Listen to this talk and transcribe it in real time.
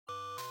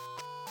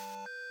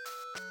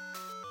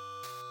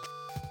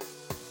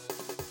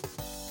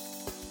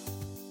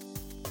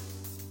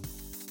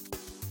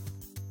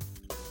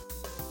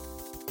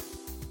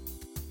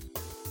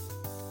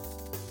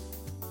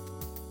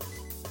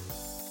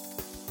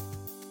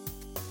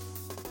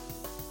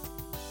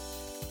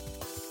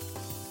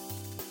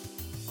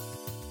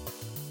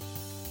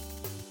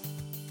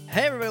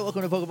Hey everybody,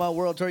 welcome to Pokemon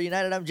World Tour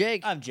United. I'm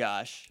Jake. I'm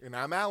Josh. And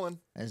I'm Alan.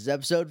 This is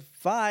episode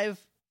 5.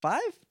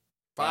 5?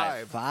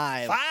 Five.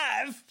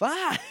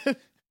 5.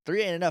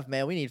 3 ain't enough,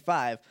 man. We need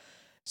 5.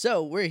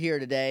 So we're here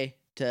today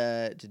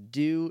to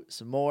do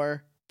some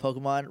more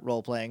Pokemon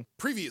role-playing.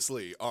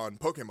 Previously on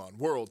Pokemon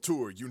World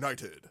Tour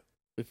United.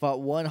 We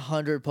fought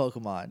 100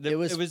 Pokemon. It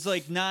was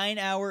like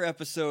 9-hour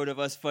episode of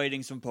us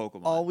fighting some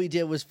Pokemon. all we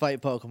did was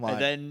fight Pokemon.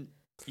 And then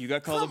you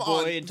got called Come a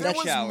boy on, into there the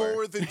was shower.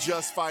 more than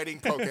just fighting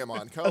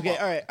Pokemon. Come okay,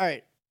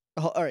 on.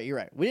 all right, you're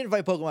right. We didn't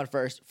fight Pokemon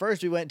first.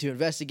 First, we went to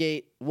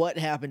investigate what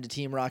happened to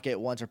Team Rocket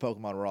once our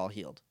Pokemon were all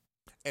healed.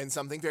 And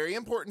something very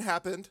important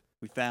happened.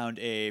 We found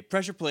a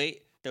pressure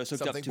plate that was hooked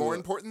Something up to more a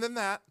important than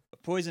that.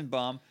 poison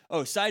bomb.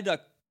 Oh,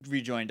 Psyduck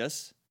rejoined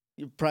us.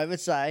 Private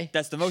Psy.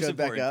 That's the most showed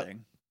back important up.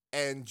 thing.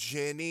 And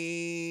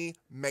Jenny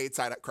made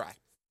Psyduck cry.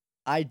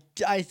 I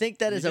think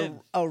that You is did.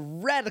 a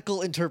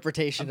radical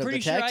interpretation I'm of the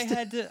pretty sure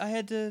text. I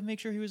had to make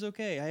sure he was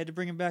okay. I had to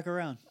bring him back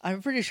around.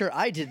 I'm pretty sure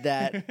I did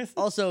that.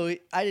 Also,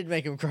 I didn't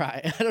make him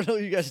cry. I don't know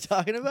what you guys are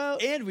talking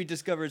about. And we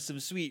discovered some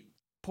sweet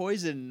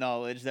poison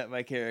knowledge that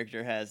my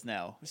character has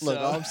now. Look,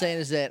 So- all I'm saying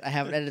is that I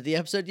haven't edited the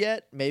episode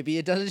yet. Maybe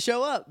it doesn't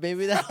show up.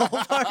 Maybe that whole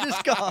part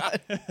is gone.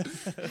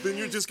 Then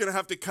you're just going to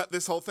have to cut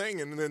this whole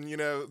thing, and then, the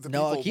No,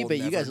 people I'll keep will it.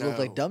 You never guys look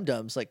like know.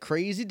 dum-dums, like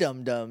crazy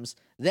dum-dums.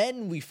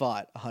 Then we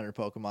fought 100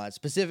 Pokemon,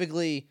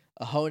 specifically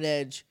a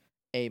Honedge,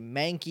 a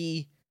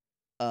Mankey,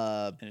 and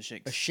a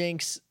Shinx. a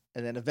Shinx,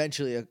 and then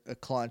eventually a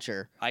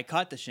Clauncher. I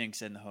caught the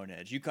Shinx and the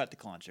Honedge. You caught the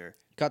Clauncher.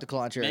 Caught the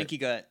Clauncher. Mankey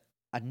got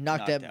I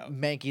knocked that out.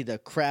 Mankey the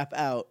crap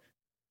out.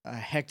 I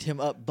hecked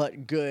him up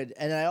but good.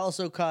 And then I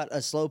also caught a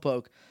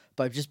Slowpoke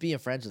by just being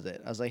friends with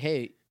it. I was like,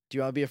 hey, do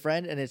you want to be a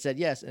friend? And it said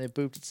yes, and it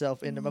booped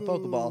itself into my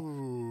Pokeball.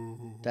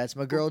 Ooh. That's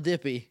my girl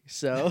Dippy.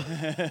 So,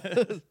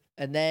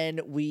 and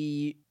then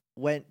we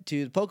went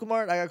to the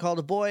Pokemart. I got called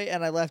a boy,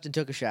 and I left and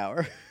took a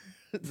shower.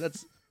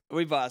 that's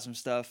We bought some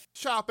stuff.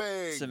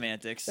 Shopping.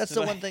 Semantics. that's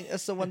the one thing.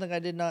 That's the one thing I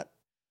did not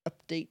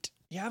update.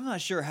 Yeah, I'm not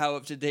sure how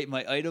up to date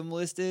my item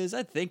list is.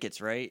 I think it's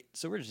right,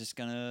 so we're just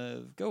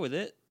gonna go with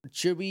it.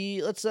 Should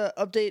we? Let's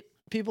update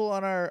people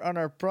on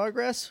our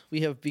progress.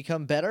 We have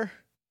become better.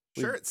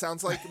 Sure, it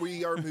sounds like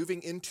we are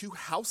moving into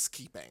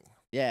housekeeping.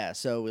 Yeah,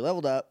 so we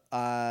leveled up.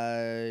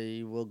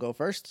 I will go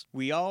first.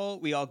 We all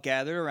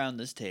gathered around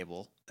this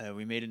table.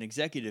 We made an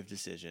executive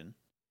decision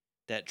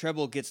that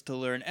Treble gets to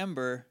learn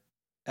Ember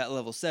at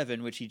level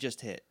 7, which he just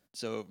hit.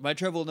 So my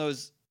Treble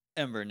knows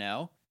Ember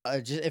now.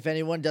 If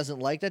anyone doesn't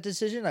like that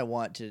decision, I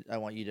want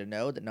you to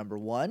know that number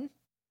 1,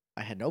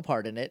 I had no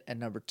part in it, and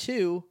number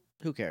 2,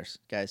 who cares,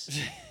 guys?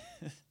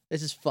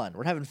 This is fun.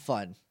 We're having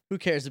fun. Who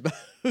cares about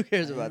I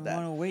that?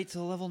 want to wait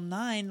till level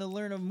 9 to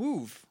learn a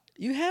move.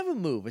 You have a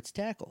move. It's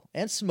tackle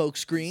and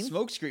smokescreen.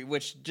 Smokescreen,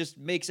 which just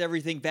makes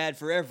everything bad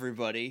for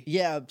everybody.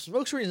 Yeah,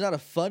 smokescreen is not a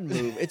fun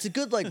move. It's a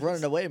good like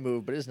running away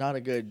move, but it's not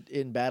a good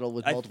in battle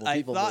with multiple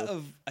people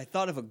move. I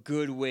thought of a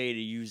good way to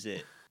use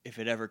it if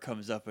it ever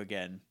comes up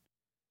again.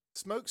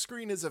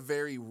 Smokescreen is a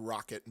very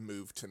rocket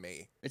move to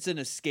me. It's an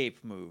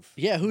escape move.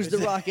 Yeah, who's the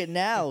rocket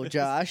now,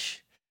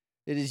 Josh?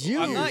 It is you.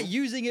 I'm not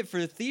using it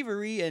for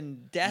thievery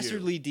and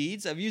dastardly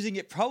deeds. I'm using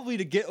it probably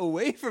to get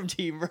away from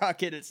Team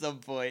Rocket at some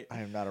point.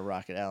 I am not a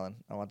rocket, Alan.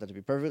 I want that to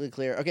be perfectly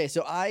clear. Okay,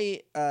 so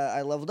I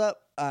leveled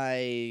up.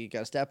 I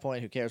got a stat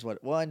point. Who cares what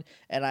it won?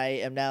 And I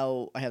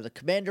have the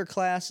commander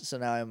class. So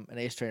now I'm an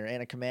ace trainer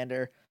and a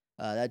commander.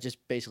 That just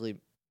basically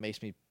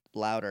makes me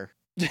louder.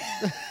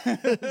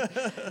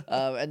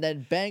 And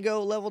then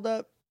Bango leveled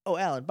up. Oh,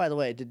 Alan, by the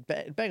way, did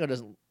Bango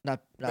doesn't not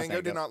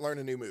Bango did not learn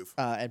a new move.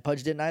 and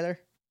Pudge didn't either.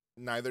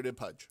 Neither did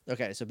Pudge.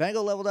 Okay, so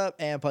Bango leveled up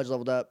and Pudge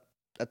leveled up.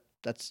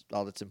 That's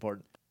all that's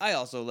important. I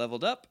also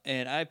leveled up,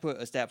 and I put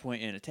a stat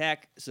point in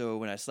attack, so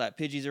when I slap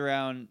Pidgeys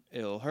around,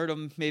 it'll hurt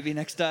them maybe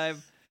next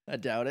time. I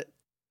doubt it.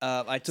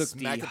 I took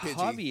Smack the a Pidgey.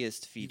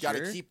 hobbyist You feature. got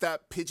to keep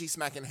that Pidgey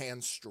smacking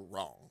hand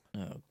strong.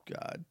 Oh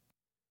God.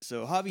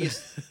 So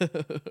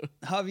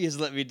hobbyist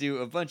let me do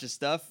a bunch of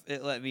stuff.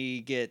 It let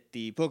me get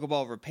the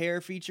Pokeball repair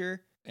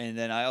feature, and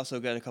then I also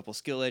got a couple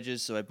skill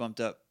edges, so I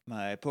bumped up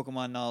my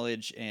Pokemon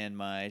knowledge and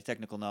my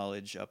technical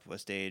knowledge up a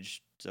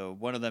stage. So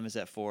one of them is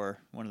at 4,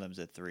 one of them is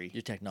at 3.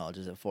 Your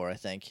technology is at 4, I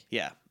think.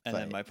 Yeah, and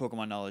then Right. my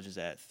Pokemon knowledge is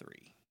at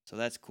 3. So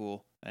that's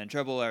cool. And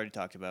Treble I already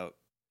talked about.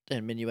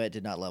 And Minuet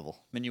did not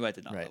level. Minuet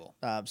did not Right.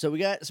 level. So we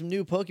got some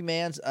new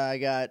Pokemans. I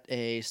got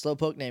a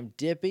Slowpoke named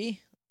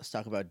Dippy. Let's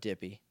talk about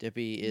Dippy.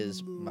 Dippy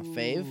is my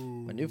fave,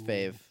 my new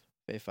fave,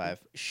 fave 5.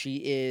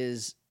 She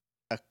is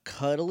a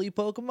cuddly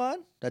Pokemon.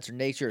 That's her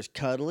nature is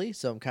cuddly,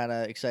 so I'm kind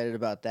of excited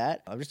about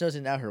that. I'm just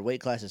noticing now her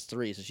weight class is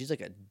 3, so she's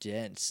like a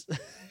dense,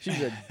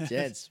 she's a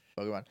dense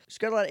Pokemon. She's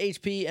got a lot of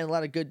HP and a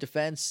lot of good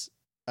defense.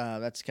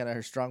 That's kind of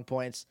her strong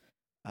points.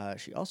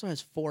 She also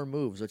has 4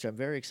 moves, which I'm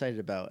very excited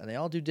about, and they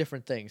all do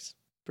different things.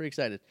 Pretty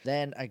excited.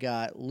 Then I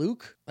got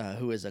Luke,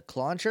 who is a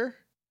Clauncher.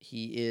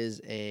 He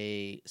is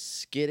a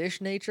skittish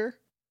nature,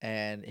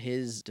 and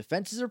his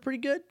defenses are pretty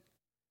good,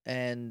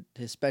 and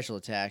his special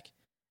attack,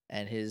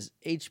 and his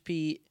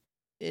HP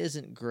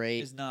isn't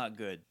great, It's not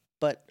good.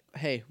 but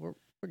hey, we're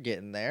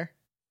getting there.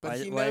 But Why-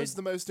 he why- knows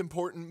the most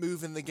important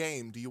move in the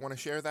game. Do you want to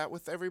share that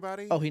with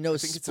everybody? Oh, he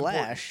knows think it's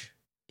important. Splash.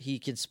 He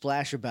can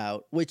splash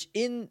about, which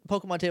in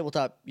Pokemon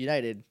Tabletop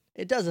United,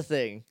 it does a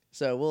thing.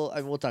 So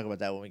we'll talk about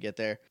that when we get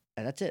there.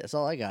 And that's it. That's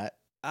all I got.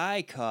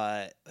 I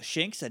caught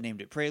Shinx. I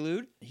named it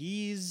Prelude.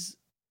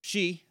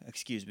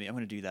 Excuse me. I'm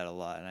going to do that a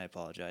lot, and I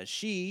apologize.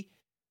 She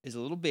is a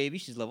little baby.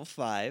 She's level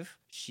 5.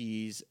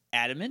 She's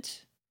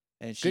adamant,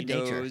 and she Good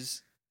nature.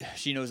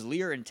 knows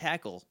Leer and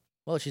Tackle.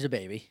 Well, she's a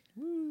baby.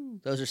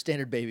 Those are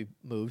standard baby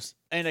moves.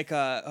 And I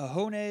caught a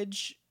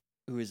Honedge,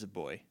 who is a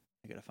boy.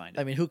 I got to find it.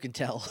 I mean, who can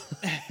tell?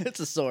 It's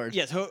a sword.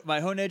 Yes, my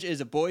Honedge is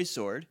a boy's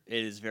sword.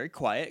 It is very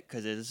quiet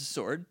because it is a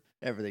sword.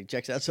 Everything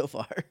checks out so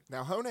far.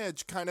 Now,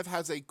 Honedge kind of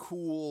has a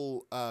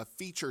cool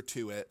feature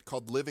to it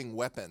called Living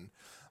Weapon.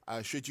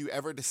 Should you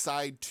ever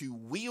decide to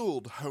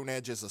wield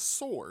Honedge as a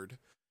sword,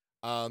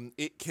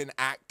 it can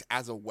act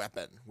as a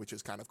weapon, which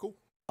is kind of cool.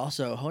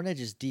 Also,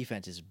 Honedge's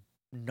defense is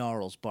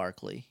Gnarls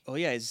Barkley, Oh,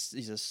 yeah,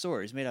 he's a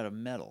sword. He's made out of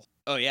metal.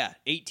 Oh, yeah,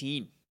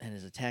 18. and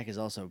his attack is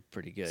also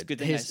pretty good. It's a good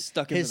thing I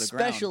stuck him his to the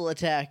ground. special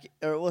attack,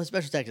 his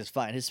special attack is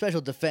fine. His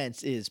special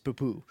defense is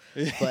poo-poo.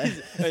 But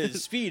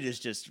His speed is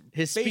just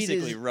his speed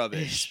basically is rubbish.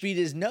 His speed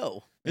is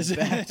no. In His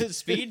fact.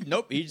 speed?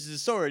 Nope. He's a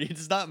sword. He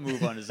does not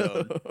move on his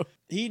own.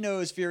 He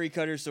knows Fury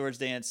Cutter, Swords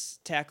Dance,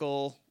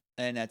 Tackle,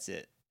 and that's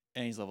it.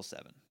 And he's level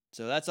 7.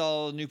 So that's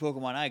all new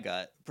Pokemon I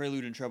got.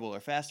 Prelude and Trouble are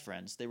fast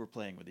friends. They were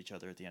playing with each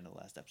other at the end of the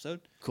last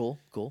episode. Cool.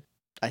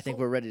 I think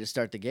we're ready to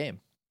start the game.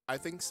 I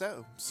think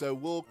so. So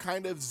we'll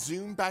kind of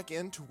zoom back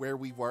into where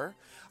we were,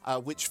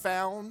 which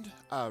found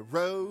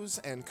Rose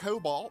and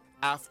Cobalt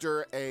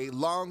after a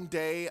long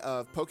day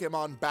of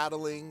Pokemon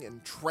battling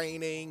and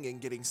training and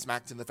getting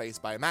smacked in the face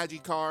by a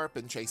Magikarp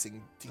and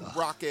chasing Team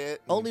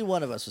Rocket. and- Only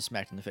one of us was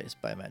smacked in the face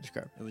by a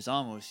Magikarp, It was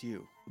almost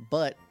you.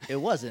 but it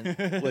wasn't,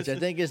 which I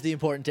think is the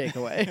important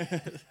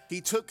takeaway. He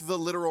took the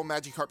literal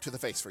Magikarp to the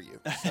face for you.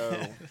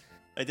 So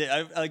I did.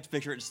 I like to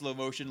picture it in slow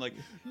motion, like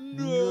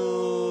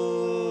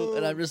No.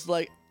 And I'm just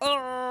like,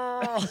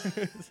 oh,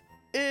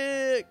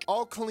 ick.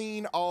 all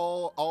clean,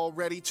 all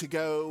ready to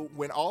go,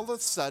 when all of a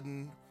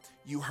sudden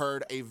you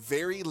heard a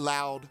very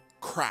loud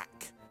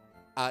crack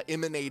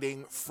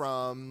emanating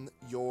from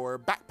your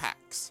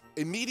backpacks.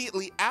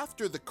 Immediately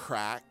after the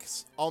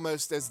cracks,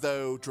 almost as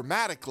though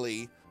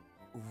dramatically,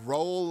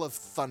 roll of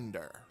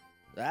thunder.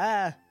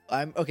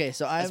 I'm okay.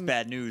 So that's I'm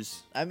bad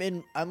news.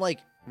 I'm like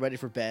ready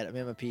for bed. I'm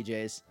in my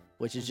PJs,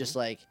 which is just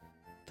like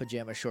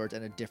pajama shorts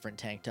and a different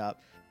tank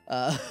top.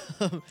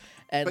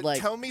 And But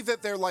like, tell me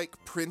that they're like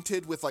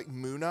printed with like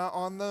Muna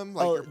on them.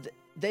 Like your-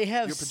 they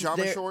have your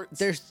pajama shorts?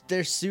 They're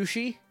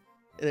sushi.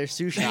 They're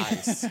sushi.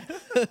 Nice.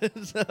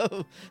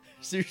 So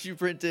sushi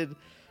printed.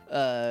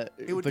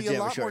 It would be a pajama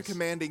lot more shorts.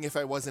 commanding if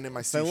I wasn't in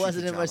my If sushi I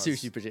wasn't in my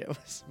pajamas. sushi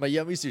pajamas, my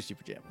yummy sushi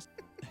pajamas.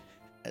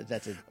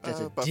 That's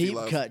a Buffy deep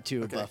love. cut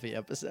to a Okay. Buffy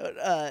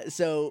episode.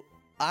 So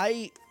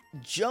I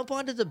jump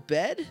onto the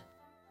bed.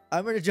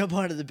 I'm gonna jump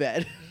onto the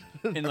bed.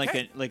 In like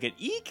an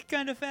eek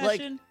kind of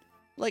fashion.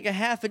 Like a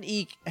half an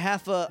eek,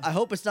 half a. I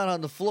hope it's not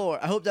on the floor.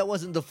 I hope that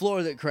wasn't the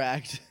floor that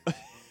cracked.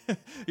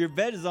 Your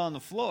bed is on the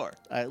floor.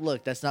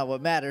 Look, that's not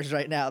what matters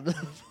right now. The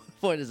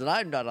point is that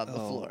I'm not on the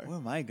Oh, floor. what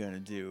am I gonna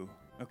do?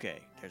 Okay,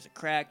 there's a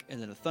crack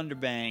and then a thunder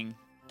bang.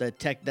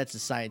 That's a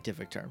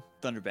scientific term.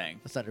 Thunder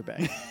bang. A thunder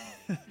bang.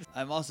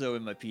 I'm also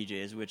in my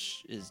PJs,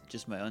 which is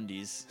just my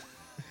undies.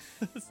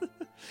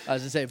 I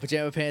was gonna say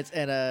pajama pants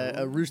and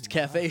a Roost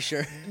Cafe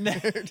shirt.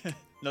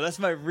 No, that's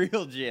my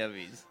real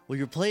jammies. Well,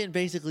 you're playing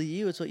basically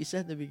you. It's what you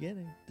said in the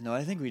beginning. No,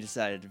 I think we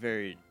decided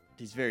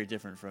he's very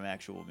different from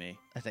actual me.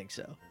 I think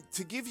so.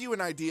 To give you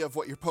an idea of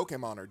what your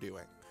Pokemon are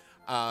doing,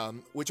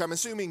 which I'm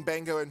assuming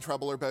Bango and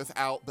Trouble are both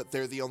out, but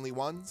they're the only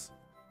ones.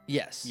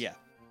 Yes. Yeah.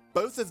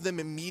 Both of them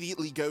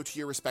immediately go to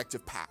your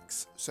respective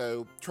packs.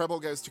 So Trouble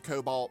goes to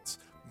Cobalt's,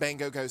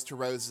 Bango goes to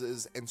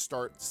Rose's, and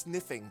start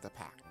sniffing the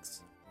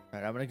packs. All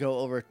right, I'm gonna go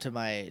over to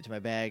my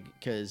bag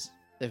because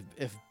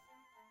if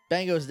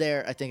Bango's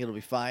there, I think it'll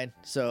be fine.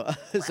 So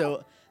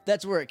so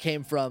that's where it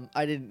came from.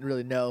 I didn't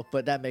really know,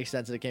 but that makes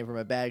sense that it came from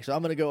my bag. So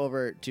I'm gonna go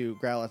over to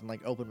Growlithe and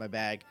like open my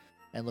bag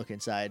and look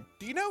inside.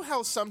 Do you know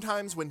how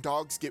sometimes when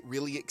dogs get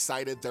really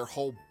excited, their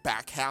whole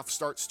back half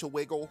starts to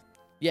wiggle?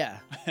 Yeah.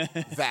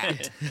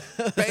 That.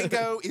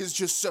 Bango is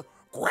just so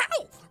growl,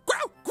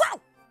 growl,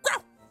 growl,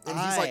 growl. And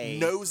he's like I-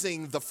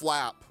 nosing the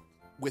flap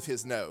with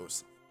his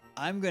nose.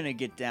 I'm gonna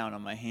get down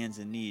on my hands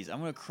and knees. I'm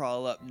gonna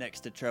crawl up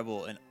next to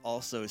Treble and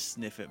also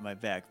sniff at my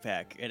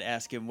backpack and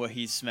ask him what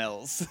he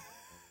smells.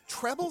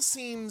 Treble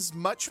seems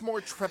much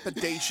more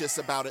trepidatious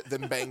about it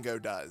than Bango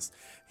does.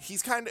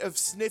 He's kind of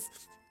sniff.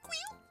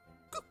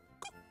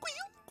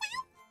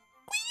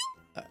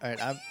 All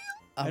right, I'm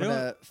I gonna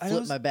don't- I flip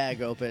don't- my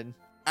bag open.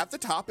 At the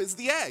top is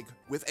the egg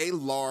with a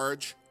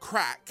large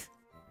crack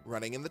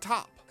running in the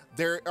top.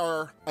 There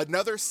are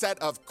another set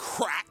of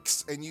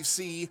cracks, and you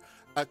see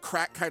a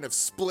crack kind of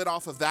split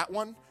off of that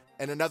one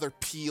and another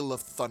peal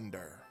of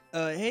thunder.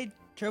 Hey,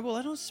 Treble,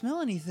 I don't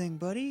smell anything,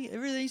 buddy.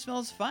 Everything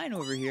smells fine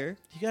over here.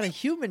 You got a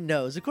human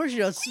nose. Of course you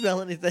don't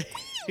smell anything.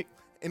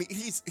 And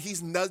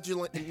he's nudging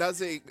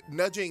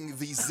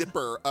the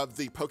zipper of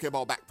the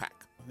Pokeball backpack.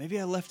 Maybe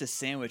I left a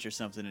sandwich or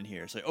something in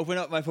here. So I open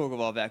up my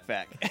Pokeball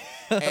backpack.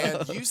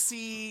 And you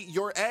see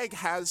your egg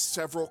has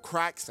several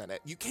cracks in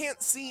it. You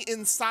can't see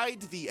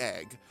inside the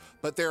egg,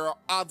 but there are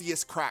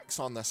obvious cracks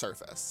on the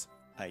surface.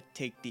 I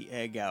take the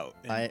egg out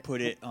and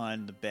put it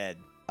on the bed.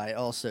 I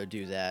also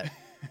do that.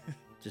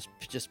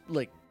 just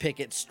like pick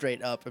it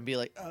straight up and be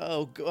like,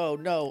 oh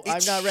no,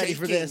 It's I'm not ready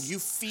for shaking. this. You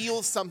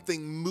feel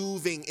something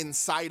moving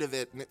inside of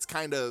it, and it's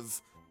kind of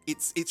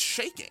it's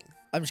shaking.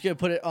 I'm just gonna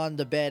put it on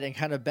the bed and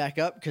kind of back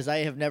up because I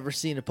have never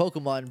seen a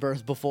Pokemon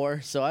birth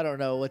before, so I don't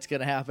know what's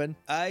gonna happen.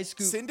 I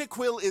scoop.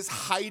 Cyndaquil is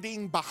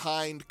hiding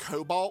behind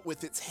Cobalt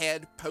with its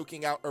head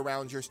poking out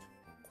around yours.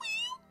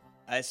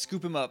 I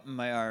scoop him up in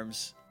my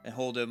arms and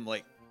hold him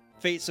like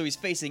face. So he's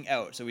facing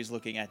out, so he's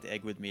looking at the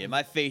egg with me, and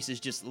my face is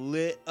just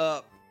lit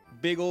up,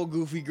 big old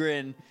goofy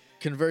grin.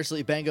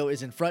 Conversely, Bango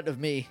is in front of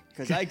me.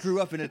 Because I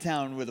grew up in a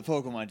town with a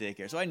Pokemon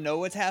daycare, so I know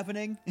what's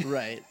happening.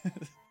 Right.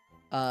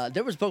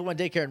 There was Pokemon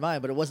daycare in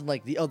mine, but it wasn't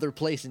like the other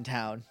place in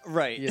town.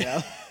 Right. You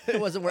know, it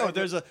wasn't where. Oh,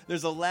 there's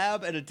a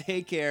lab and a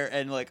daycare,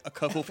 and like a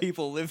couple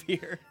people live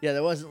here. Yeah,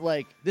 there wasn't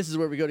like this is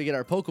where we go to get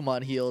our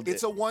Pokemon healed.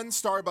 It's a one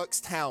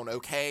Starbucks town,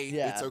 okay?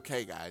 Yeah. It's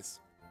okay, guys.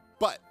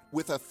 But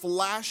with a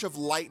flash of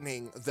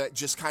lightning that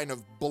just kind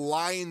of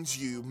blinds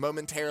you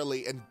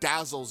momentarily and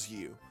dazzles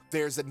you,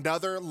 there's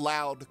another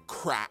loud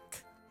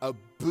crack, a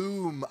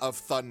boom of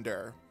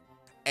thunder,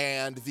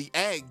 and the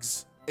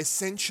eggs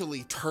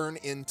essentially turn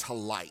into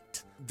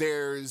light.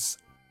 There's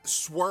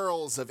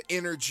swirls of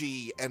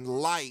energy and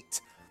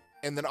light,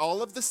 and then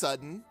all of the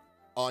sudden,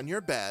 on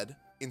your bed,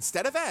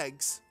 instead of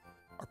eggs,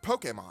 are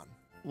Pokemon.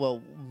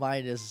 Well,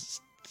 mine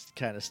is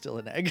kind of still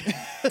an egg.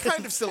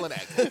 Kind of still an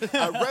egg.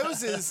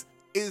 Rose's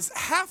is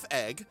half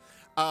egg,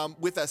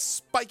 with a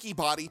spiky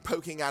body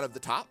poking out of the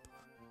top.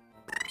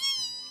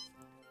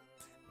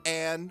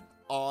 And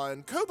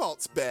on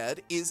Cobalt's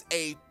bed is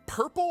a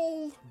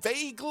purple,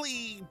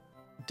 vaguely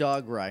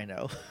Dog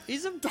Rhino.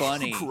 He's a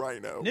bunny. dog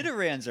rhino.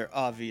 Nidorans are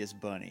obvious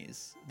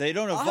bunnies. They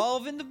don't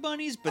evolve into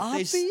bunnies, but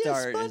they obvious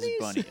start bunnies? as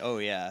bunny. Oh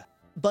yeah,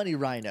 Bunny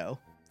Rhino.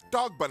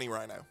 Dog bunny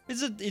rhino.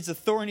 it's a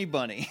thorny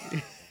bunny.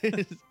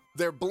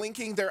 They're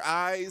blinking their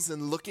eyes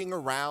and looking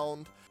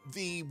around.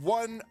 The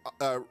one,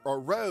 or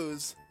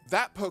Rose,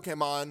 that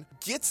Pokemon,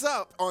 gets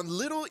up on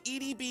little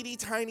itty bitty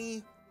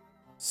tiny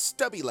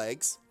stubby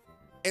legs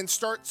and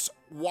starts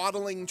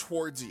waddling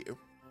towards you.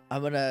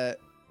 I'm gonna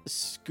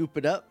scoop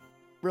it up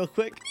real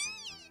quick,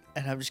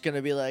 and I'm just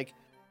gonna be like,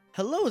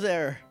 "Hello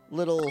there,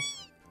 little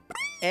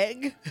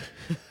egg."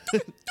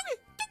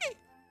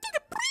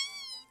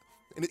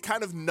 And it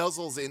kind of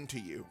nuzzles into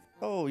you.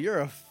 Oh, you're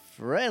a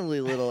friendly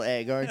little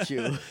egg, aren't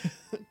you?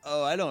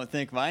 Oh, I don't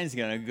think mine's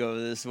gonna go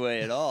this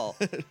way at all.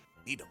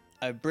 Nido,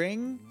 I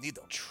bring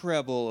Nido.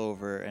 Treble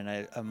over,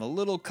 and I'm a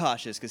little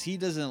cautious because he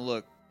doesn't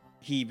look,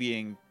 he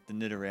being the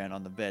Nidoran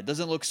on the bed,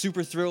 doesn't look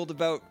super thrilled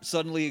about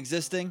suddenly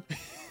existing.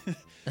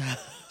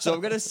 So I'm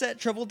going to set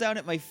Treble down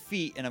at my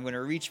feet, and I'm going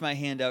to reach my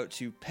hand out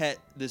to pet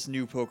this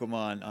new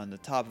Pokemon on the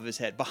top of his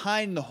head,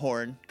 behind the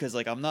horn, because,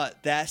 like, I'm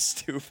not that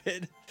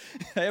stupid.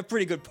 I have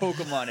pretty good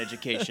Pokemon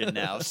education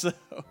now, so...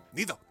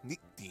 Nido,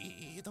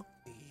 Nido.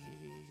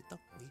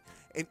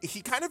 And he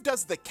kind of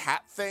does the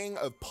cat thing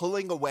of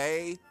pulling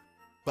away,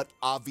 but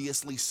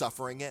obviously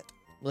suffering it.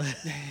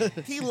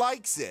 He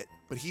likes it,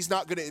 but he's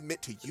not going to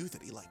admit to you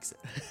that he likes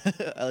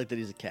it. I like that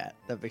he's a cat.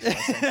 That makes a lot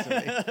of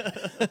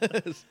sense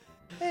to me.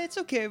 Hey, it's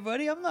okay,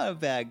 buddy. I'm not a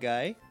bad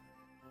guy.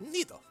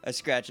 Nido. I'm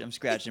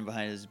scratching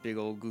behind his big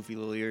old goofy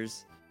little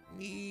ears.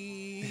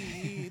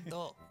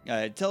 Nido.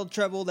 I tell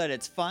Treble that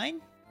it's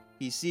fine.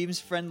 He seems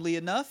friendly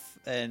enough,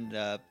 and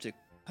to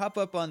hop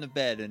up on the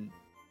bed and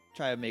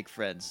try to make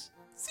friends.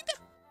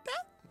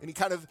 And he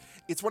kind of,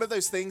 it's one of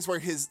those things where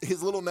his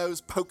little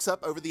nose pokes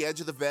up over the edge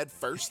of the bed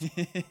first.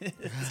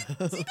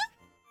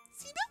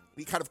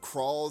 He kind of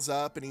crawls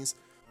up and he's,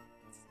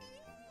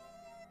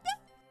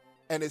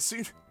 and as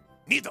soon,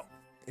 Nido,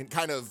 and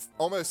kind of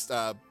almost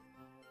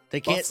They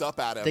can't. buffs up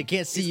at him. They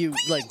can't see you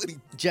like and he-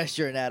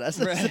 gesturing at us.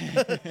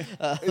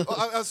 I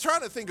was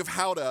trying to think of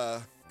how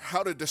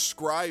to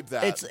describe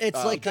that. It's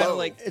like kinda bow.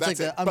 like- It's That's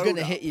like it, I'm gonna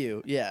bowed hit up.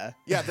 you. Yeah.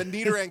 Yeah, the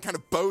Nidoran kind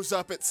of bows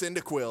up at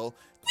Cyndaquil,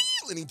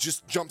 and he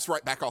just jumps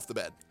right back off the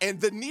bed. And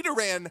the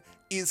Nidoran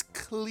is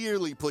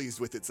clearly pleased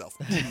with itself.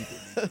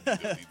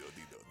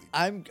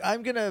 I'm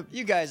gonna.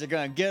 You guys are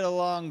gonna get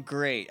along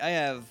great. I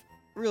have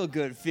real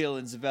good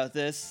feelings about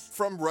this.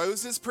 From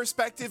Rose's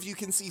perspective, you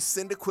can see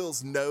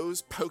Cyndaquil's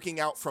nose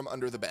poking out from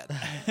under the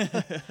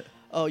bed.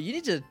 Oh, you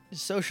need to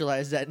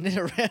socialize that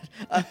Nidoran.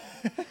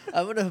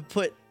 I'm gonna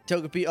put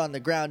Togepi on the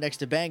ground next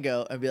to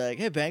Bango and be like,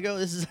 "Hey, Bango,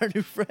 this is our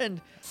new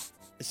friend."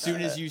 As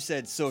soon as you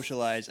said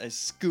socialize, I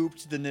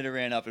scooped the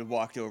Nidoran up and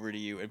walked over to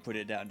you and put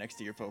it down next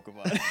to your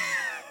Pokemon.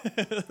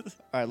 All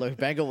right, look,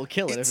 Bango will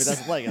kill it if it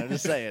doesn't like it. I'm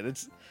just saying,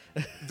 it's.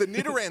 The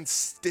Nidoran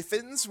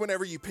stiffens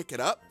whenever you pick it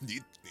up.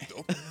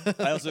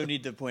 I also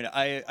need to point out,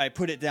 I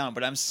put it down,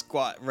 but I'm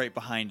squat right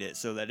behind it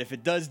so that if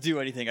it does do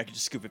anything, I can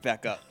just scoop it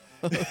back up.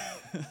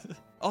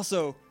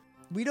 Also,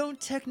 We don't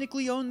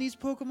technically own these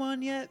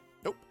Pokemon yet.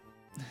 Nope.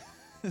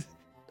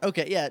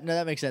 Okay, yeah, no,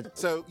 that makes sense.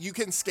 So you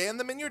can scan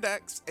them in your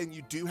decks, and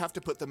you do have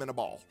to put them in a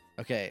ball.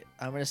 Okay,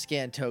 I'm gonna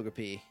scan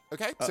Togepi.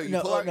 Okay, so you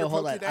no, pull out your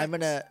hold on.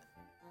 Pokédex.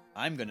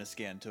 I'm gonna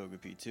scan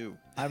Togepi too.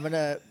 I'm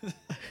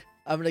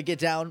gonna get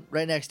down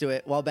right next to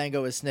it while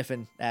Bango is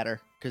sniffing at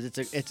her because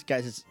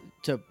it's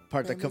to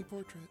part Family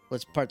portrait.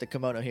 let's part the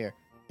kimono here.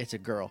 It's a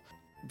girl.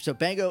 So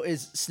Bango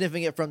is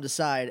sniffing it from the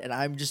side, and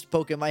I'm just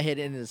poking my head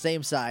into the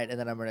same side, and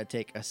then I'm gonna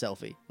take a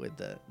selfie with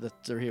the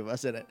three of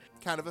us in it.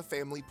 Kind of a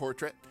family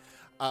portrait.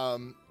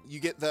 You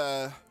get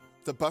the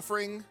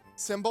buffering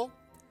symbol.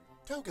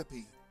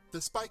 Togepi,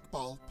 the spike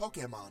ball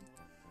Pokemon.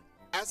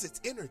 As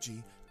its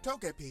energy,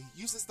 Togepi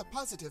uses the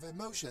positive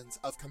emotions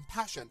of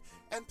compassion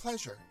and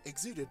pleasure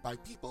exuded by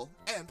people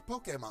and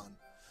Pokemon.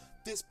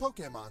 This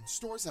Pokemon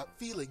stores up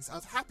feelings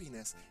of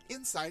happiness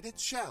inside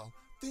its shell,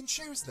 then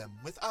shares them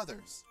with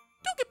others.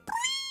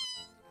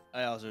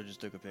 I also just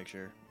took a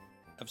picture.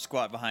 I'm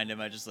squat behind him.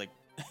 I just like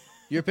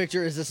Your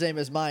picture is the same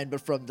as mine,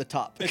 but from the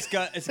top. it's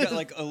got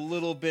like a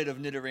little bit of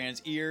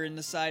Nidoran's ear in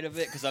the side of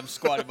it because I'm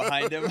squatted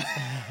behind him.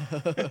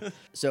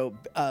 So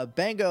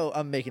Bango,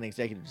 I'm making an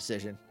executive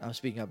decision. I'm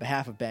speaking on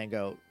behalf of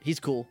Bango. He's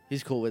cool.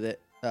 He's cool with it.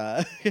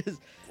 'Cause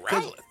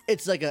Growlithe.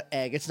 it's like an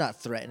egg. It's not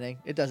threatening.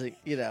 It doesn't,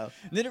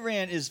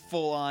 Nidoran is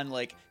full on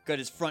like got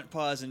his front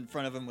paws in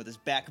front of him with his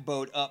back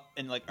bowed up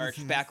and like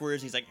arched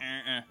backwards. He's like,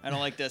 I don't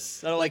like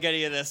this. I don't like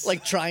any of this.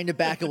 like trying to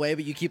back away,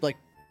 but you keep like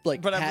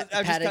but I'm just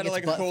patting kind of its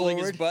like butt holding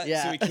forward. his butt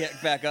Yeah. so he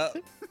can't back up.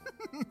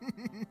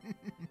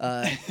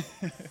 Uh,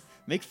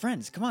 Make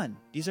friends. Come on.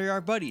 These are our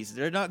buddies.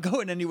 They're not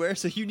going anywhere,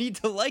 so you need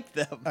to like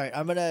them. all right,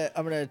 I'm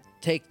gonna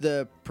take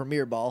the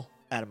Premier Ball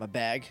out of my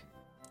bag,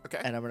 Okay.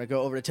 and I'm gonna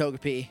go over to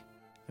Togepi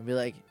and be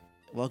like,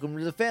 "Welcome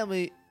to the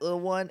family, little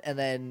one," and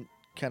then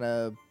kind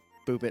of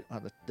boop it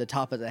on the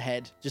top of the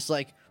head, just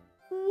like,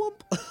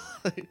 whoop.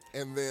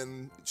 And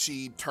then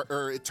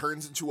it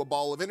turns into a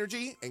ball of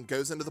energy and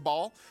goes into the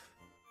ball.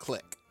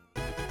 Click.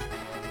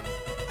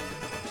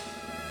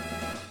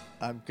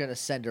 I'm gonna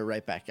send her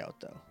right back out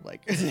though.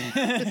 Like,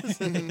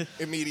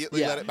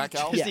 Immediately Yeah. let it back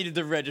out. Just needed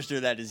to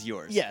register that as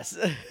yours. yes,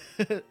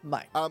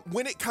 mine.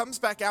 When it comes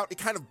back out, it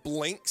kind of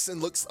blinks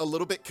and looks a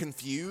little bit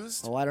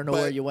confused. Oh, I don't know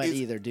but where you went is-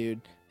 either,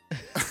 dude.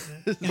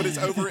 But it's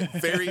over it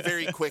very,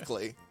 very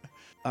quickly.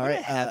 All What a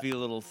right, happy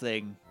little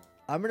thing.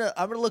 I'm gonna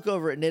look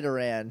over at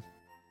Nidoran,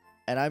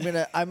 and I'm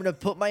gonna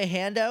put my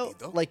hand out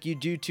Nido? like you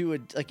do to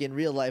like in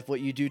real life, what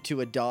you do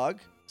to a dog.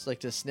 It's like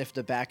to sniff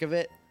the back of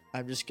it.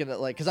 I'm just gonna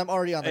because I'm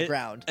already on the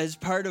ground. As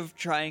part of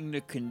trying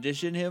to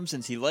condition him,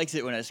 since he likes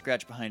it when I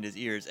scratch behind his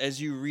ears, as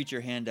you reach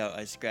your hand out,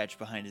 I scratch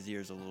behind his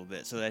ears a little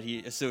bit so that he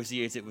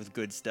associates it with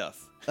good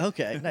stuff.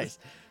 Okay, nice.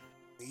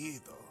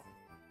 Nido.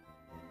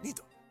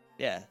 Nido.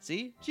 Yeah,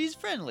 see? She's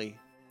friendly.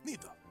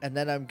 Nido. And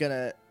then I'm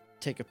gonna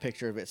take a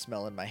picture of it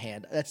smelling my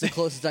hand. That's the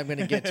closest I'm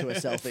gonna get to a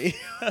selfie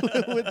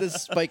with this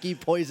spiky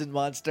poison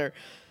monster.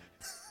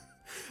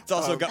 It's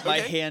also got my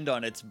okay. hand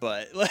on its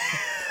butt.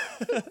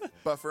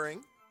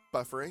 Buffering.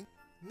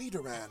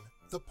 Nidoran,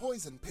 the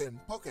poison pin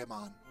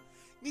Pokemon.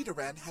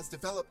 Nidoran has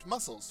developed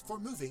muscles for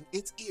moving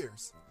its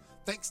ears.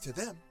 Thanks to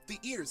them, the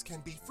ears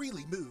can be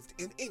freely moved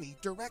in any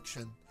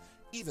direction.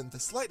 Even the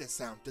slightest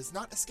sound does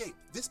not escape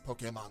this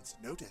Pokemon's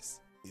notice.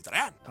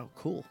 Nidoran. Oh,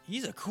 cool.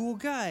 He's a cool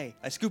guy.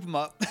 I scoop him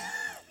up.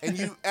 And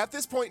you, at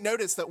this point,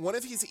 notice that one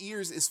of his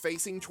ears is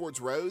facing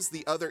towards Rose,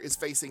 the other is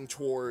facing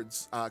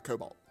towards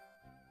Cobalt.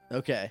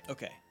 Okay.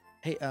 Okay.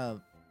 Hey,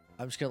 I'm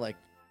just gonna like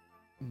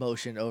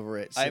motion over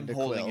it. I'm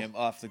holding him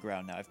off the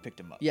ground now. I've picked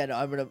him up. Yeah, no,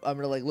 I'm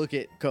gonna like look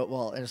at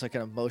Cobalt and just like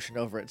kind of motion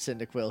over at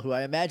Cyndaquil, who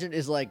I imagine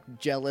is like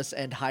jealous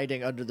and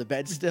hiding under the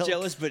bed still.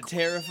 Jealous but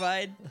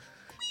terrified.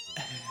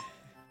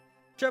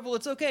 Treble,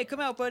 it's okay. Come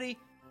out, buddy.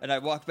 And I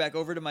walk back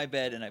over to my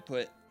bed and I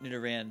put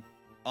Nidoran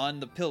on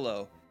the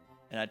pillow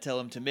and I tell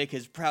him to make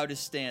his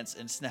proudest stance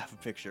and snap a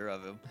picture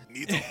of him.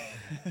 Nido.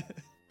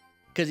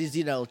 Because he's 2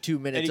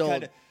 And minutes he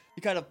old.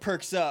 kind of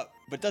perks up,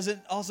 but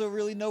doesn't also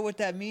really know what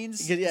that means.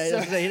 'Cause, yeah,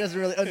 So- he doesn't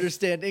really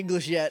understand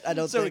English yet. I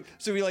don't so, think.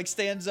 so he like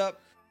stands up,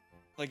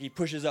 like he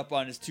pushes up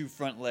on his 2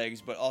 front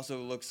legs, but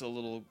also looks a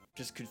little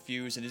just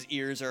confused, and his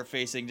ears are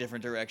facing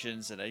different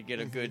directions, and I get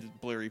a good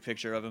blurry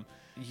picture of him.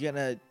 You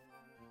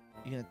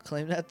gonna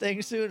claim that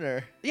thing soon,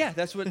 or? Yeah,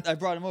 that's what I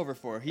brought him over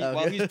for. Okay.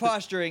 While he's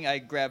posturing, I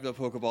grabbed a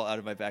Pokeball out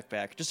of my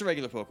backpack, just a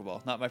regular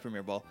Pokeball, not my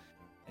Premier Ball,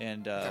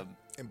 and And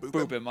boop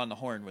boop him. him on the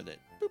horn with it.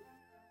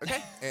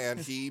 Okay. And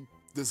he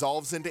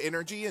dissolves into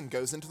energy and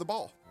goes into the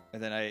ball.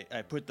 And then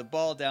I put the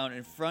ball down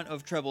in front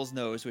of Treble's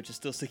nose, which is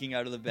still sticking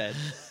out of the bed.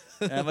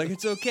 And I'm like,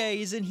 it's okay,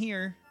 he's in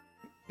here.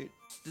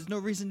 There's no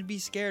reason to be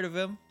scared of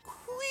him.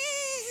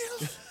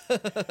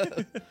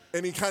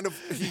 And he kind of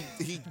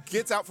he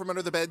gets out from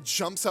under the bed,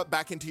 jumps up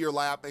back into your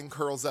lap, and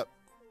curls up.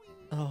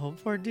 Oh,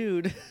 poor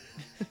dude.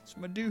 It's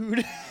my dude.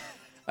 All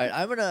right,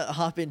 I'm gonna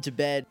hop into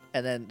bed,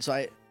 and then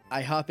so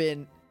I hop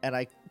in and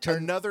I turn.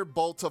 Another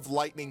bolt of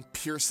lightning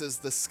pierces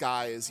the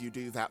sky as you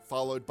do that,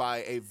 followed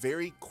by a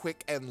very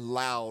quick and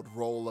loud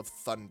roll of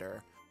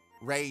thunder.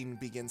 Rain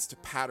begins to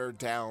patter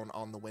down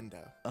on the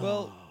window.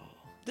 Well,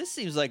 this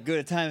seems like good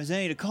a time as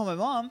any to call my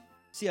mom.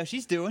 See how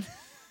she's doing.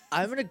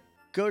 I'm gonna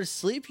go to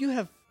sleep. You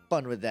have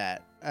fun with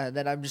that. And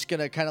then I'm just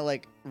gonna kind of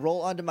like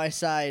roll onto my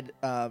side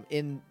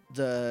in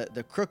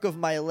the crook of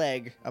my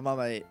leg. I'm on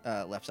my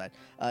left side.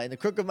 In the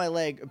crook of my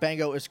leg,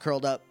 Bango is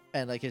curled up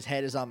and like his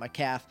head is on my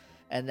calf.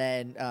 And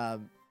then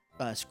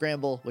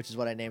Scramble, which is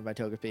what I named my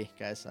Togepi,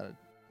 guys.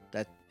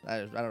 I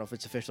don't know if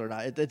it's official or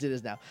not. It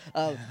is now.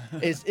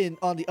 Is in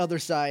on the other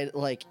side,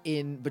 like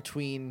in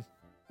between,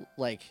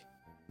 like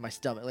my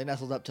stomach, like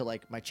nestled up to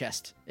like my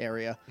chest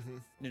area.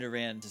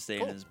 Nidoran to stay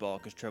Cool. in his ball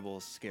because Treble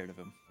is scared of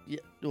him. Yeah.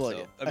 Well, So,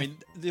 yeah. I mean,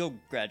 they'll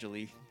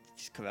gradually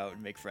just come out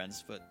and make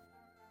friends, but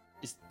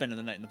he's spending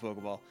the night in the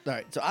Pokeball. All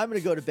right. So I'm gonna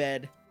go to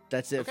bed.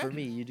 That's it Okay. for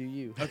me. You do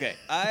you. Okay,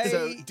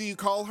 So, do you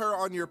call her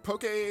on your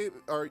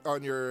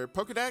on your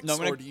Pokedex, No,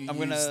 or do you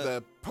use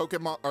the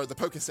Pokemon or the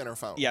Poke Center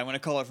phone? Yeah, I'm gonna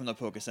call her from the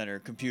Poke Center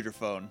computer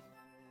phone.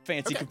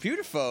 Fancy Okay.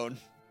 computer phone.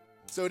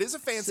 So it is a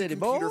fancy City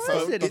computer boy,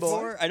 phone. city It's-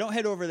 boy. I don't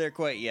head over there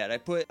quite yet. I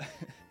put.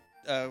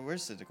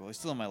 Where's Cyndaquil? He's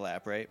still in my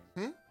lap, right?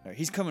 Hmm? All right,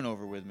 he's coming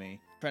over with me,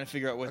 trying to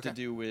figure out what to Okay.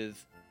 do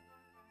with.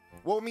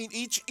 Well, I mean,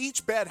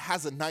 each bed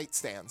has a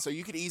nightstand, so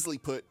you could easily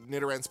put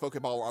Nidoran's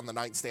Pokeball on the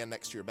nightstand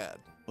next to your bed.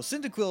 Well,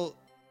 Cyndaquil,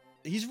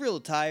 he's real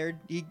tired.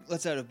 He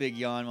lets out a big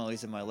yawn while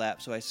he's in my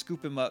lap, so I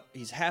scoop him up.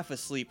 He's half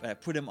asleep, and I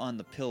put him on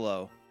the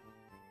pillow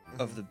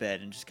of the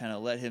bed and just kind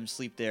of let him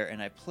sleep there.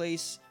 And I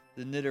place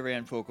the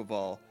Nidoran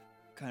Pokeball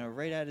kind of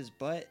right at his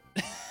butt.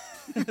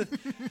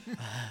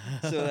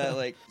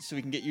 so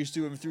we can get used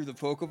to him through the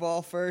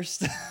Pokeball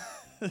first.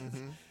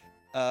 Mhm.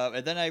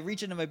 And then I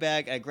reach into my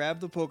bag, I grab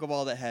the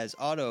Pokeball that has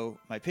Otto,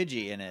 my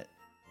Pidgey, in it,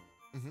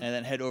 Mhm. and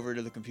then head over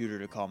to the computer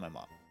to call my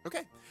mom.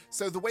 Okay,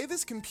 so the way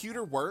this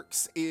computer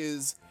works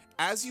is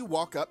as you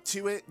walk up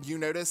to it, you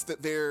notice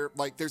that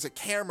there's a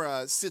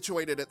camera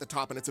situated at the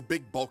top, and it's a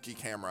big bulky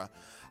camera.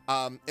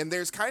 And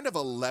there's kind of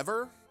a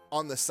lever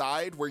on the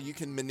side where you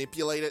can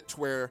manipulate it to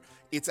where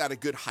it's at a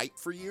good height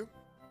for you,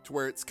 to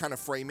where it's kind of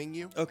framing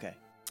you. Okay.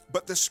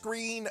 But the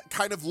screen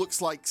kind of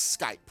looks like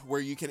Skype,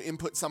 where you can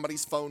input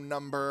somebody's phone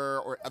number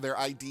or their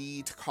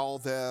ID to call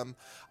them.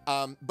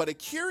 But a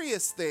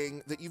curious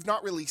thing that you've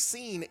not really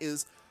seen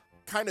is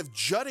kind of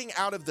jutting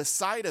out of the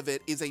side of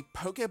it is a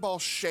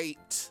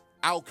Pokeball-shaped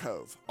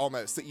alcove,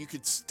 almost, that you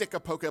could stick a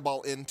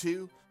Pokeball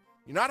into.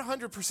 You're not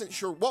 100%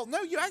 sure. Well,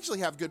 no, you actually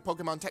have good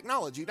Pokemon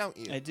technology, don't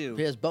you? I do.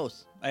 He has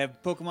both. I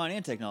have Pokemon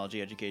and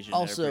technology education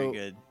Also- that are pretty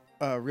good.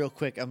 Real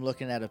quick, I'm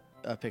looking at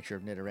a picture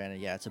of Nidoran,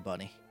 and yeah, it's a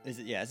bunny. Is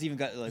it? Yeah, it's even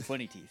got like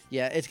bunny teeth.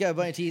 Yeah, it's got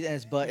bunny teeth, and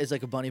its butt is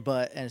like a bunny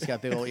butt, and it's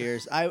got big old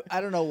ears. I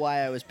don't know why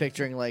I was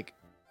picturing like,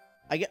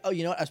 you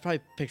know what? I was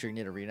probably picturing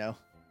Nidorino.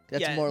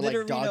 That's yeah, more like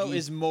Nidorino doggy.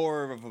 is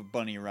more of a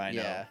bunny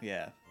rhino. Yeah.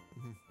 Yeah.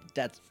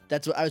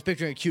 That's what I was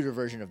picturing, a cuter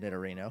version of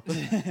Nidorino.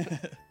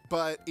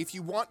 But if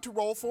you want to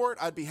roll for it,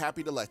 I'd be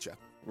happy to let you.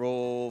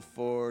 Roll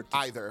for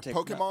Either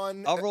techno-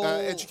 Pokemon I'll roll-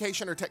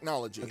 education or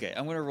technology. Okay,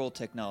 I'm gonna roll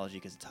technology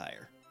because it's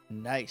higher.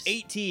 Nice.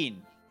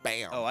 18.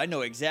 Bam. Oh, I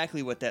know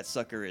exactly what that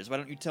sucker is. Why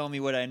don't you tell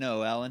me what I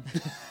know, Alan?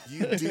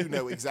 You do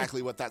know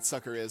exactly what that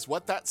sucker is.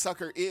 What that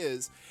sucker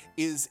is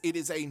it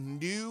is a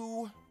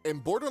new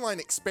and borderline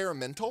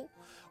experimental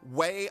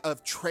way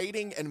of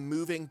trading and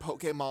moving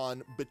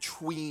Pokemon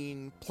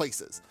between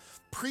places.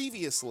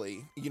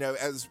 Previously,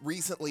 as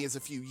recently as a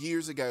few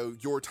years ago,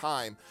 your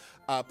time,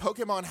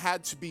 Pokemon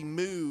had to be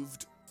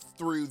moved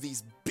through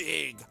these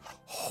big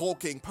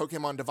hulking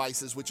Pokemon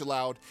devices, which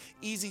allowed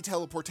easy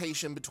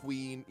teleportation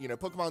between,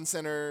 Pokemon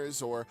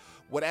centers or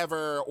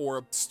whatever,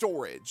 or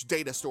storage,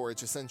 data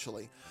storage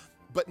essentially.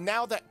 But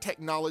now that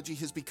technology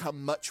has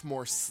become much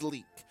more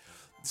sleek,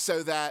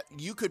 so that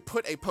you could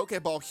put a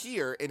Pokeball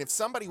here, and if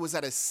somebody was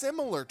at a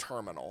similar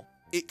terminal,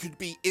 it could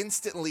be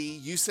instantly,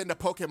 you send a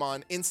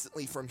Pokemon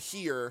instantly from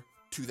here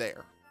to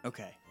there.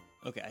 Okay,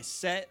 I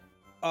set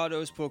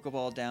Otto's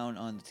Pokeball down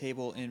on the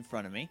table in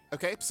front of me.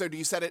 Okay, so do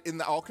you set it in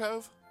the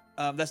alcove?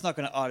 That's not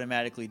going to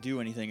automatically do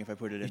anything if I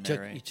put it in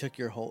there, right? You took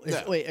your whole.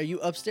 No. Wait, are you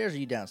upstairs or are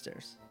you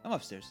downstairs? I'm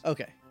upstairs.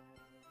 Okay.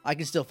 I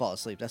can still fall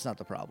asleep. That's not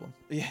the problem.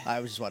 Yeah. I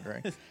was just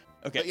wondering.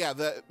 Okay. But yeah,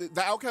 the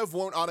alcove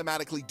won't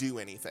automatically do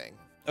anything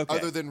Okay.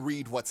 other than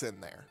read what's in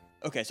there.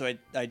 Okay, so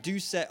I do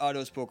set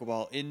Otto's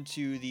Pokeball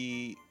into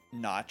the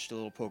notch, the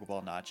little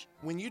Pokeball notch.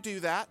 When you do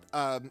that,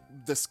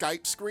 the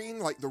Skype screen,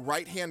 like the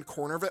right-hand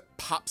corner of it,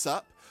 pops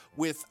up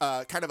with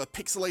kind of a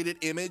pixelated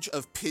image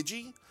of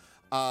Pidgey,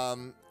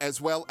 as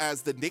well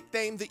as the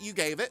nickname that you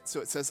gave it. So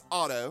it says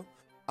Otto,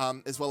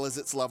 as well as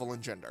its level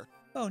and gender.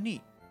 Oh,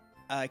 neat.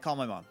 I call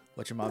my mom.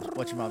 What's your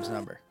mom's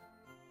number?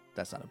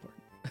 That's not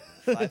important.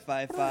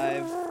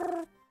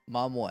 555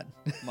 Mom 1.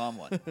 Mom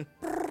 1.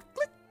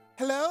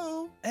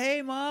 Hello?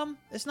 Hey, Mom.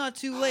 It's not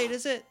too late,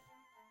 is it?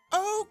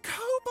 Oh,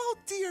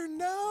 Cobalt dear,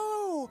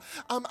 no.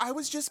 I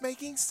was just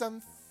making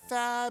some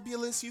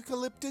fabulous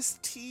eucalyptus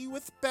tea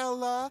with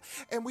Bella,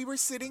 and we were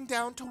sitting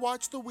down to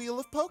watch the Wheel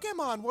of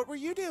Pokemon. What were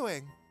you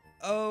doing?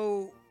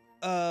 Oh,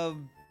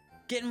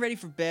 getting ready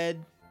for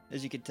bed,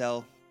 as you can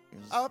tell.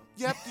 Oh,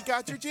 yep, you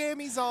got your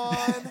jammies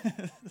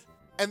on.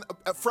 And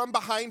from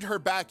behind her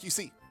back, you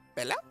see,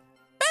 Bella?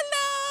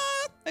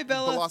 Bella! Hey,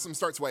 Bella. Blossom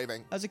starts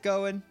waving. How's it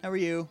going? How are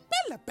you?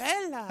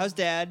 Bella. How's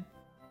Dad?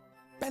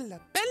 Bella?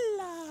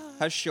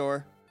 How's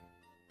Shore?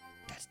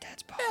 That's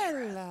Dad's boy.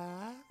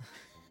 Bella.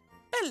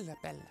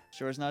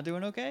 Shore's not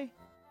doing okay?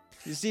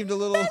 You seemed a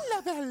little...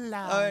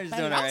 Bella. Oh, he's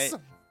doing all right.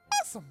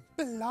 Awesome.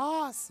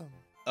 Blossom.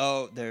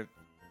 Oh, they're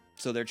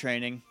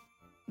training.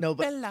 No,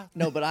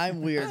 but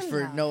I'm weird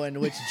for Bella. knowing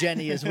which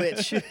Jenny is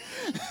which.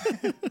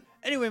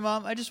 Anyway,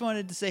 Mom, I just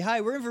wanted to say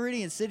hi. We're in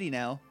Viridian City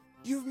now.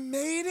 You've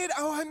made it.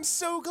 Oh, I'm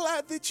so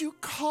glad that you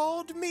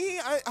called me.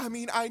 I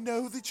mean, I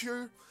know that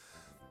you're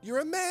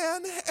a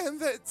man, and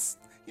that's,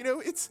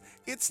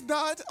 it's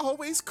not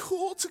always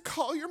cool to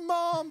call your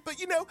mom, but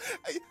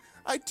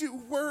I do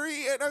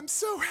worry, and I'm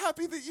so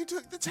happy that you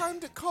took the time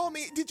to call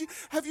me.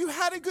 Have you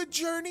had a good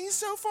journey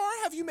so far?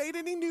 Have you made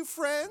any new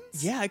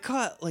friends? Yeah, I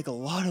caught like a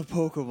lot of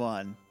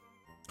Pokemon.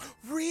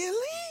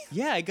 Really?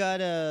 Yeah, I got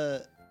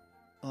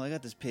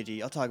this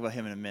Pidgey. I'll talk about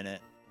him in a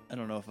minute. I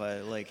don't know if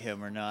I like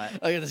him or not.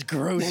 I got this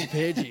gross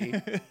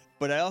Pidgey.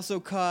 But I also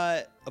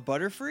caught a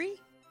Butterfree,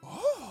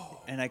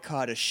 Oh. and I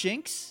caught a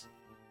Shinx,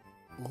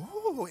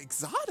 Ooh,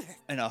 exotic.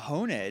 and a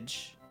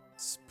Honedge,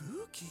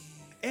 Spooky.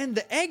 and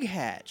the egg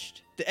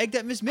hatched. The egg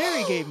that Miss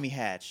Mary gave me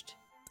hatched.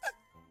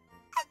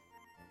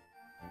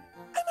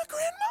 And a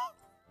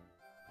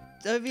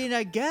grandma? I mean,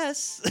 I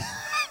guess.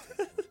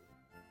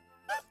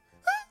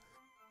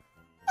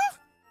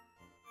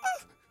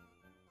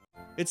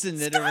 It's a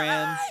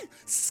Nidoran.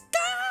 Sky!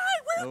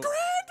 We're Oh.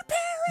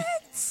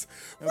 grandparents!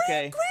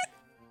 Okay.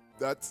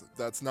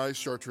 That's nice,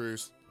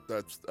 Chartreuse.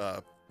 That's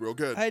real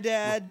good. Hi,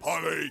 Dad.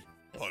 Polly.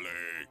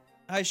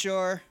 Hi,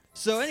 Shore.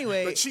 So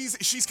anyway, But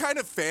she's kind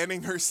of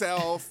fanning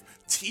herself.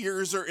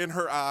 Tears are in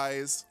her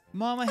eyes.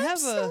 Mom, I I'm have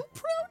so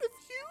proud of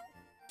you.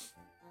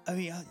 I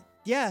mean,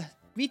 yeah,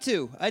 me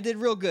too. I did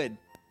real good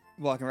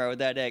walking around with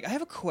that egg. I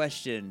have a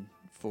question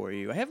for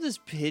you. I have this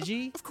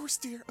Pidgey. Of course,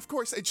 dear. Of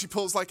course. And she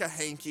pulls like a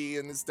hanky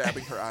and is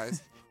dabbing her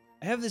eyes.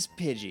 I have this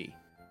Pidgey,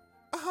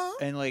 Uh-huh.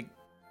 and like,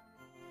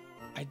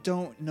 I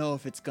don't know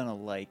if it's gonna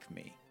like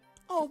me.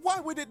 Oh, why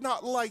would it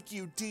not like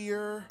you,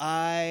 dear?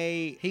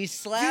 He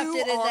slapped You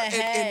it in are the an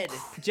head.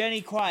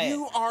 Jenny, quiet.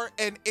 You are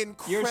an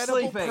incredible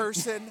sleeping.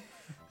 person,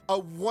 a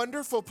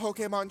wonderful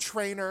Pokemon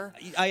trainer.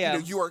 I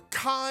am. You are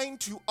kind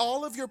to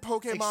all of your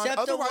Pokemon. Except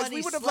the Otherwise, one we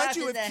he would have let slapped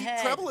you in the keep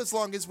head. Treble as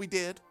long as we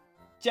did.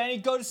 Jenny,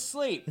 go to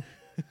sleep.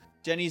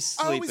 Jenny's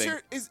sleeping.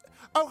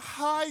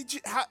 Hi,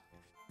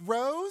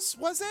 Rose,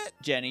 was it?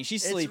 Jenny,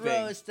 she's It's sleeping.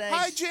 Rose, thanks.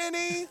 Hi,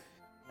 Jenny.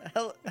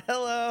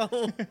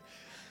 Hello.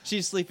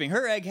 She's sleeping.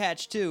 Her egg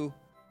hatched too.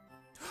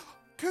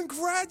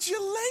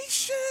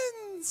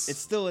 Congratulations. It's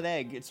still an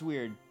egg. It's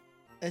weird.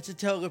 It's a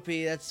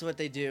Togepi. That's what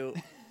they do.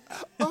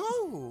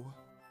 Oh.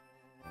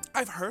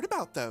 I've heard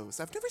about those.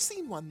 I've never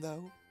seen one,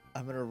 though.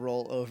 I'm gonna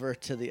roll over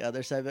to the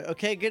other side.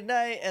 Okay, good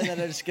night. And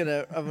then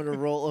I'm gonna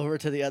roll over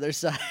to the other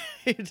side.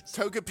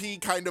 Togepi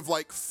kind of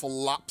like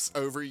flops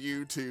over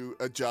you to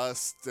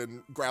adjust,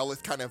 and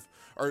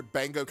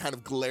Bango kind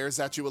of glares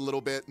at you a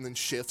little bit and then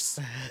shifts.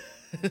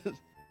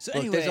 So Look,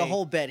 anyway, there's a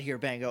whole bed here,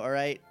 Bango. All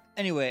right.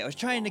 Anyway, I was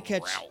trying to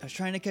catch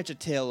a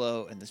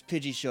Tailo, and this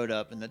Pidgey showed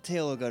up, and the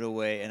Tailo got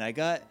away, and I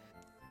got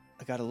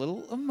a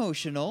little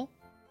emotional.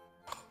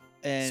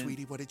 And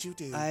Sweetie, what did you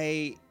do?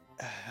 I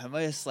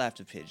might have slapped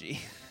a Pidgey.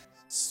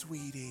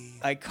 Sweetie.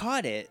 I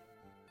caught it,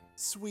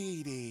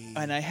 Sweetie.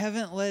 and I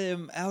haven't let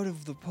him out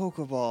of the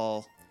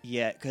Pokeball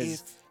yet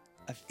because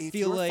I If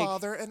feel your like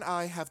father and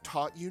I have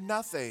taught you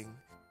nothing,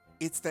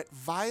 it's that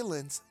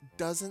violence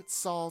doesn't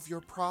solve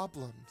your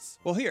problems.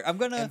 well, here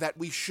I'm And gonna that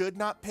we should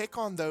not pick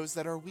on those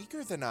that are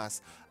weaker than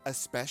us,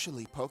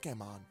 especially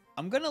Pokemon.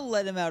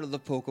 let him out of the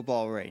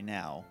Pokeball right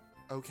now,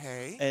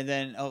 Okay? and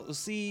then I'll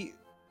see.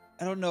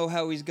 I don't know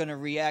how he's gonna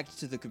react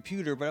to the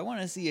computer, but I want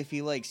to see if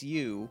he likes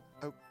you.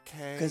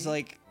 Okay. Because,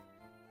 like,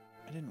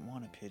 I didn't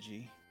want a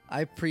Pidgey.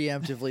 I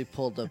preemptively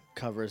pulled the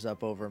covers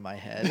up over my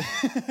head.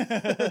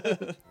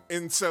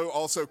 And so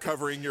also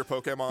covering your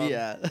Pokemon.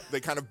 Yeah. They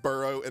kind of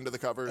burrow into the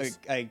covers.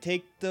 I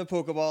take the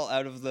Pokeball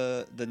out of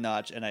the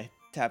notch, and I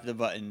tap the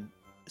button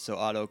so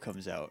Otto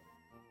comes out.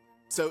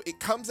 So it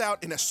comes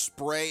out in a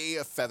spray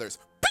of feathers.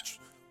 Pitch,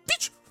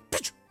 pitch,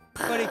 pitch,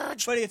 Buddy,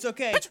 pitch, it's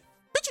okay. pitch,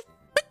 pitch,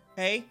 pitch.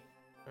 Hey.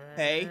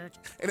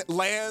 And it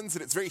lands,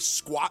 and it's very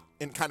squat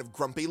and kind of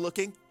grumpy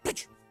looking.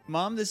 Pitch,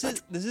 Mom, this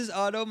is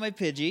Otto, my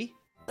Pidgey.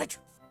 pitch,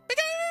 pitch.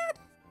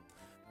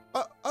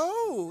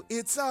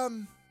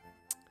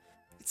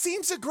 It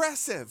seems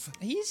aggressive.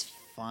 He's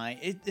fine.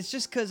 It's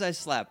just because I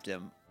slapped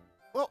him.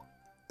 Well,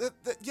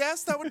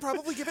 yes, that would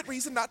probably give it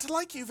reason not to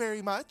like you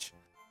very much.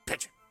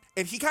 Pitch.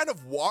 And he kind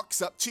of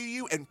walks up to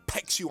you and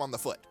pecks you on the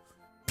foot.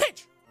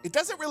 Pitch. It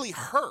doesn't really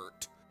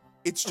hurt.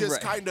 It's just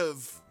Right. kind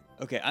of,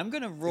 Okay, I'm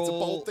gonna roll. it's a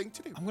bold thing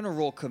to do. I'm gonna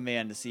roll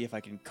command to see if I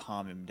can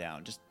calm him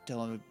down. Just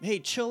tell him, hey,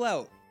 chill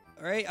out.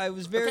 All right, I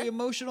was very Okay.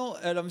 emotional,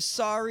 and I'm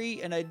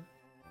sorry, and I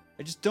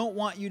just don't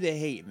want you to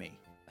hate me.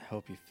 I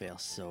hope you fail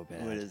so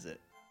bad. What is it?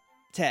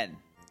 10.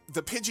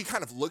 The Pidgey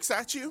kind of looks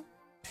at you,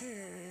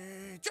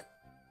 Pidgey,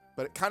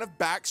 but it kind of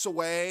backs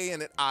away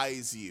and it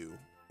eyes you.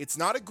 It's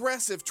not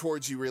aggressive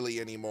towards you really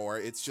anymore.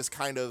 It's just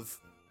kind of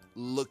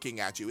looking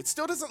at you. It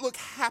still doesn't look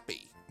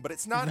happy, but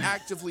it's not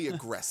actively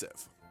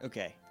aggressive.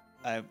 Okay.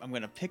 I'm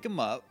going to pick him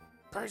up.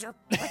 Are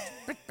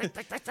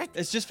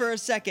It's just for a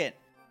second.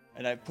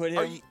 And I put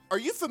him...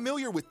 you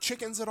familiar with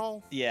chickens at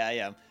all? Yeah, I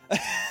am.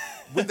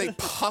 When they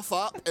puff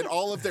up and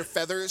all of their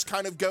feathers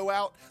kind of go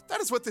out, that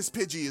is what this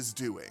Pidgey is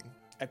doing.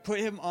 I put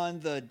him on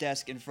the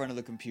desk in front of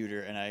the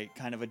computer, and I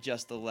kind of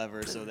adjust the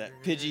lever so that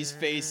Pidgey's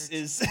face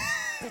is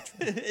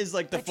is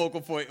like the focal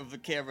point of the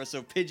camera.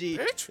 So Pidgey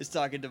is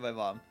talking to my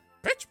mom.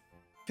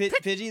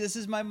 Pidgey, this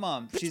is my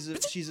mom. She's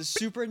a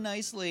super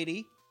nice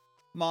lady.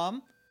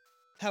 Mom,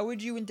 how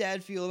would you and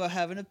Dad feel about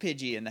having a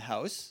Pidgey in the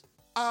house?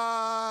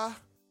 Well,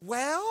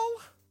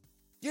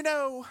 you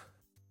know,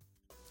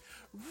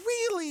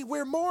 really,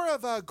 we're more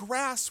of a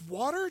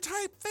grass-water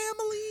type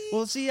family.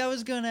 Well, see, I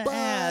was gonna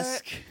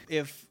ask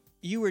if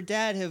you or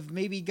Dad have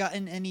maybe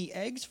gotten any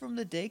eggs from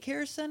the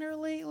daycare center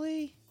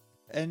lately,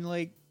 and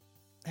like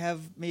have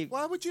maybe.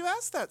 Why would you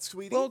ask that,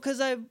 sweetie? Well, because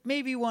I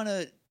maybe want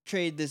to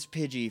trade this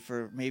Pidgey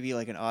for maybe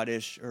like an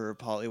Oddish or a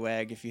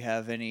Poliwag if you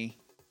have any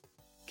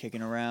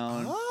kicking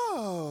around.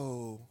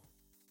 Oh.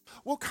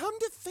 Well, come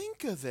to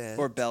think of it.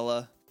 Or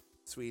Bella.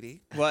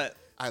 Sweetie. What?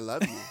 I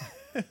love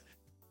you.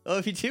 I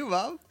love you too,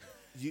 Mom.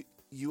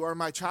 You are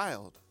my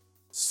child.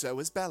 So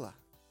is Bella.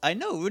 I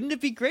know. Wouldn't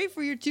it be great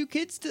for your two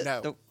kids to...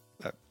 No.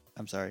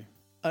 I'm sorry.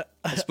 I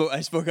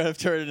spoke out of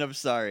turn and I'm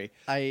sorry.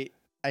 I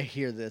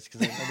hear this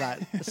because I'm not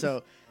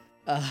so.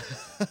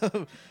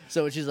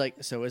 So she's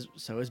like, so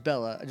is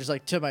Bella. I just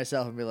like to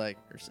myself and be like,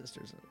 her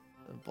sister's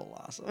a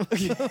blossom.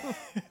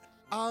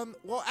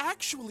 Well,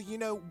 actually, you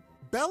know,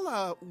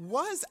 Bella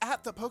was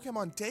at the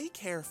Pokemon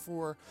daycare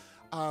for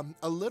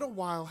a little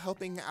while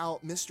helping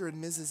out Mr.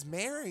 and Mrs.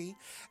 Mary,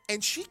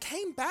 and she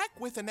came back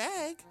with an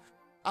egg.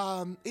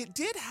 It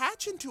did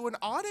hatch into an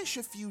Oddish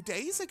a few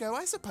days ago.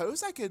 I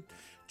suppose I could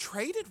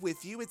trade it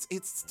with you.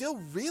 It's still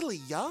really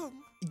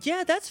young.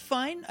 Yeah, that's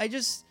fine.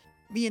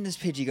 Me and this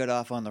Pidgey got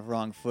off on the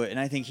wrong foot, and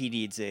I think he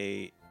needs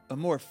a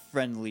more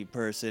friendly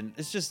person.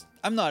 It's just,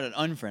 I'm not an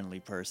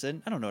unfriendly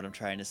person. I don't know what I'm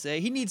trying to say.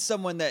 He needs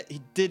someone that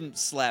he didn't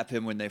slap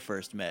him when they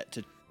first met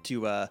to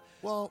love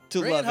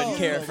and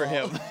care for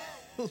him.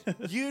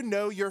 You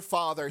know your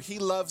father. He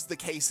loves the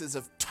cases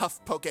of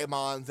tough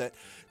Pokemon that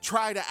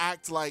try to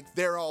act like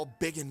they're all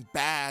big and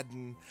bad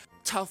and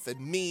tough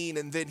and mean,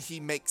 and then he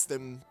makes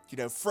them,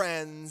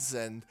 friends,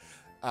 and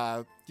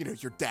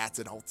your dad's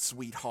an old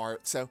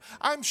sweetheart. So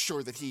I'm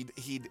sure that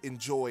he'd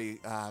enjoy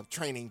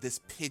training this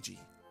Pidgey.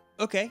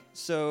 Okay,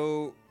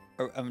 so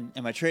am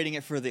I trading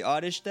it for the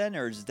Oddish then,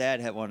 or does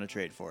Dad want to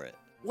trade for it?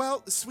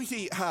 Well,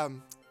 sweetie,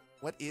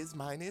 what is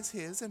mine is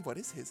his, and what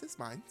is his is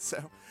mine.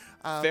 So,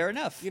 fair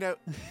enough.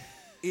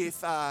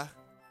 If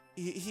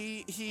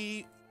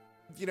he,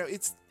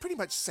 it's pretty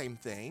much the same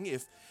thing.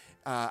 If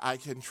I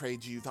can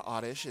trade you the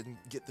Oddish and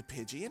get the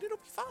Pidgey, and it'll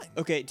be fine.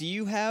 Okay, do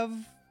you have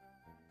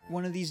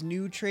one of these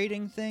new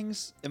trading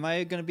things? Am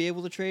I going to be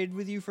able to trade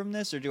with you from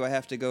this, or do I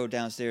have to go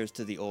downstairs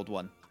to the old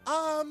one?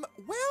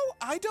 Well,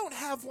 I don't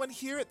have one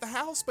here at the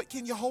house, but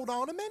can you hold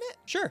on a minute?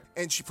 Sure.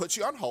 And she puts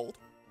you on hold.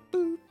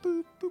 Boop,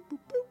 boop, boop, boop,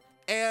 boop.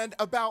 And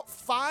about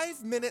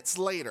 5 minutes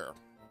later,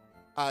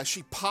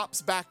 she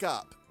pops back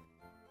up,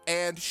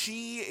 and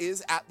she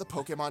is at the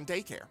Pokemon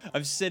daycare.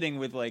 I'm sitting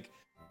with,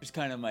 just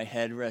kind of my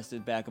head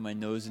rested back and my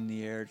nose in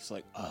the air, just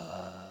like,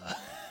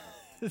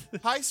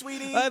 Hi,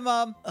 sweetie. Hi,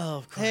 Mom. Oh,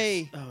 of course.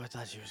 Hey. Oh, I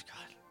thought she was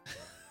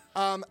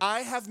gone.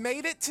 I have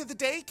made it to the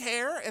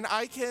daycare, and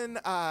I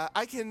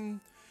can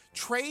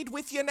trade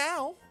with you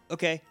now.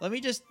 Okay, let me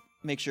just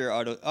make sure,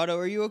 Otto,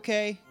 are you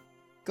okay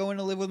going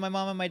to live with my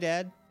mom and my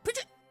dad?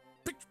 Pidgeot.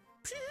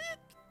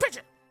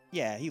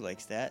 Yeah, he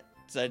likes that.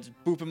 So I just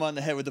boop him on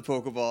the head with the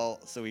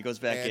Pokeball, so he goes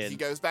back and in. He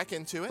goes back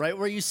into it. Right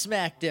where you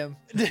smacked him.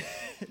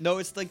 No,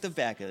 it's like the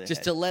back of the Just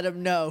head. to let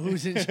him know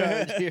who's in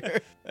charge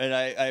here. And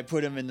I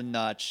put him in the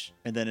notch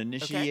and then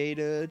initiate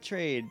a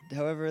trade,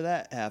 however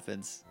that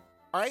happens.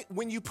 All right,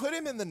 when you put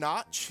him in the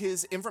notch,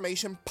 his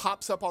information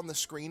pops up on the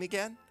screen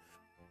again.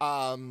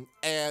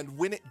 And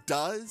when it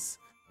does,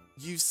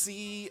 you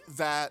see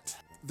that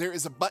there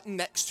is a button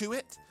next to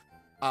it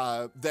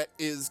that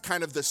is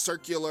kind of the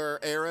circular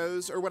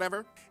arrows or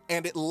whatever,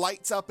 and it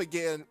lights up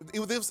again.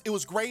 It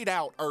was grayed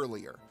out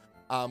earlier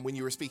when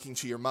you were speaking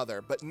to your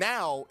mother, but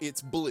now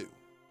it's blue.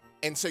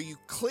 And so you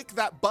click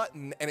that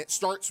button, and it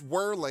starts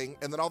whirling,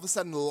 and then all of a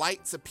sudden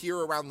lights appear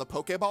around the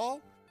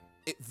Pokeball.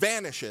 It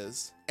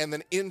vanishes, and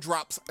then in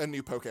drops a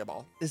new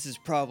Pokeball. This is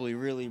probably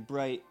really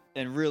bright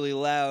and really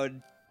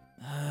loud.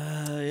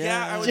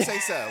 Yeah, I would say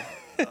so.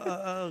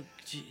 Oh,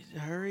 geez,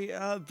 hurry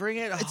up. Bring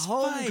it It's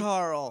home, fine.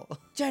 Carl.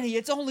 Jenny,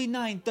 it's only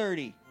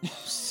 9:30. I'm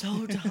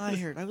so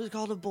tired. I was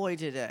called a boy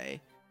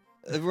today.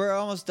 We're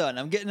almost done.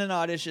 I'm getting an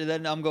Oddish, and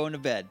then I'm going to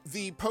bed.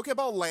 The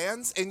Pokeball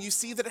lands, and you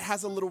see that it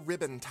has a little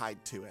ribbon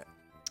tied to it.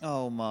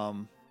 Oh,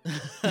 Mom.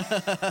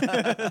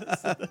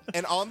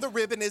 And on the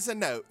ribbon is a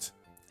note.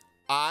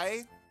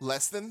 I,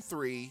 less than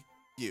 3,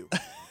 you.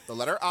 The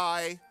letter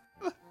I,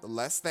 the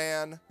less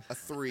than, a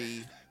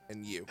 3,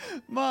 and you.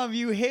 Mom,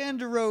 you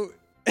hand wrote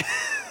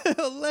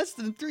less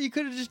than 3. You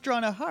could have just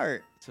drawn a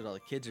heart. That's what all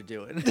the kids are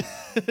doing.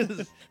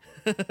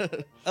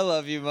 I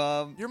love you,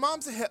 Mom. Your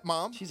mom's a hip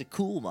mom. She's a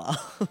cool mom.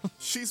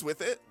 She's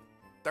with it.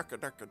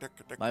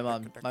 My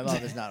mom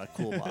is not a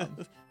cool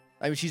mom.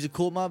 I mean, she's a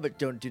cool mom, but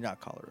do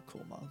not call her a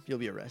cool mom. You'll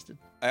be arrested.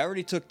 I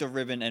already took the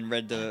ribbon and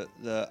read the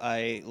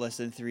I less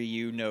than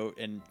 3U note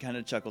and kind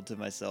of chuckled to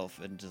myself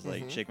and just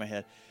like shake my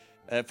head.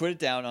 I put it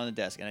down on the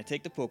desk and I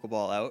take the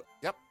Pokeball out.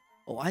 Yep.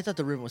 Oh, I thought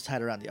the ribbon was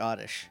tied around the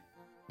Oddish.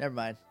 Never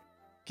mind.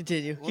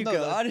 Continue. Well, Keep no,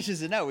 going. the Oddish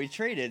isn't out. We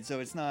traded,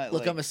 so it's not.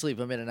 Look, like... I'm asleep.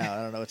 I'm in and out.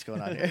 I don't know what's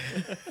going on here.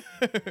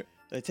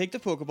 I take the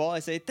Pokeball. I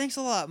say, "Thanks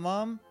a lot,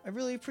 Mom. I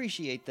really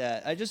appreciate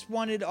that. I just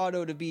wanted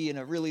Otto to be in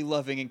a really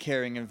loving and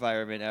caring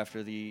environment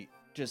after the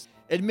just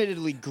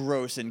admittedly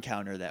gross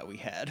encounter that we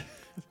had."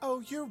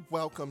 Oh, you're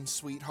welcome,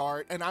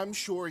 sweetheart. And I'm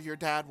sure your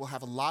dad will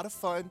have a lot of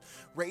fun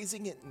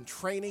raising it and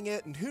training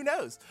it. And who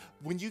knows,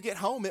 when you get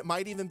home, it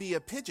might even be a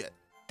Pidgeot.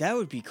 That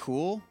would be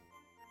cool.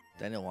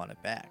 Then he'll want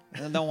it back. I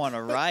don't want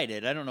to ride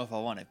it. I don't know if I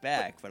want it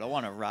back, but I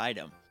want to ride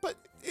him. But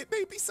it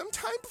may be some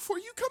time before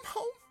you come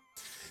home.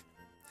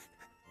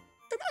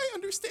 And I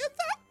understand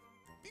that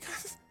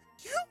because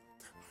you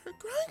are a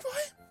growing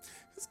boy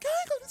who's going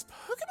on his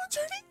Pokemon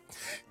journey.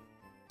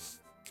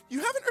 You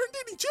haven't earned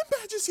any gym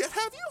badges yet,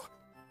 have you?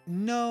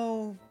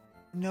 No,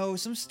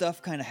 some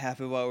stuff kind of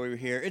happened while we were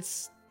here.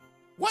 It's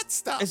What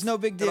stuff? no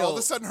big And all of deal.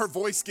 a sudden, her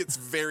voice gets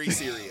very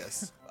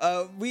serious.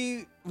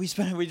 we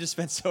just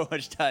spent so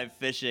much time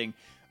fishing.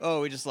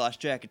 Oh, we just lost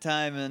track of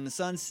time and the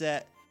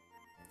sunset.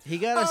 He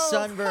got a Oh.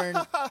 sunburn.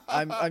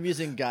 I'm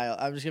using Guile.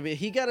 I'm just gonna be.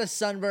 He got a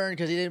sunburn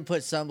because he didn't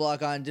put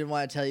sunblock on. Didn't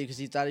want to tell you because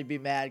he thought he'd be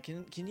mad.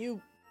 Can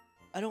you?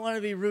 I don't want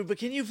to be rude, but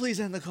can you please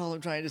end the call?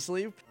 I'm trying to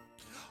sleep.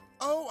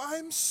 Oh,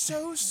 I'm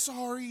so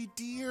sorry,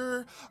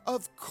 dear.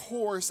 Of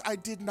course, I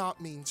did not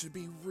mean to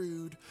be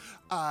rude.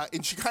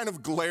 And she kind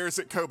of glares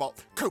at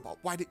Cobalt. Cobalt,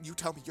 why didn't you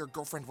tell me your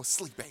girlfriend was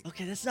sleeping?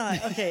 Okay, that's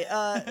not okay.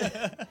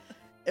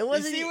 It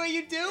wasn't. You see what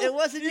you do? It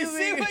wasn't you you see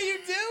being- what you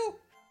do?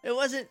 It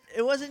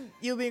wasn't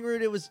you being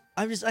rude. It was.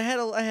 I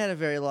had a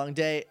very long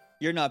day.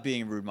 You're not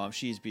being rude, Mom.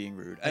 She's being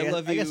rude. I guess,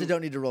 love you. I guess I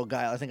don't need to roll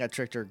Guile. I think I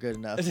tricked her good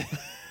enough.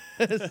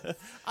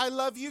 I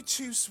love you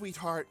too,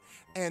 sweetheart.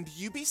 And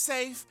you be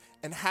safe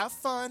and have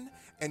fun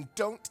and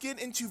don't get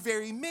into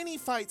very many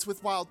fights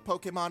with wild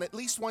Pokemon, at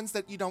least ones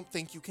that you don't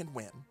think you can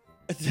win.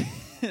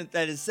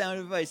 That is sound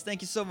advice.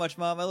 Thank you so much,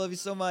 Mom. I love you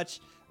so much.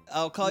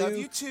 I'll call love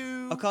you. you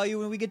too. I'll call you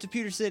when we get to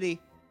Pewter City.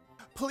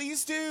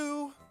 Please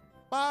do.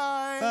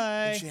 Bye.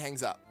 Bye. And she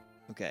hangs up.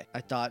 Okay.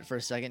 I thought for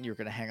a second you were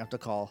gonna hang up the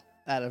call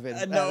out of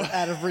it. No.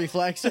 out of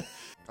reflex.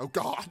 Oh,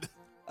 God.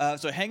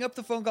 So I hang up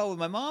the phone call with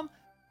my mom.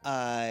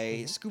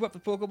 I scoop up the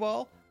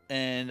Pokeball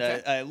and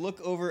Okay. I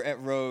look over at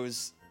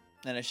Rose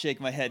and I shake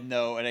my head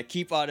no and I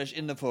keep Oddish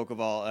in the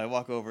Pokeball. I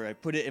walk over, I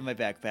put it in my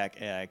backpack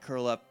and I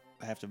curl up.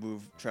 I have to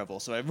move Treble,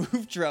 so I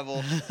move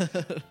Treble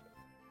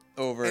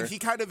over. And he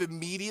kind of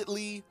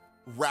immediately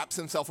wraps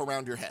himself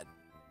around your head.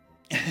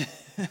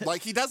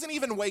 Like, he doesn't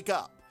even wake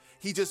up.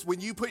 He just, when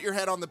you put your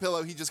head on the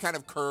pillow, he just kind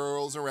of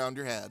curls around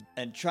your head.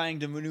 And trying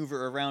to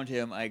maneuver around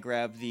him, I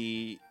grab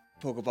the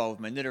Pokeball with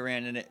my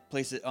Nidoran in it,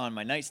 place it on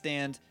my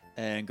nightstand,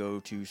 and go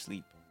to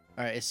sleep.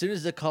 All right. As soon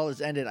as the call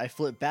is ended, I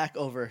flip back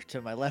over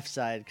to my left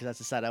side because that's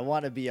the side I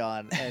want to be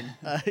on, and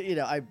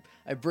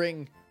I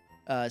bring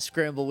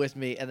Scramble with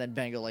me, and then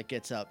Bango like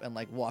gets up and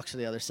like walks to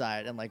the other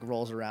side and like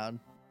rolls around,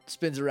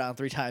 spins around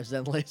 3 times,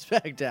 then lays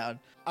back down.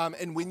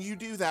 And when you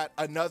do that,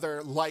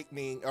 another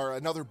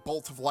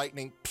bolt of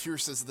lightning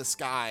pierces the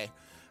sky,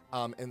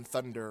 and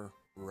thunder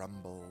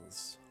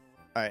rumbles.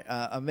 All right.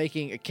 I'm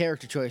making a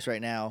character choice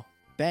right now.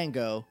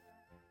 Bango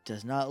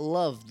does not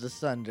love the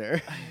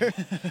thunder,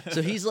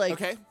 so he's like,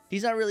 Okay.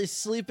 he's not really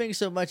sleeping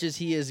so much as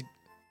he is,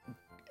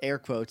 air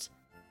quotes,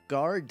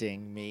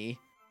 guarding me,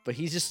 but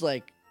he's just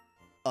like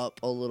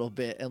up a little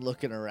bit and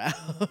looking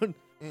around.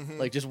 Mhm.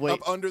 Like, just wait.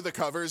 Up under the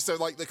covers, so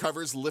like the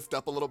covers lift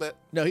up a little bit.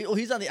 No,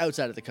 he's on the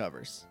outside of the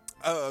covers.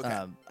 Oh,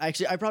 okay.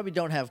 Actually, I probably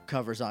don't have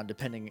covers on,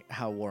 depending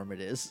how warm it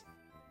is.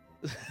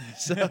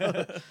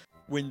 So,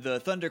 When the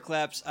thunder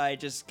claps, I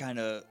just kind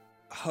of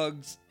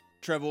hugged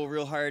Treble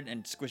real hard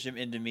and squish him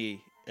into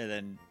me, and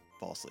then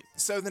fall asleep.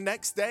 So the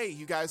next day,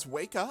 you guys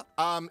wake up.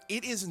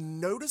 It is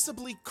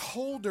noticeably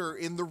colder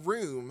in the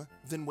room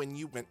than when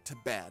you went to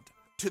bed.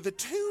 To the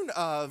tune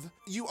of,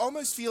 you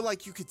almost feel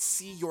like you could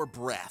see your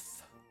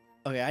breath.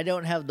 okay, I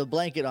don't have the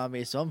blanket on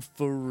me, so I'm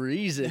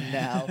freezing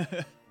now.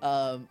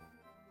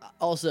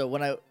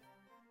 Also,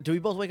 do we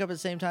both wake up at the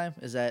same time?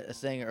 Is that a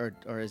thing,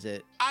 or is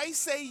it? I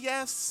say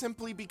yes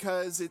simply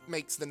because it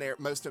makes the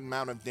most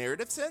amount of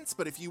narrative sense,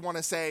 but if you want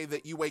to say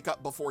that you wake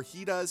up before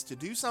he does to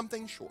do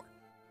something, sure.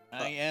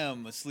 I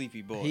am a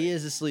sleepy boy. He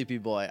is a sleepy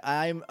boy.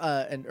 I'm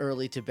an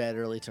early to bed,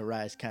 early to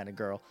rise kind of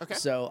girl. Okay.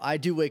 So I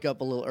do wake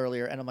up a little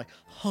earlier, and I'm like,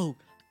 oh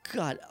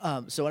God.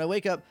 So when I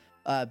wake up,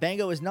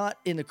 Bango is not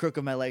in the crook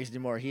of my legs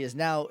anymore. He is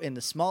now in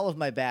the small of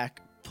my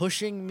back,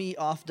 pushing me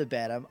off the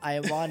bed. I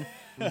am on.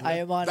 I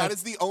am on. That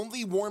is the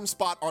only warm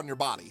spot on your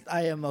body.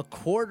 I am a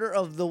quarter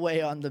of the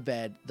way on the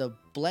bed. The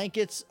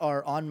blankets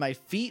are on my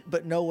feet,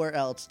 but nowhere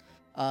else.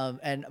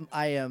 And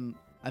I'm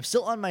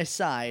still on my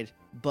side,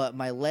 but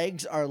my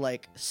legs are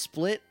like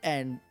split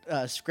and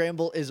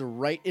Scramble is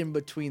right in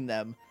between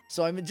them.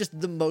 So I'm just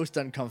the most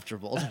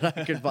uncomfortable that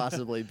I could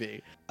possibly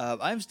be.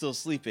 I'm still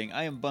sleeping.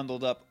 I am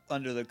bundled up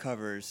under the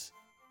covers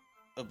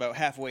about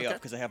halfway up Okay.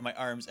 because I have my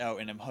arms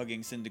out and I'm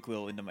hugging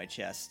Cyndaquil into my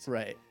chest.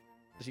 Right.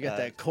 So you got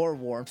that core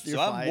warmth. So You're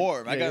I'm fine.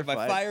 warm. I Yeah, got you're my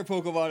fine. fire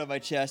Pokemon on my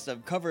chest.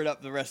 I'm covered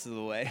up the rest of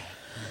the way.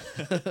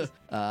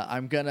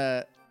 I'm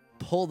gonna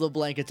pull the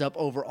blankets up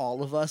over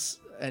all of us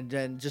and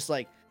then just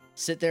like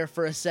sit there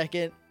for a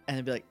second and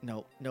then be like,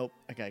 nope,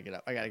 I gotta get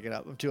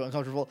up. I'm too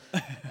uncomfortable.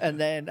 And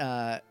then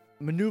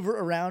maneuver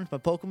around my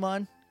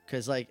Pokemon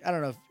because like I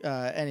don't know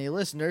if any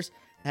listeners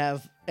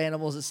have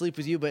animals that sleep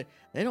with you, but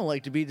they don't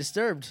like to be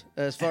disturbed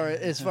as far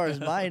as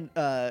mine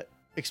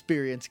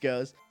experience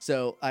goes.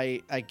 So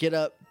I get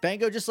up.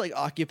 Bango just like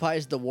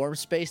occupies the warm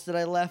space that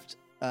I left.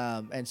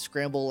 And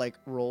Scramble like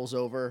rolls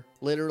over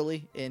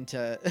literally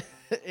into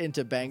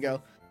into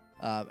Bango,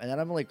 and then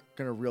I'm like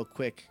gonna real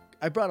quick.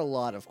 I brought a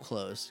lot of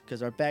clothes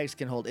because our bags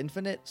can hold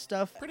infinite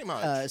stuff. Pretty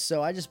much.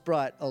 So I just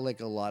brought a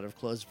lot of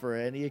clothes for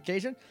any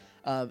occasion.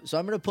 So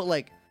I'm gonna put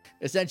like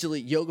essentially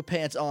yoga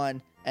pants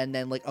on and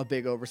then like a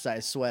big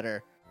oversized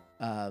sweater,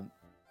 and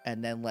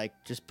then like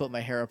just put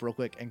my hair up real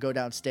quick and go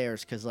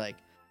downstairs because like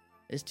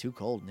it's too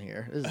cold in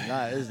here. This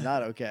is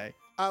not okay.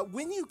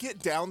 When you get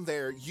down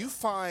there, you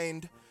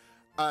find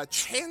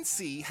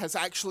Chansey has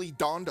actually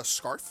donned a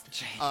scarf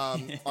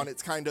on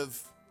its kind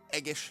of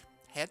eggish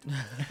head.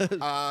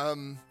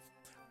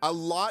 A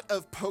lot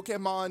of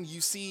Pokemon, you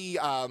see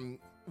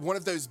one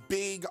of those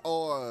big,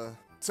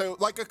 so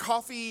like a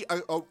coffee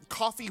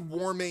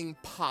warming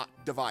pot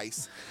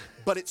device,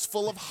 but it's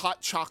full of hot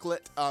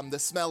chocolate. The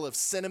smell of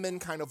cinnamon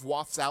kind of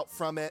wafts out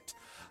from it.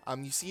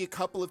 You see a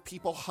couple of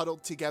people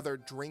huddled together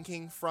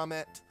drinking from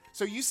it.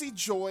 So you see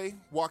Joy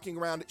walking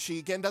around. She,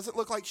 again, doesn't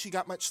look like she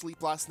got much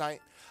sleep last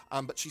night,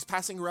 but she's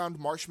passing around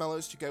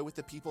marshmallows to go with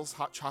the people's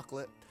hot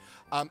chocolate.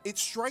 It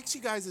strikes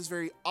you guys as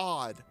very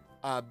odd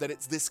that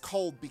it's this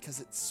cold because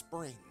it's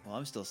spring. Well,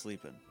 I'm still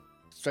sleeping.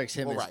 Strikes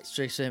him Alright.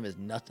 as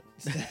nothing.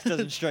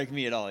 Doesn't strike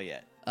me at all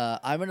yet.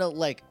 I'm gonna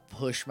like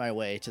push my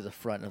way to the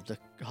front of the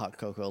hot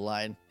cocoa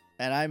line,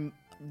 and I'm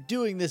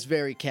doing this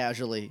very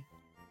casually,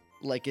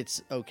 like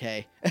it's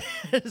okay.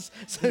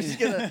 So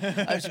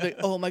I'm just like,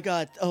 oh my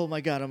god, and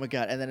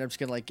then I'm just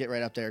gonna like get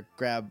right up there,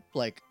 grab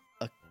like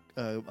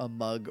a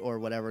mug or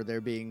whatever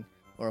they're being,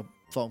 or a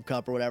foam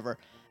cup or whatever,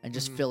 and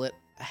just fill it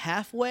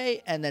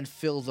halfway, and then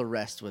fill the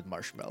rest with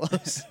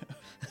marshmallows.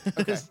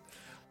 Okay.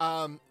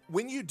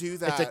 When you do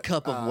that, It's a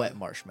cup of wet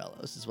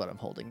marshmallows is what I'm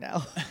holding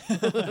now.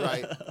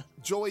 Right.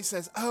 Joy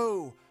says,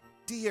 "Oh,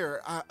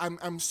 dear,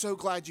 I'm so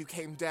glad you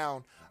came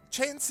down."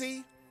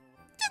 Chansey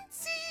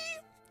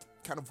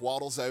kind of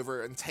waddles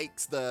over and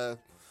takes the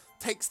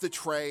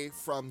tray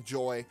from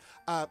Joy.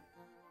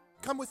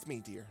 Come with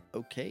me, dear.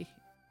 Okay.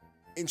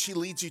 And she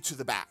leads you to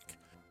the back.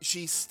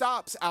 She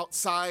stops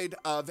outside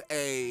of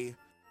a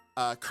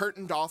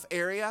curtained off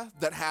area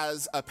that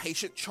has a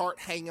patient chart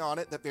hanging on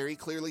it that very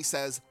clearly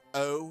says,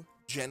 "Oh,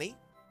 Jenny."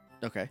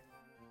 Okay.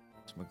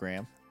 It's my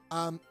gram.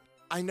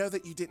 I know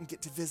that you didn't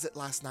get to visit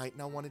last night,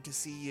 and I wanted to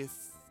see if,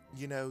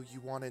 you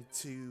wanted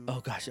to... Oh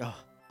gosh.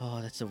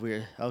 Oh, that's a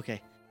weird.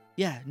 Okay.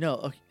 Yeah. No.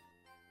 Okay.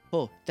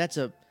 Oh,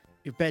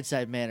 your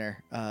bedside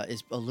manner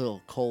is a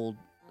little cold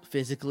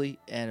physically,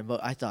 and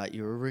I thought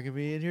you were bringing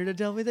me in here to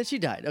tell me that she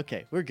died.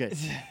 Okay, we're good.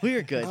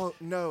 We're good. Oh,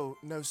 no,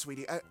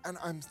 sweetie.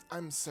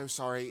 I'm so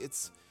sorry.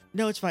 It's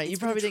fine. You been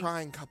probably a didn't.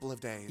 trying couple of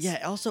days.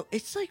 Yeah. Also,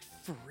 it's like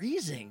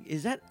freezing.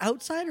 Is that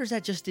outside or is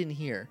that just in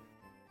here?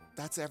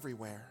 That's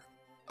everywhere.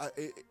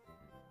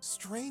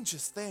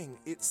 Strangest thing,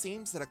 it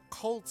seems that a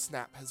cold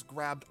snap has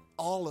grabbed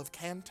all of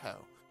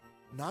Kanto.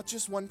 Not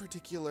just one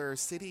particular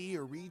city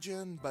or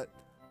region, but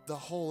the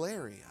whole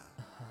area.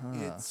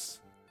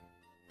 It's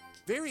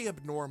very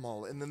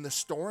abnormal. And then the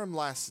storm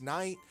last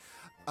night,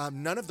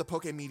 none of the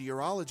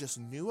Pokemeteorologists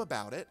knew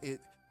about it.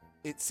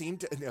 It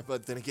seemed to,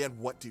 but then again,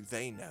 what do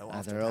they know? They're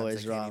Oftentimes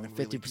always they can't wrong. even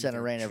really do 50% their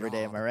of rain every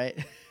day. Am job. I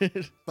right?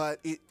 But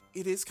it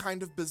is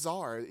kind of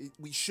bizarre.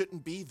 We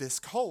shouldn't be this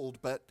cold,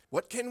 but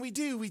what can we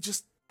do? We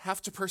just have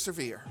to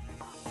persevere.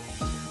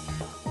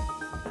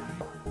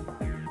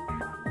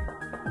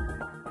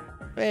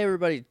 Hey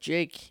everybody,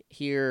 Jake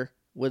here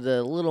with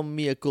a little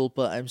mea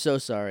culpa. I'm so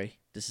sorry.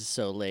 This is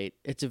so late.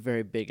 It's a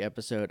very big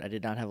episode. I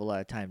did not have a lot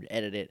of time to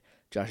edit it.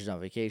 Josh is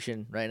on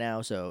vacation right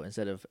now, so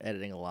instead of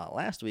editing a lot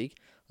last week,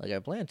 like I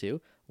planned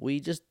to, we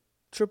just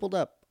tripled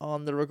up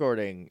on the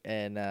recording,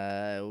 and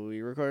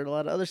we recorded a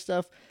lot of other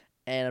stuff,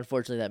 and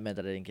unfortunately that meant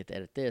that I didn't get to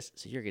edit this,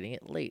 so you're getting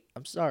it late.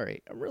 I'm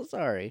sorry. I'm real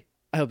sorry.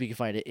 I hope you can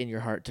find it in your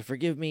heart to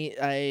forgive me.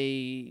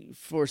 I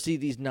foresee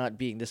these not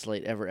being this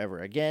late ever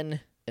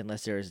again,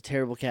 unless there is a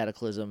terrible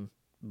cataclysm,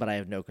 but I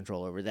have no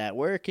control over that.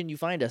 Where can you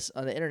find us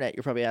on the internet?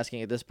 You're probably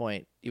asking at this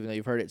point, even though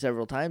you've heard it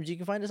several times. You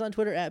can find us on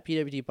Twitter at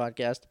PWT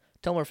Podcast.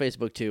 Tell them our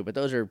Facebook too, but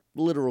those are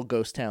literal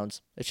ghost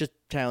towns. It's just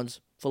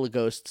towns full of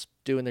ghosts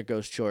doing their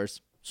ghost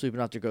chores, sweeping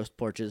off their ghost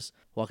porches,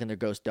 walking their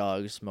ghost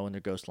dogs, mowing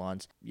their ghost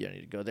lawns. You don't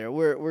need to go there.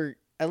 We're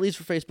at least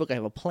for Facebook, I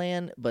have a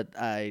plan, but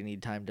I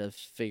need time to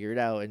figure it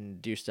out and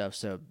do stuff.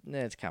 So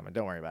it's coming.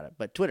 Don't worry about it.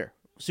 But Twitter,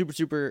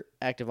 super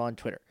active on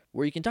Twitter,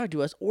 where you can talk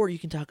to us or you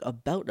can talk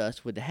about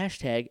us with the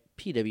hashtag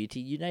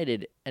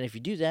PWTUnited. And if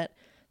you do that,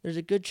 there's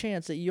a good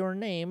chance that your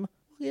name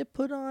will get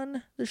put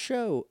on the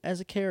show as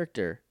a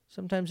character.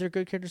 Sometimes they're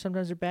good characters,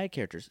 sometimes they're bad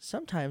characters.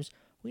 Sometimes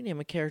we name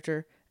a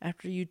character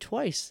after you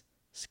twice.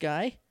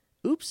 Sky?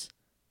 Oops.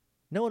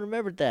 No one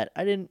remembered that.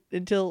 I didn't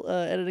until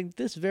editing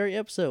this very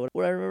episode,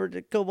 where I remembered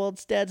that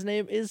Kobold's dad's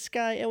name is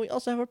Sky, and we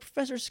also have a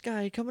Professor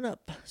Sky coming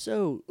up.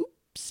 So,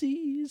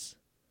 oopsies.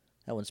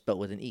 That one's spelled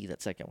with an E,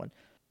 that second one.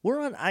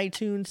 We're on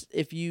iTunes.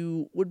 If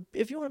you want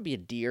to be a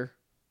dear,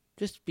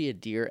 just be a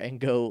dear and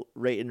go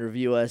rate and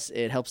review us.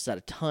 It helps us out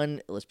a ton.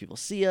 It lets people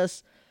see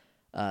us.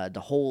 The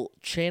whole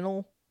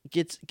channel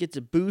gets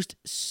a boost.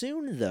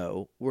 Soon,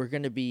 though, we're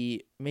going to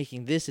be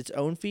making this its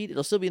own feed.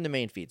 It'll still be in the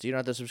main feed, so you don't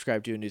have to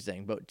subscribe to a new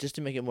thing. But just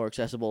to make it more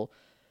accessible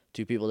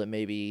to people that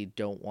maybe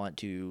don't want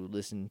to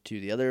listen to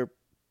the other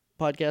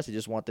podcasts, they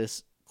just want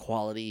this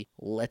quality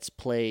let's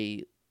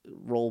play,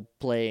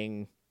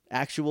 role-playing,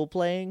 actual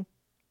playing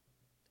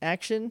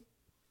action,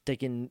 they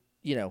can,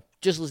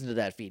 just listen to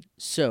that feed.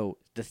 So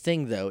the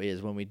thing, though,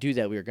 is when we do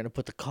that, we are going to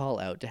put the call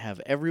out to have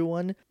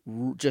everyone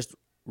just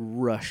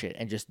rush it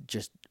and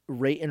just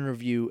rate and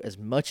review as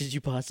much as you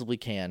possibly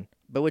can,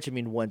 by which I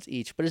mean once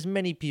each, but as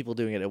many people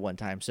doing it at one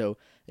time, so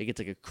it gets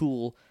like a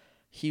cool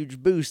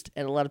huge boost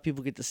and a lot of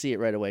people get to see it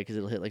right away because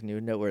it'll hit like new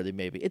noteworthy.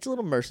 Maybe it's a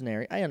little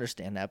mercenary, I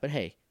understand that, but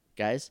hey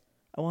guys,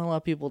 I want a lot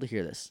of people to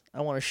hear this.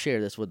 I want to share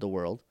this with the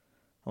world.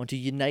 I want to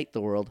unite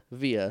the world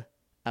via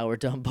our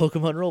dumb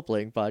Pokemon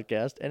role-playing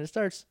podcast, and it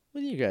starts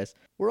with you guys.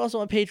 We're also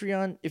on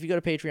Patreon. If you go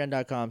to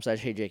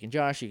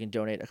patreon.com/HeyJakeandJosh, you can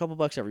donate a couple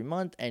bucks every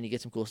month, and you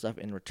get some cool stuff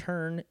in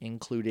return,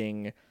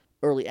 including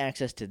early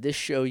access to this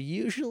show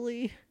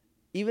usually.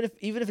 Even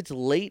if it's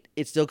late,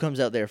 it still comes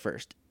out there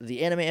first.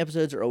 The anime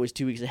episodes are always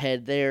 2 weeks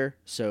ahead there,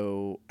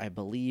 so I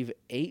believe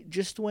 8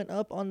 just went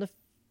up on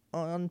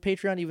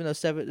Patreon, even though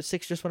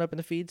 6 just went up in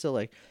the feed, so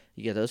like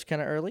you get those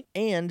kind of early.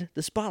 And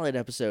the Spotlight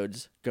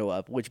episodes go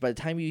up, which by the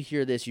time you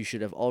hear this, you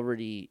should have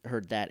already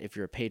heard that if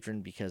you're a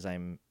patron, because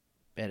I'm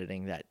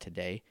editing that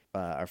today.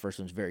 Our first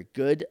one's very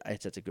good.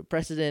 It sets a good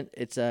precedent.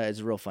 It's a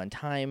real fun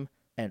time.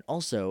 And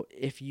also,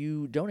 if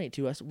you donate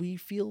to us, we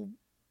feel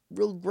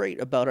real great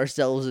about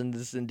ourselves in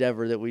this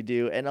endeavor that we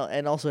do, and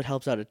also it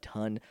helps out a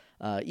ton.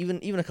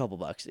 Even a couple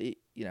bucks,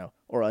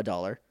 or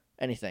 $1,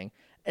 anything.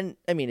 And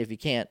I mean, if you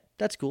can't,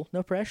 that's cool.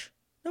 No pressure.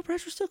 No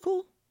pressure. Still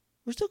cool.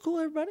 We're still cool,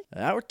 everybody.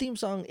 Our theme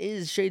song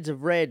is Shades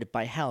of Red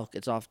by Hulk.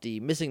 It's off the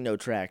Missing No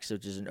Tracks,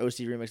 which is an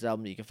OC Remix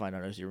album that you can find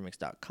on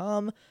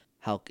ocremix.com.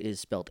 Hulk is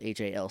spelled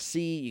HALC.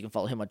 You can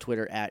follow him on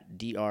Twitter at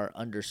dr_HALC.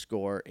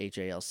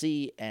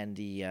 And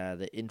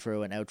the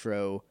intro and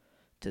outro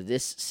to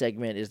this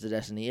segment is The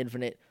Destiny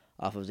Infinite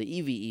off of the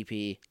Eevee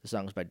EP. The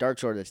song is by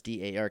Darksword. That's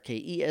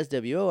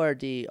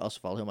DARKESWORD. Also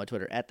follow him on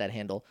Twitter at that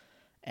handle.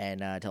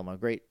 And tell him how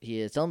great he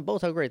is. Tell them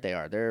both how great they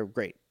are. They're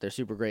great. They're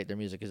super great. Their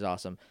music is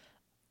awesome.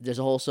 There's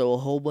also a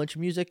whole bunch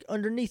of music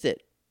underneath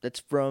it. That's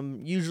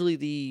from usually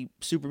the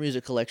Super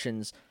Music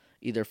collections,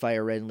 either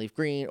Fire Red and Leaf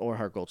Green or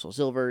Heart Gold Soul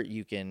Silver.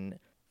 You can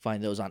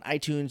find those on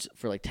iTunes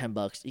for like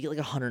 $10. You get like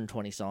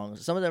 120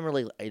 songs. Some of them are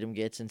like item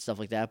gets and stuff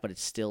like that, but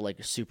it's still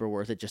like super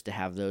worth it just to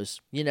have those.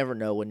 You never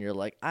know when you're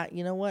like,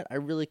 you know what? I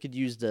really could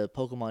use the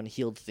Pokemon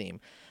Healed theme.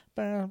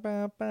 And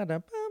then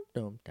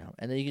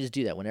you can just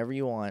do that whenever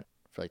you want.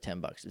 For like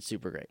 $10. It's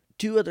super great.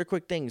 2 other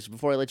quick things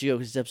before I let you go,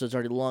 because this episode's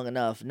already long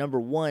enough. Number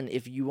 1,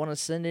 if you want to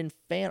send in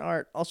fan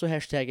art, also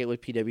hashtag it with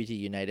PWT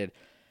United.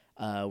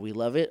 We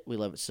love it. We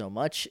love it so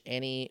much.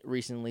 Annie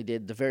recently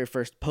did the very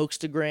first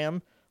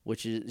Pokestagram,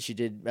 which is she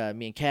did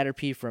me and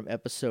Caterpie from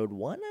episode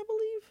 1, I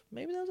believe.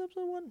 Maybe that was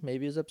episode 1.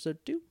 Maybe it was episode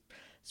 2.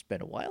 It's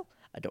been a while.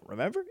 I don't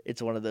remember.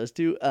 It's one of those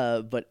 2.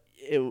 But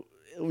it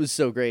was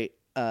so great.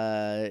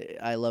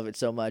 I love it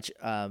so much.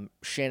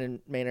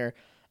 Shannon Maynor,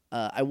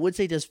 I would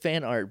say does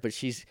fan art, but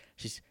she's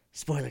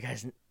spoiler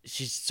guys,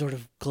 she's sort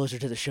of closer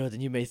to the show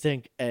than you may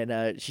think,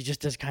 and she just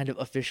does kind of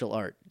official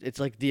art. It's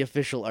like the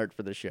official art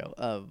for the show.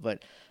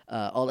 But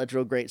all that's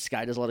real great.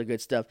 Sky does a lot of good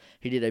stuff.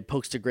 He did a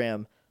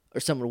Pokestagram, or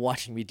someone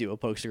watching me do a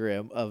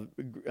Pokestagram of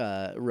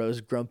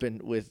Rose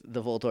grumping with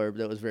the Voltorb.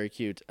 That was very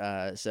cute.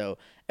 So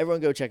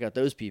everyone go check out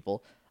those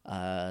people.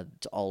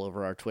 It's all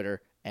over our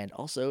Twitter. And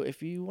also,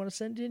 if you want to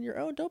send in your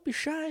own, don't be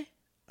shy.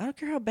 I don't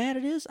care how bad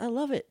it is. I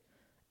love it.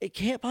 It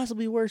can't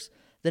possibly be worse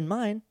than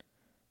mine,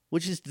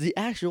 which is the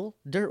actual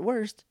dirt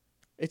worst.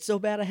 It's so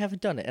bad I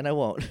haven't done it, and I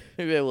won't.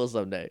 Maybe I will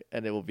someday,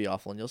 and it will be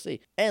awful, and you'll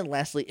see. And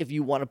lastly, if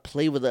you want to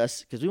play with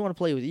us, because we want to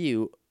play with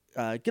you,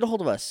 get a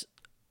hold of us.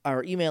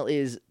 Our email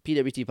is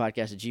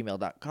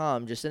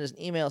pwtpodcast@gmail.com. Just send us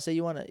an email. Say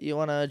you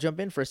wanna jump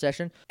in for a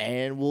session,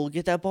 and we'll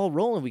get that ball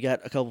rolling. We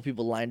got a couple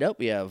people lined up.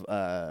 We have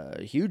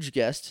a huge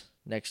guest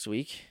next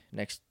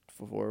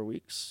 4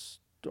 weeks.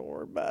 Don't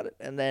worry about it.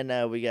 And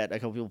then we got a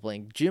couple people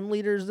playing gym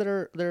leaders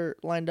they're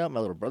lined up.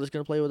 My little brother's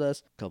going to play with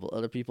us. A couple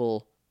other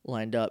people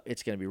lined up.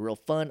 It's going to be real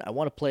fun. I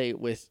want to play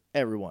with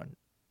everyone.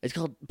 It's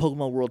called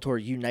Pokemon World Tour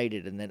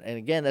United, and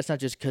again, that's not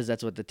just because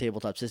that's what the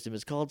tabletop system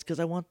is called. It's because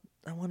I want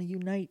to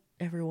unite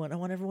everyone. I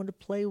want everyone to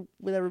play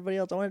with everybody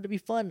else. I want it to be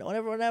fun. I want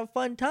everyone to have a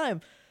fun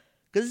time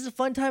because this is a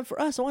fun time for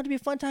us. I want it to be a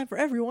fun time for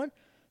everyone.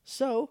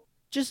 So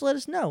just let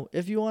us know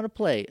if you want to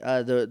play.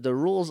 The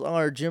rules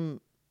are gym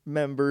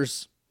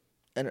members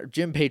and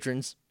gym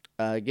patrons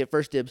get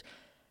first dibs.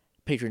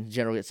 Patrons in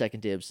general get second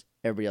dibs.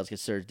 Everybody else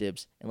gets third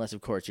dibs, unless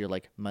of course you're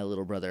like my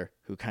little brother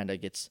who kind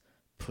of gets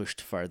pushed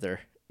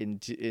farther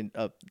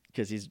up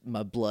because he's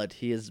my blood.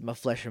 He is my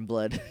flesh and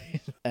blood,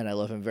 and I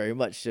love him very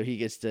much. So he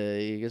gets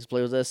to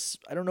play with us.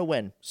 I don't know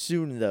when.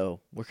 Soon though.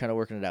 We're kind of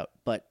working it out.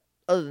 But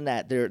other than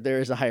that,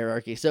 there is a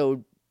hierarchy.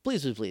 So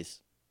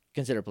please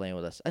consider playing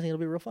with us. I think it'll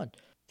be real fun.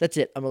 That's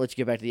it. I'm gonna let you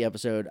get back to the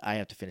episode. I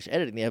have to finish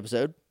editing the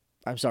episode.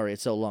 I'm sorry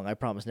it's so long. I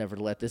promise never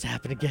to let this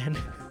happen again.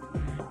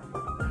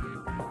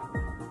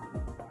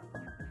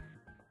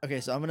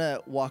 Okay, so I'm gonna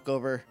walk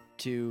over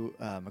to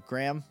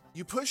Graham.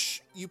 You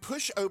push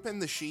open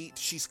the sheet.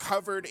 She's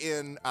covered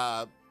in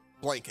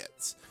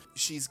blankets.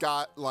 She's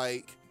got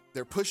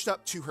they're pushed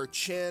up to her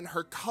chin.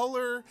 Her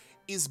color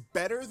is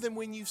better than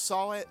when you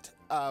saw it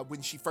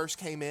when she first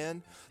came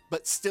in,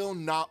 but still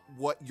not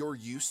what you're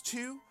used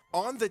to.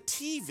 On the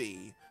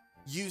TV,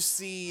 you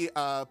see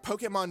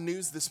Pokemon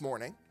News this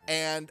morning,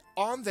 and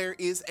on there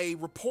is a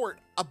report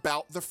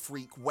about the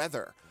freak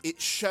weather.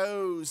 It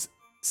shows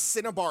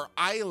Cinnabar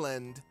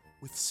Island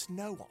with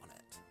snow on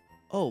it.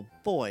 Oh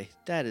boy,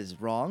 that is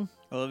wrong.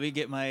 Well, let me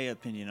get my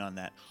opinion on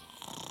that.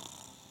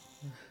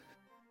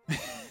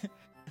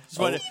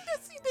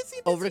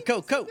 Over to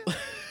Coco.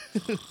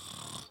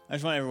 I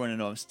just want everyone to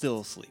know I'm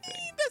still sleeping.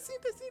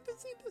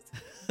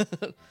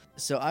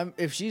 So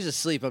if she's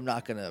asleep, I'm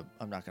not gonna.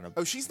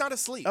 Oh, she's not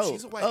asleep. Oh,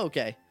 She's awake.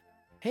 okay.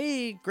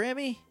 Hey,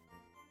 Grammy,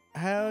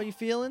 how you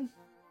feeling?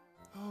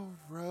 Oh,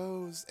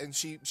 Rose. And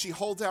she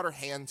holds out her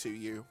hand to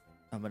you.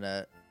 I'm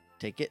gonna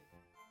take it.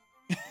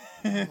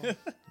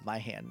 My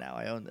hand now.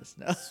 I own this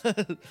now.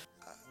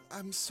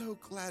 I'm so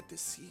glad to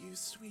see you,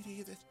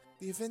 sweetie.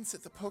 The events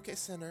at the Poke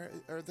Center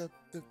or the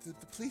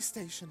police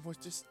station were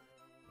just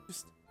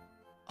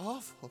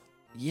awful.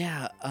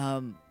 Yeah.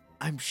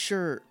 I'm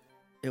sure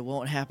it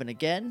won't happen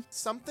again.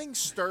 Something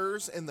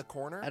stirs in the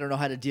corner. I don't know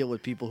how to deal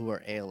with people who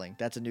are ailing.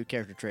 That's a new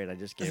character trait I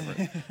just gave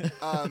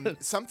her.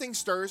 Something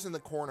stirs in the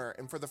corner,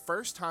 and for the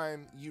first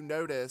time you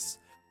notice,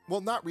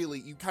 well, not really,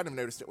 you kind of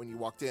noticed it when you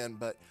walked in,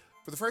 but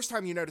for the first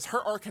time you notice her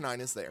Arcanine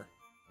is there,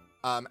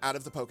 out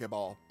of the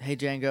Pokeball. Hey,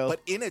 Django.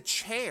 But in a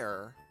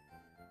chair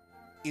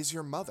is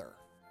your mother,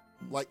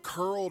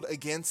 curled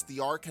against the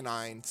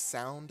Arcanine,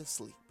 sound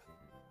asleep.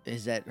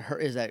 Is that her?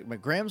 Is that my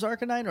Graham's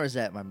Arcanine or is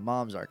that my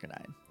mom's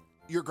Arcanine?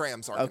 Your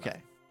Graham's Arcanine.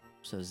 Okay.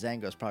 So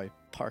Zango's probably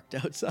parked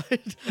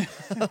outside.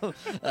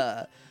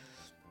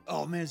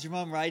 Oh man, does your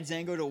mom ride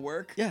Zango to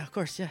work? Yeah, of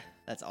course, yeah.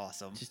 That's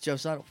awesome. Just Joe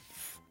Sano.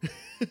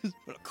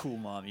 What a cool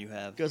mom you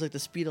have. Goes like the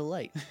speed of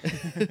light.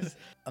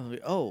 I'm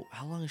like, oh,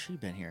 how long has she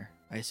been here?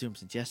 I assume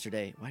since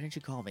yesterday. Why didn't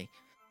you call me?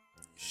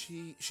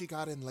 She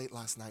got in late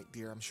last night,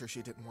 dear. I'm sure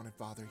she didn't want to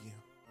bother you.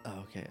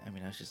 Oh, okay. I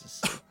mean, I was just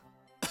asleep.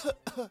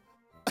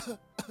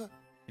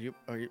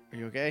 Are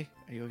you okay?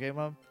 Are you okay,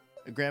 Mom?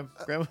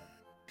 Grandma?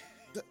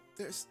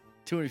 There's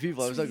too many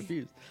people. I was so Sweetie.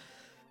 confused.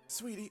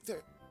 Sweetie,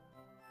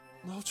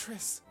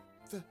 Moltres,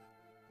 the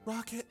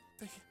Rocket,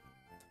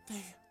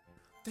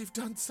 they've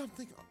done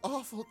something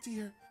awful,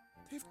 dear.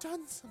 They've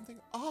done something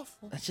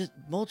awful. That's just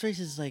Moltres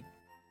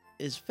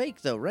is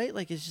fake though, right?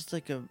 Like it's just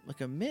like a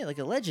myth, like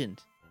a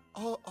legend.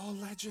 All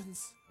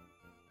legends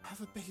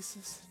have a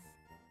basis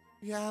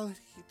in reality,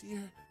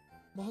 dear.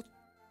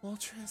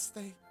 Moltres,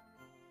 they.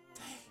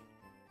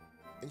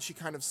 And she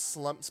kind of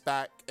slumps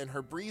back, and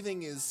her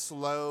breathing is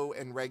slow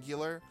and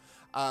regular.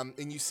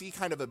 And you see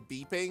kind of a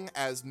beeping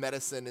as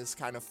medicine is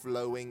kind of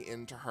flowing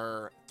into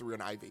her through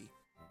an IV.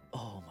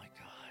 Oh my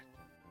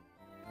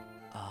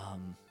god.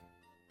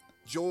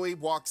 Joy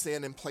walks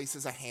in and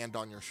places a hand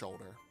on your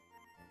shoulder.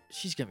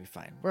 She's gonna be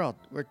fine.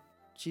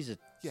 She's a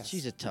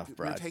tough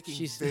broad. We're taking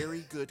She's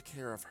very good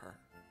care of her.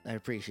 I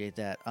appreciate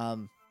that.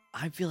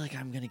 I feel like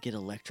I'm gonna get a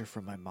lecture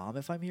from my mom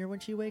if I'm here when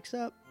she wakes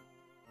up.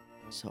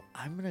 So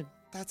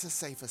That's a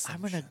safe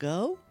assumption. I'm gonna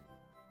go.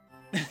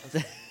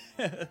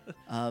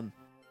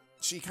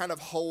 She kind of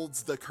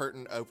holds the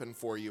curtain open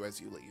for you as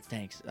you leave.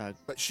 Thanks.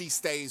 But she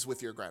stays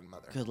with your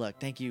grandmother. Good luck.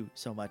 Thank you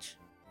so much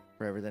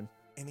for everything.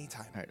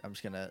 Anytime. All right, I'm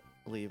just gonna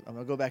leave. I'm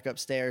gonna go back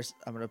upstairs.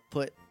 I'm gonna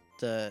put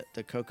the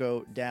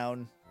Coco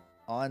down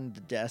on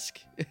the desk.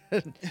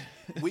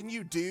 When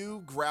you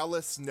do,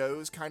 Growlith's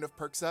nose kind of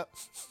perks up.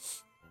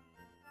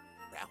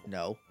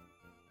 No.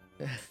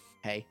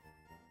 Hey.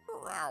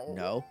 Growl.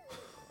 No.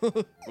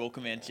 Roll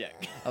command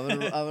check. I'm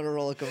gonna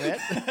roll a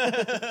command.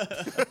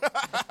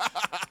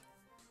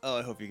 Oh,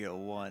 I hope you get a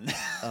 1.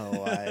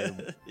 Oh,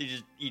 He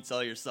just eats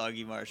all your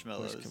soggy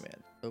marshmallows. Where's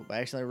command? Oh, I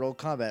actually rolled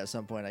combat at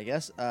some point, I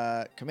guess.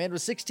 Command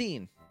was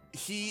 16.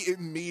 He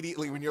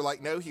immediately, when you're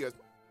like, no, he goes,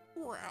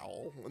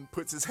 growl, and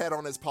puts his head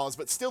on his paws,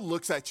 but still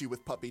looks at you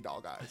with puppy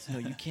dog eyes. No,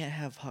 you can't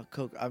have hot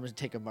cocoa. I'm gonna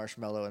take a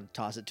marshmallow and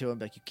toss it to him.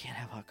 Like, you can't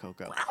have hot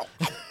cocoa.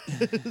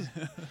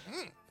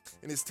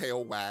 and his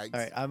tail wags. All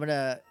right, I'm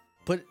gonna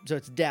put so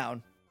it's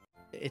down.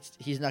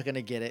 He's not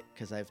gonna get it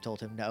because I've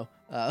told him no.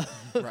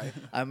 Right.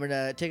 I'm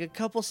gonna take a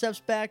couple steps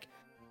back,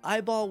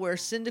 eyeball where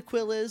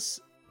Cyndaquil is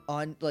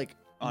on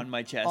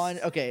my chest.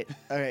 Okay,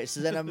 all right.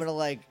 So then I'm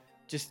gonna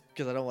just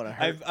because I don't want to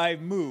hurt.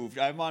 I've moved.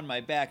 I'm on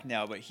my back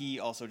now, but he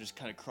also just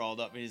kind of crawled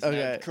up. He's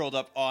curled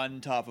up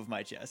on top of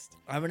my chest.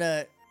 I'm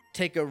gonna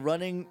take a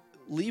running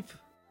leap.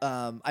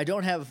 I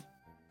don't have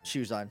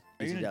shoes on.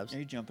 Are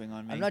you jumping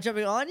on me? I'm not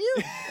jumping on you.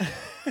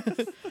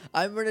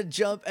 I'm gonna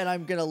jump and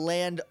I'm gonna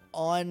land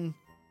on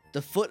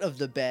the foot of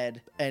the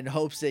bed in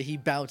hopes that he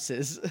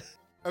bounces.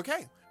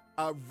 Okay.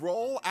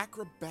 Roll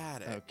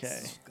acrobatics.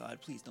 Okay. Oh, God,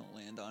 please don't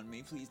land on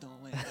me. Please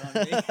don't land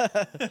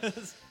on me.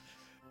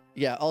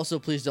 Yeah. Also,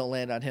 please don't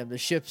land on him. The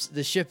ships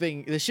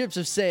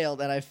have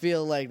sailed, and I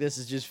feel like this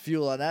is just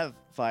fuel on that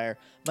fire.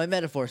 My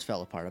metaphors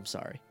fell apart. I'm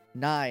sorry.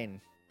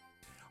 9.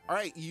 All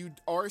right, you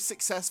are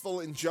successful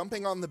in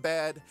jumping on the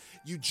bed.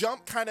 You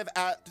jump kind of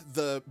at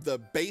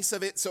the base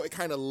of it, so it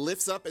kind of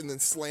lifts up and then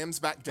slams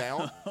back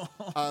down.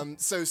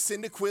 So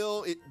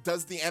Cyndaquil, it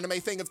does the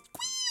anime thing of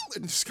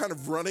and just kind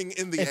of running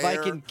in the air. If I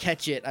can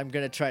catch it, I'm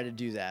gonna try to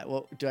do that.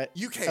 Well, do I?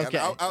 You can. Okay.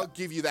 I'll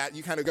give you that.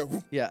 You kind of go.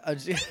 Whoop, Yeah.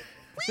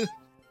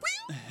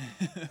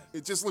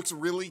 it just looks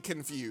really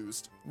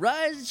confused.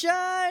 Rise and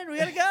shine. We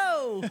gotta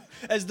go.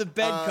 As the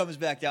bed comes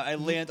back down, I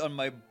land on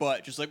my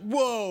butt, just like,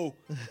 whoa,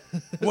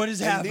 what is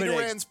happening?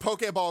 Nidoran's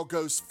Pokeball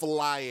goes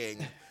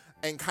flying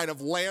and kind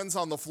of lands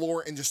on the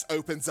floor and just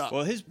opens up.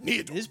 Well, his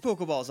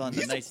Pokeball's on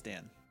the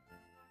nightstand.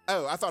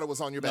 Oh, I thought it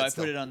was on your bed. No, I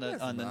still. put it on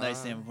the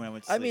nightstand when I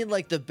went to I sleep. mean,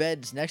 like the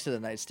bed's next to the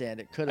nightstand.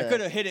 It could have. I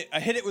could have hit it. I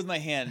hit it with my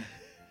hand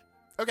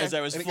Okay. as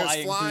I was and it goes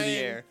flying through the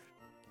air.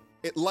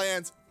 It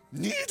lands.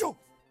 Needle.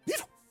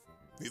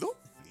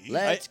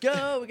 Let's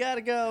go. We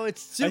gotta go.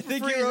 It's super I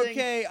think freezing. you're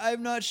okay.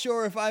 I'm not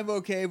sure if I'm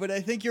okay, but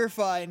I think you're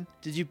fine.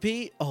 Did you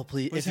pee? Oh,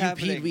 please. What's if you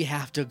happening? peed, we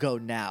have to go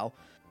now.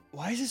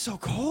 Why is it so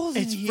cold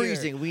It's in here?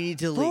 freezing. We need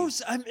to leave.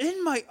 Bros, I'm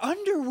in my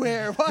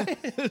underwear. Why?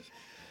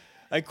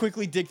 I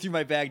quickly dig through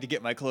my bag to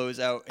get my clothes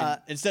out. And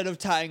instead of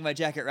tying my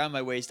jacket around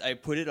my waist, I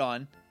put it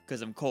on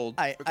because I'm cold.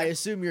 I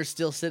assume you're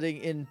still sitting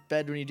in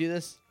bed when you do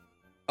this?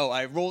 Oh,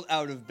 I rolled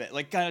out of bed,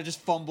 like kind of just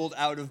fumbled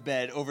out of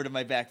bed over to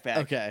my backpack.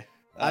 Okay.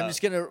 I'm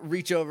just going to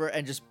reach over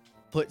and just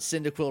put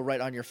Cyndaquil right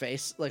on your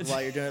face, like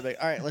while you're doing it. Like,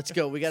 all right, let's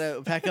go. We got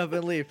to pack up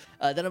and leave.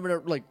 Then I'm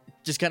going to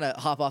just kind of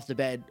hop off the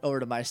bed over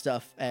to my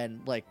stuff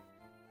and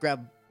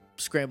grab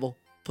Scramble,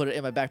 put it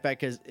in my backpack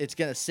because it's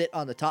going to sit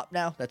on the top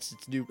now. That's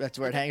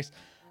where it hangs.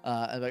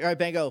 I'm like, all right,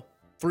 Bango,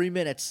 3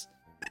 minutes.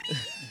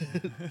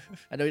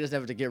 I know he doesn't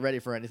have to get ready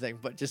for anything,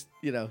 but just,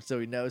 so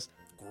he knows.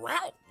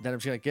 Growl. Then I'm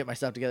just going to get my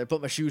stuff together, put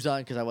my shoes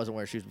on because I wasn't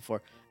wearing shoes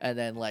before. And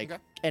then,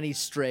 any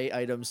stray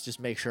items, just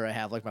make sure I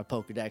have, my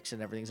Pokedex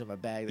and everything's in my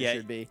bag that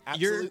should be.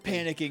 You're Absolutely.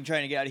 panicking,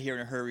 trying to get out of here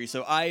in a hurry.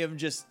 So I am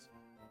just,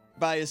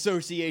 by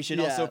association,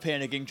 also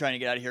panicking, trying to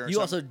get out of here. You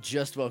also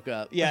just woke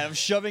up. Yeah, I'm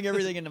shoving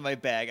everything into my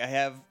bag. I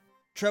have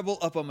Treble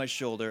up on my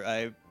shoulder.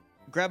 I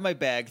grab my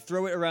bag,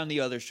 throw it around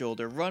the other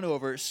shoulder, run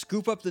over,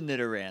 scoop up the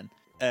Nidoran,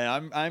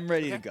 and I'm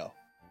ready to go.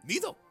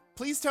 Needle.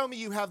 Please tell me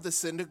you have the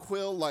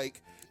Cyndaquil,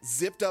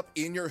 zipped up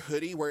in your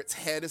hoodie where its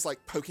head is,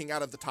 poking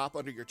out of the top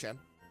under your chin.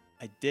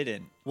 I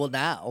didn't, Well,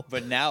 now.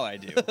 but now I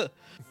do.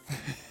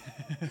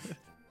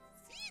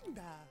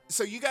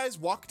 So you guys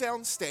walk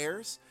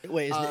downstairs.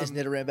 Wait, is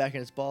Nidoran back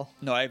in its ball?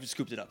 No, I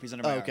scooped it up. He's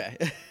under my arm.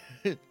 Okay.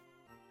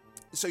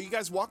 So you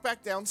guys walk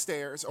back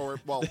downstairs, or,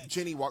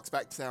 Jenny walks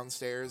back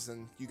downstairs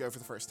and you go for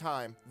the first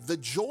time. The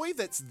joy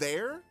that's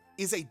there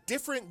is a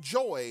different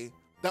joy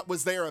that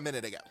was there a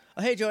minute ago.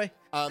 Oh, hey, Joy.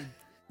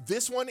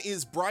 This one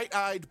is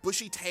bright-eyed,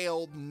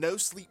 bushy-tailed, no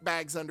sleep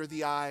bags under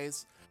the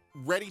eyes,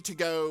 ready to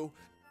go,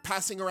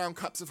 passing around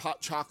cups of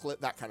hot chocolate,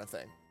 that kind of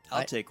thing.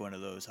 I'll take one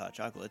of those hot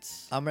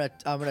chocolates. I'm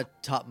gonna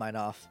top mine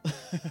off.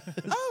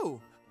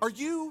 Oh,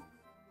 you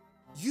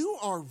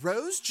are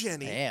Rose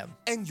Jenny. I am.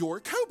 And you're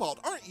Cobalt,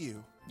 aren't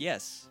you?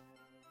 Yes.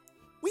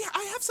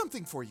 I have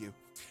something for you.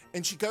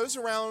 And she goes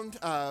around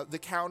the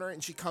counter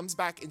and she comes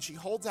back and she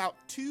holds out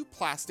 2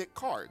 plastic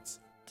cards.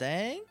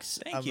 Thanks.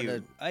 Thank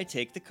you. I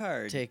take the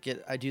card. Take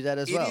it. I do that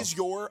as It well. is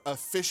your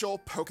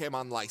official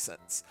Pokemon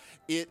license.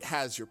 It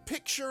has your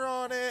picture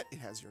on it. It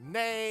has your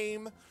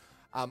name.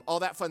 All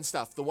that fun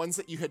stuff. The ones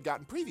that you had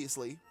gotten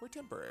previously were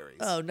temporaries.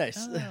 Oh, nice.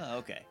 Oh,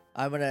 okay.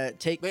 I'm gonna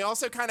take. They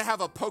also kind of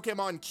have a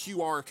Pokemon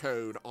QR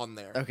code on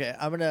there. Okay,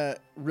 I'm gonna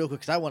real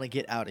quick because I want to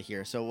get out of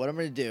here. So what I'm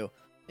gonna do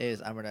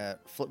is I'm gonna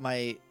flip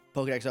my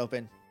Pokedex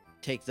open,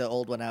 take the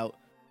old one out,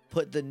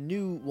 put the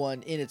new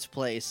one in its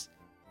place,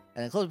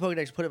 and then close the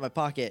Pokedex, put it in my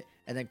pocket,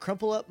 and then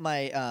crumple up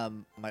my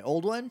my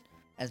old one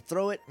and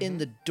throw it in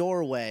the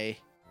doorway.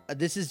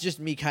 This is just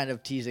me kind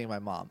of teasing my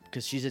mom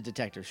because she's a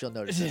detective. She'll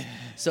notice it.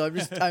 So I'm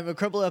gonna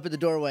crumple it up in the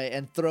doorway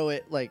and throw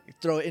it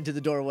into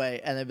the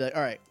doorway, and then be like,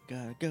 all right,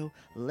 gotta go.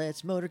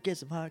 Let's motor get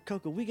some hot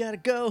cocoa. We gotta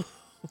go.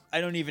 I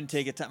don't even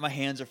take it. My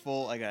hands are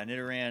full. I got a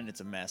Nidoran.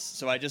 It's a mess.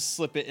 So I just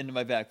slip it into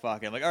my back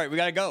pocket. I'm like, all right, we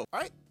gotta go. All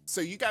right. So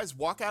you guys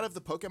walk out of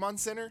the Pokemon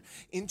Center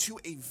into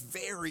a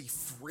very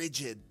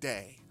frigid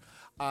day.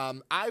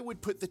 I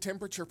would put the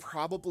temperature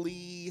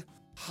probably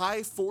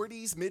high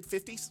 40s, mid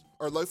 50s,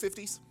 or low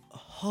 50s.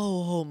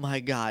 Oh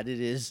my God! It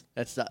is.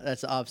 That's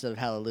the opposite of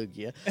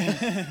hallelujah.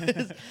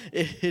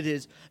 It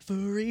is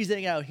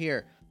freezing out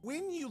here.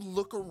 When you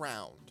look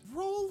around,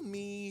 roll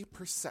me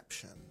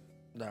perception.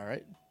 All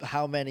right.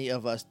 How many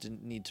of us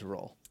need to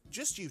roll?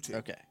 Just you two.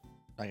 Okay.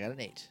 I got an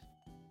 8.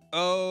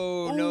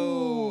 Oh,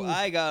 no. Ooh.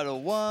 I got a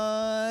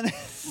 1.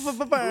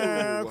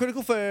 Ooh.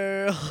 Critical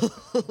fail.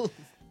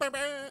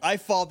 I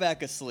fall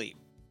back asleep.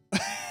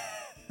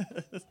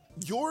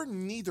 Your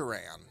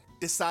Nidoran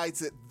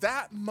decides at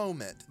that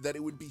moment that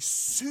it would be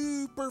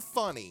super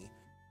funny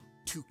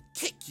to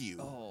kick you.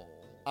 Oh.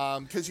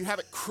 Because you have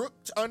it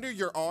crooked under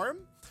your arm,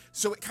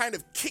 so it kind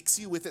of kicks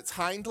you with its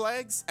hind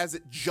legs as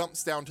it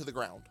jumps down to the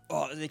ground.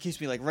 Oh, it kicks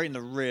me like right in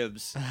the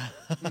ribs.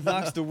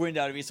 Knocks the wind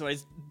out of me, so I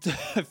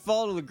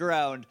fall to the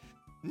ground,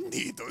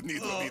 Nido.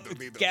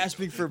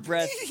 gasping for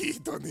breath,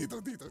 Nido.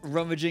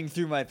 rummaging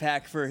through my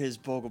pack for his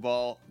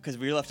Pokeball, because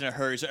we left in a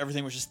hurry, so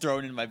everything was just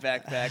thrown in my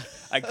backpack.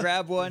 I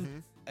grab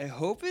one. I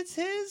hope it's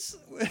his.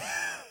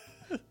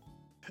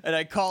 And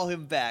I call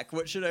him back.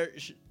 What should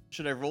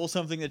I roll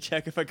something to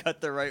check if I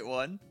got the right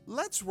one?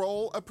 Let's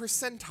roll a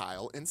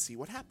percentile and see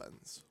what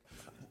happens.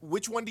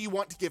 Which one do you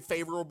want to give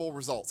favorable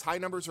results? High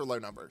numbers or low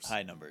numbers?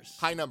 High numbers.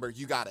 High number,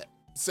 you got it.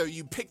 So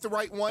you pick the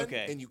right one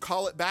Okay. and you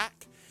call it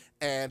back,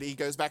 and he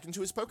goes back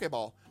into his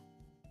Pokeball.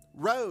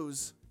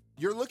 Rose,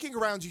 you're looking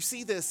around, you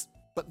see this,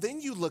 but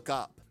then you look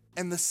up,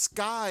 and the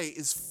sky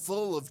is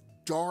full of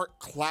dark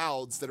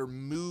clouds that are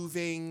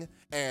moving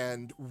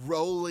and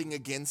rolling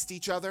against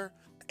each other,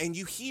 and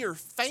you hear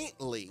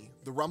faintly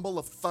the rumble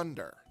of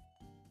thunder.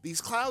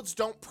 These clouds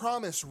don't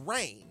promise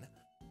rain,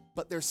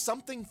 but there's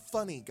something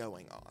funny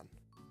going on.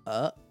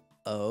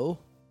 Uh-oh.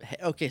 Hey,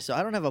 okay, so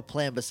I don't have a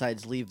plan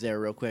besides leave there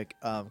real quick,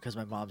 because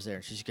my mom's there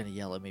and she's gonna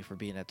yell at me for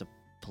being at the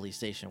police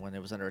station when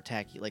it was under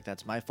attack. Like,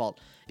 that's my fault,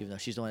 even though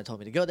she's the one that told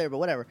me to go there. But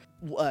whatever.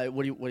 What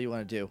do you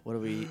want to do? What do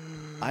we?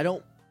 I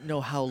don't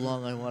know how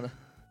long I want to.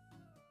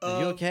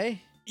 Are you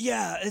okay?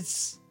 Yeah,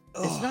 it's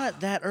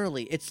not that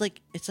early. It's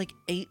like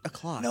 8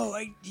 o'clock. No,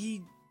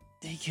 he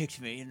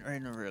kicked me right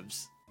in the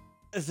ribs.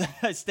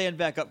 I stand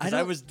back up I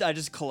because don't- I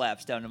just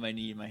collapsed down to my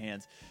knee in my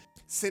hands.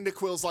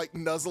 Cyndaquil's like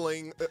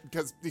nuzzling,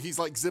 because he's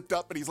like zipped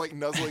up, but he's like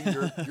nuzzling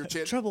your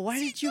chin. Trouble. Why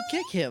did you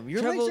kick him?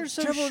 Your legs are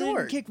so Trouble short.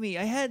 didn't kick me.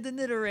 I had the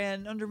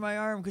Nidoran under my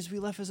arm because we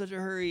left in such a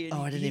hurry. And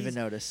Oh, I didn't even he's-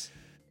 notice.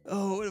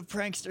 Oh, what a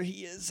prankster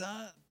he is,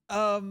 huh?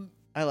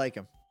 I like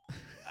him.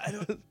 I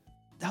don't.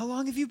 How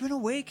long have you been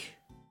awake?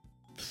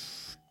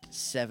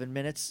 7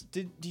 minutes.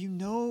 Do you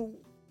know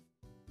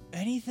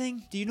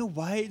anything? Do you know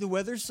why the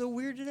weather's so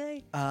weird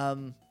today?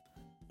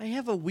 I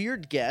have a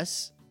weird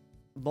guess.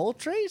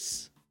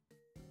 Moltres?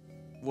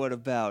 What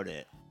about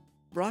it?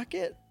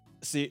 Rocket?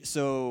 See,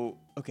 so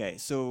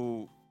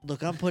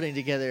Look, I'm putting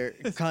together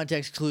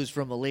context clues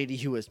from a lady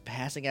who was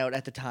passing out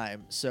at the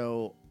time,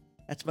 so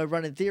that's my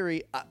running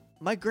theory.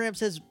 My gram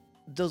says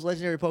those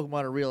legendary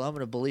Pokemon are real. I'm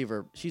gonna believe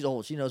her. She's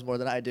old. She knows more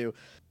than I do.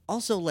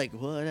 Also, like,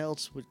 what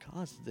else would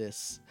cause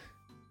this?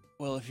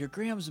 Well, if your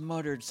Grams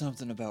muttered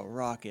something about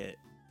Rocket,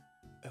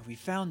 we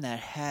found that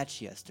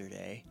hatch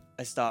yesterday.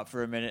 I stop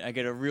for a minute. I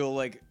get a real,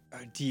 like,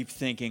 deep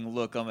thinking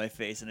look on my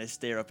face, and I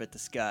stare up at the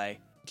sky.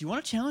 Do you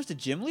want to challenge the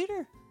gym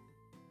leader?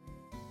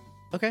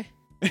 Okay,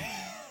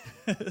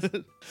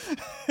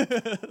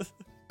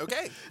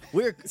 Okay.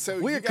 we're So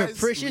we're you guys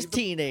capricious leave the-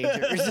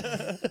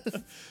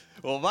 teenagers.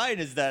 Well, mine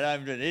is that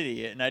I'm an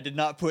idiot, and I did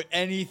not put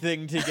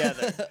anything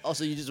together.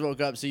 Also, you just woke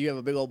up, so you have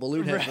a big old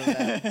balloon head from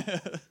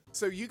that.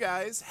 So you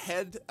guys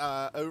head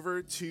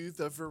over to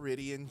the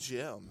Viridian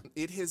Gym.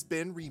 It has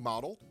been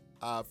remodeled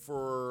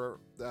for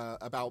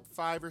about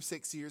 5 or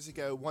 6 years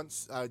ago.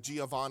 Once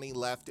Giovanni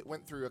left, it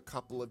went through a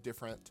couple of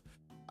different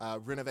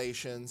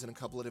renovations and a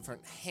couple of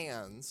different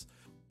hands.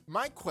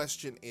 My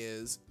question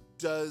is,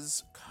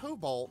 does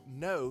Cobalt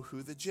know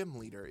who the gym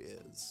leader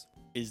is?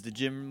 Is the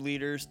gym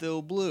leader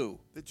still blue?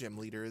 The gym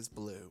leader is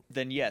blue.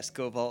 Then yes,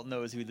 Cobalt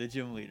knows who the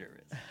gym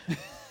leader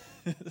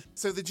is.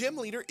 So the gym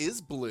leader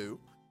is blue.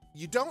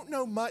 You don't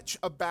know much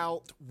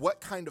about what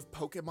kind of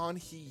Pokemon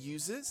he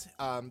uses,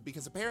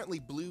 because apparently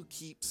blue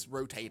keeps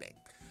rotating.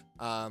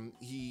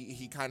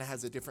 He kind of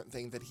has a different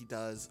thing that he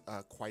does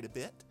quite a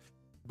bit.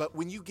 But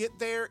when you get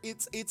there,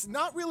 it's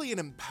not really an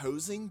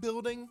imposing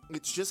building.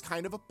 It's just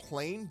kind of a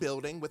plain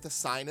building with a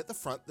sign at the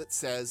front that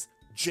says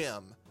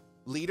Gym,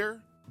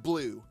 Leader,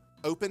 Blue,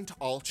 open to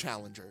all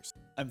challengers.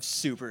 I'm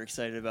super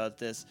excited about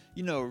this.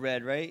 You know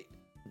Red, right?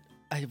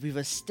 We've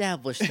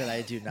established that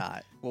I do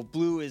not. Well,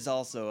 Blue is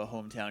also a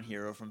hometown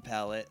hero from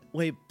Pallet.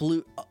 Wait,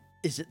 Blue,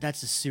 is it?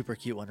 That's a super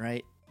cute one,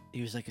 right?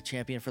 He was like a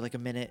champion for like a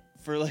minute.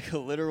 For like a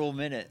literal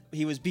minute.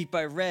 He was beat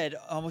by Red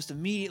almost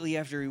immediately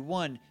after he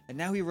won, and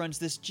now he runs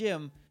this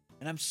gym,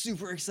 and I'm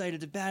super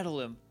excited to battle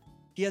him.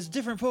 He has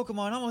different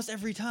Pokemon almost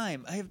every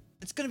time.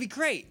 It's gonna be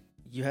great.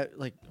 You have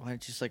like, why don't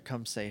you just like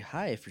come say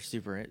hi if you're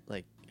super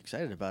like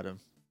excited about him?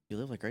 You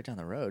live like right down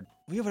the road.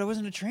 Well, yeah, but I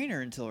wasn't a trainer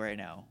until right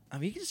now. I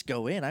mean, you can just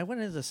go in. I went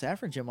into the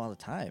Saffron gym all the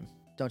time.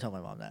 Don't tell my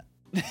mom that.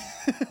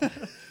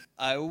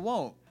 I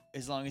won't.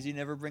 as long as you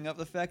never bring up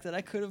the fact that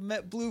I could have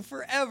met Blue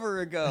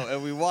forever ago.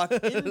 And we walk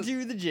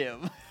into the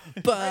gym.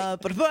 Ba,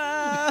 ba,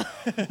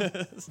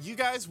 ba. You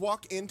guys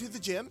walk into the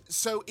gym.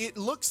 So it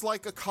looks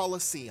like a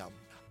coliseum.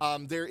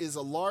 There is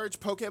a large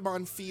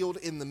Pokemon field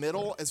in the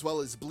middle, as well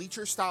as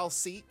bleacher-style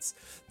seats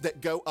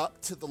that go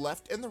up to the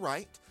left and the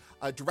right.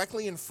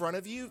 Directly in front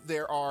of you,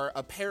 there are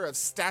a pair of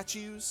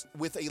statues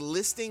with a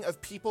listing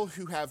of people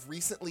who have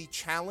recently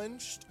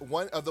challenged.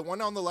 The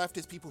one on the left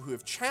is people who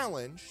have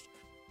challenged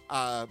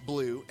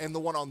Blue, and the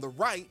one on the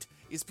right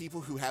is people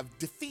who have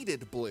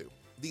defeated Blue.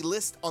 The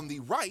list on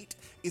the right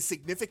is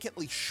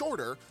significantly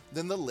shorter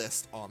than the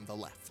list on the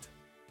left.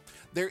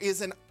 There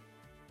is an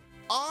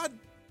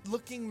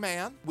odd-looking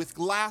man with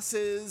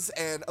glasses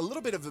and a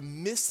little bit of a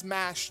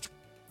mismatched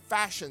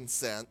fashion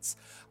sense,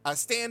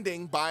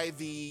 standing by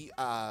the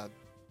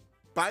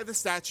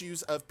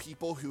statues of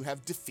people who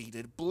have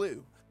defeated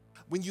Blue.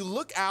 When you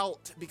look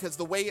out, because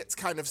the way it's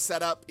kind of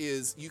set up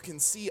is you can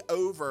see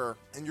over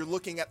and you're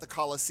looking at the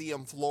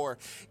Coliseum floor.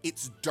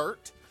 It's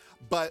dirt,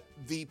 but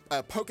the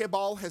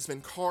Pokeball has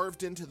been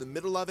carved into the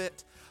middle of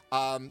it.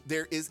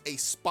 There is a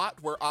spot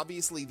where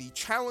obviously the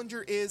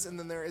challenger is, and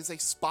then there is a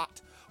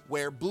spot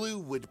where Blue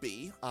would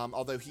be,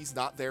 although he's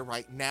not there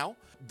right now.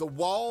 The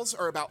walls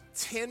are about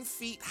 10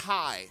 feet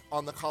high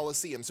on the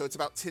Coliseum, so it's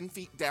about 10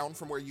 feet down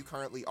from where you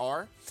currently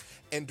are.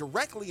 And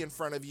directly in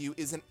front of you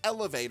is an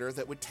elevator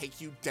that would take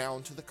you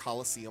down to the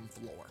Coliseum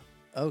floor.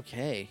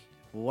 Okay.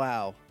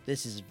 Wow.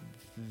 This is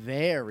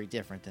very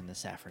different than the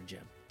Saffron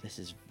Gym. This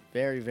is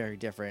very, very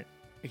different.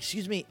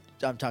 Excuse me.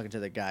 I'm talking to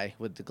the guy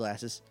with the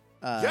glasses.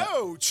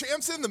 Yo,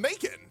 champs in the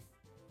making.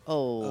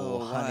 Oh,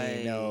 honey,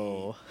 why?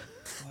 no.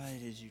 Why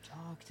did you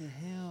talk to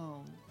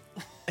him?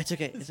 It's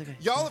okay. It's okay.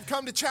 Y'all have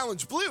come to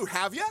challenge Blue,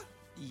 have ya?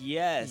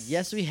 Yes.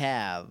 Yes, we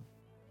have.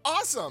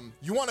 Awesome.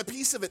 You want a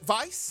piece of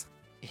advice?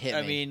 Hit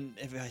I me. mean,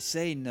 if I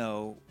say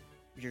no,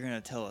 you're going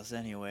to tell us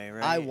anyway,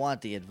 right? I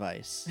want the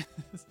advice.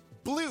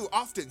 Blue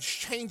often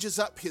changes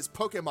up his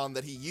Pokemon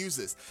that he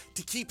uses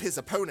to keep his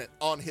opponent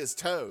on his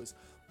toes.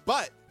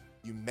 But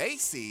you may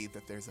see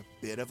that there's a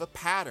bit of a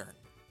pattern.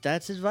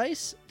 That's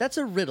advice? That's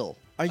a riddle.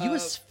 Are you a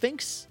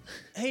sphinx?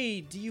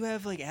 Hey, do you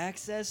have like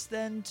access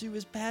then to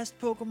his past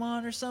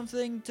Pokemon or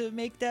something to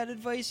make that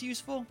advice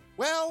useful?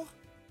 Well,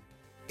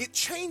 it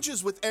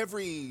changes with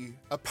every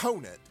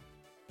opponent.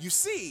 You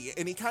see,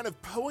 and he kind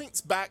of points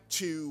back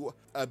to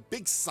a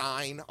big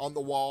sign on the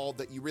wall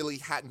that you really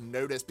hadn't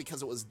noticed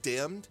because it was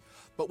dimmed.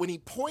 But when he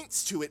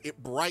points to it,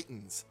 it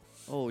brightens.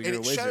 Oh, you're and a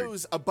it wizard.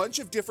 shows a bunch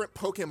of different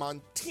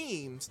Pokemon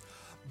teams,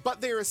 but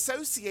they're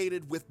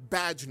associated with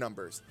badge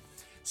numbers.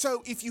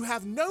 So if you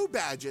have no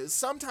badges,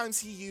 sometimes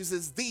he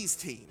uses these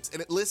teams, and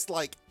it lists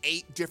like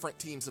 8 different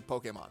teams of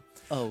Pokemon.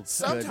 Oh,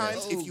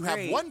 Sometimes goodness. if you have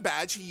great. one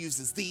badge, he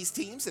uses these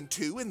teams, and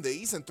 2 and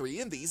these, and 3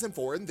 and these, and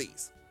 4 and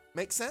these.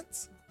 Make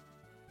sense?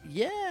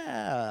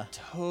 Yeah.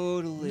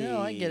 Totally. No,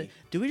 I get it.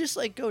 Do we just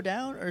like go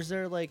down, or is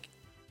there like?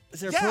 Is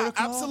there a Yeah,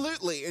 protocol?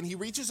 absolutely. And he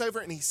reaches over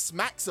and he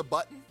smacks a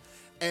button,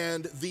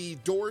 and the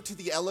door to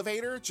the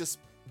elevator just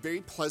very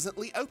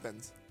pleasantly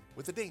opens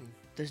with a ding.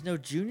 There's no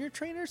junior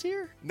trainers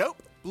here?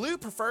 Nope. Blue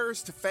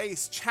prefers to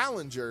face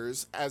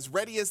challengers as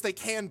ready as they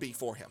can be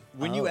for him.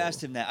 When you Oh.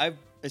 asked him that,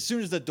 as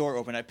soon as the door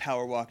opened, I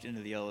power walked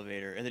into the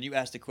elevator, and then you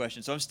asked a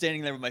question. So I'm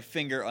standing there with my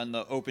finger on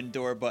the open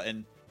door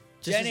button.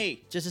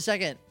 Jenny! Just a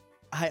second.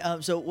 Hi.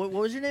 So what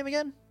was your name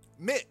again?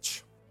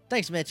 Mitch.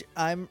 Thanks, Mitch.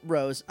 I'm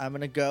Rose. I'm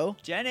gonna go.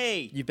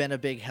 Jenny! You've been a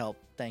big help.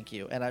 Thank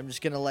you. And I'm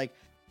just gonna like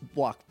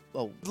walk.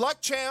 Oh, Good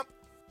luck, champ.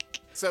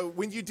 So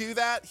when you do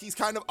that, he's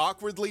kind of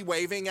awkwardly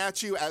waving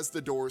at you as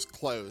the doors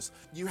close.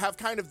 You have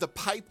kind of the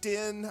piped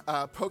in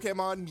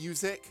Pokemon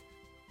music.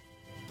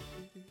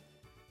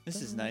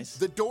 This is nice.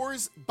 The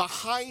doors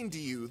behind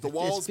you, the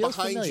walls feels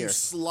behind familiar. you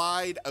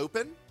slide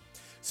open.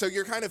 So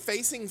you're kind of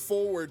facing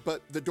forward,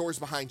 but the doors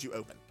behind you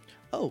open.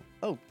 oh,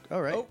 all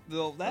right. Oh,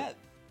 well, that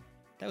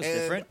was And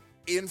different.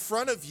 in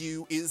front of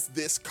you is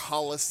this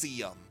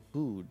Coliseum.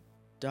 Ooh,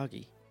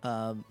 doggy.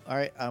 All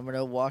right. I'm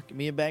gonna walk.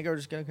 Me and Bango are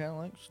just gonna kind of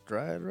like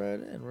stride right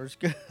in. We're just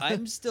gonna.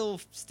 I'm still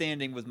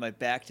standing with my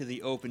back to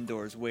the open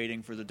doors,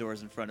 waiting for the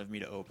doors in front of me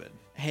to open.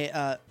 Hey,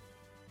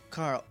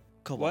 Carl.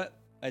 Cobalt. What?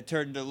 I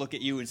turned to look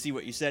at you and see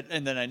what you said,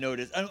 and then I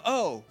noticed,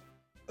 oh,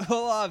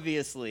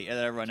 obviously. And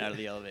then I run out of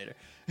the elevator.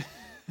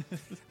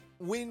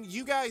 When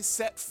you guys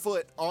set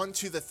foot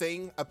onto the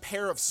thing, a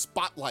pair of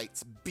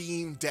spotlights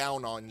beam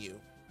down on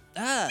you.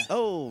 Ah!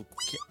 Oh,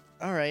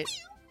 all right.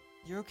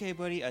 You're okay,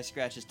 buddy? I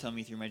scratched his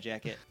tummy through my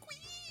jacket.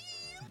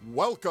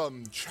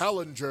 Welcome,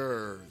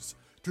 challengers,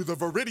 to the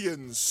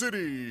Viridian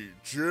City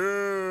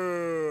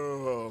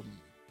Gym.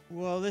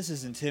 Well, this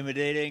is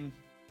intimidating.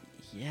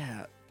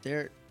 Yeah,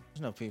 there's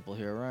no people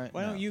here, right?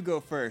 Why No. don't you go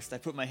first? I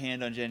put my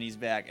hand on Jenny's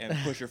back and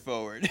push her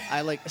forward.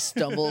 I like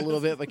stumble a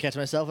little bit, but catch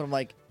myself, and I'm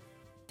like,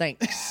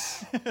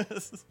 thanks.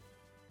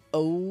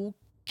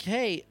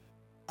 Okay.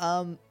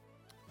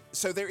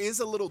 So there is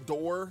a little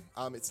door.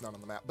 It's not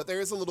on the map, but there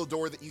is a little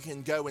door that you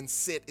can go and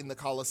sit in the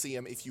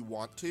Coliseum if you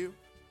want to.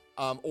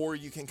 Or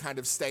you can kind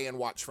of stay and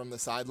watch from the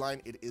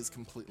sideline. It is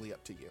completely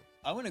up to you.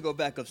 I want to go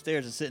back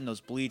upstairs and sit in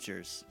those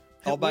bleachers.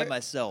 all by where-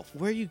 myself.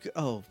 Where you go?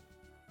 Oh,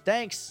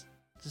 thanks.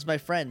 This is my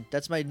friend.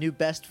 That's my new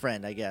best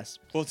friend, I guess.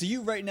 Well, to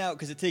you right now,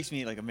 because it takes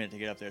me like a minute to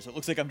get up there, so it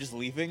looks like I'm just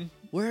leaving.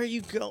 Where are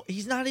you go?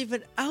 He's not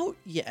even out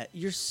yet.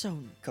 You're so...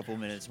 A couple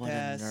minutes What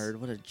pass. a nerd.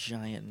 What a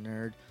giant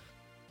nerd.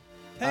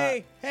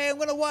 Hey, I'm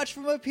gonna watch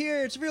from up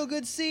here. It's real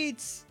good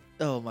seats.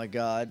 Oh, my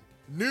God.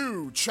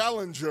 New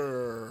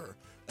challenger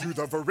to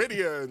the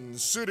Viridian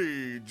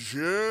City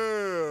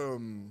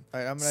Gym. All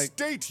right, I'm going to...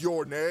 State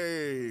your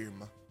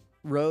name.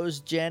 Rose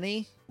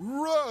Jenny?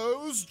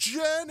 Rose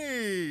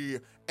Jenny.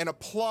 And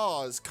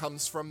applause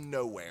comes from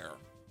nowhere.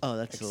 Oh,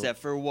 that's... Except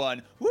for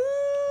one. Woo!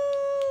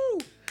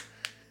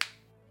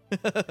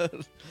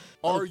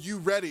 Are you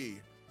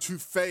ready to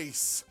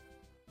face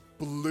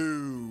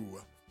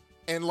Blue?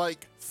 And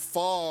like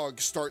fog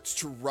starts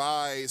to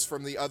rise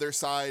from the other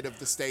side of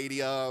the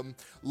stadium,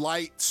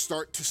 lights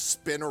start to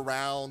spin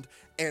around,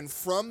 and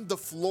from the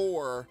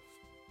floor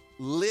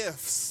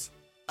lifts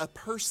a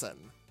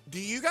person. Do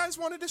you guys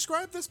want to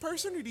describe this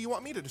person, or do you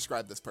want me to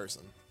describe this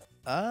person?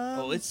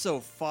 Well, it's so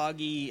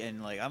foggy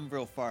and like I'm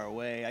real far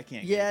away. I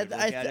can't. Yeah, get a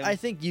good look at him. I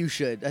think you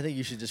should. I think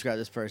you should describe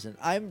this person.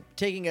 I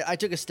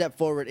took a step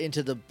forward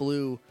into the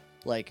blue,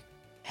 like,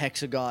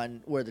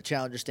 hexagon where the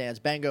challenger stands.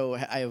 Bango,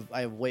 I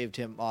have waved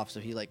him off so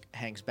he like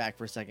hangs back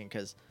for a second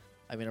because,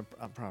 I mean,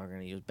 I'm probably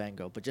gonna use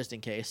Bango, but just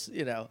in case,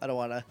 I don't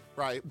want to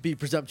Right. be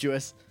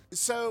presumptuous.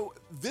 So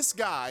this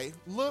guy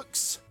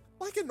looks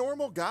like a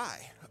normal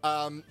guy.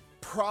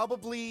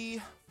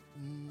 Probably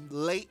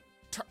late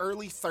to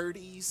early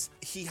 30s.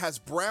 He has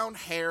brown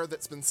hair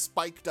that's been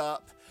spiked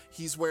up.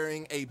 He's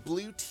wearing a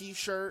blue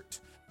t-shirt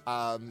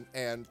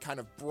and kind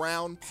of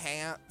brown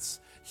pants.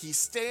 He's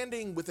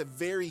standing with a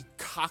very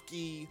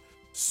cocky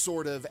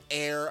sort of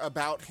air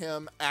about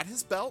him. At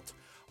his belt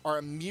are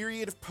a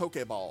myriad of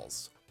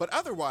Pokeballs, but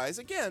otherwise,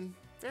 again,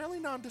 fairly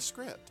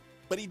nondescript.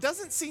 But he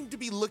doesn't seem to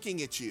be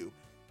looking at you.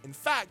 In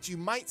fact, you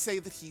might say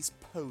that he's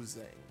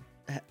posing.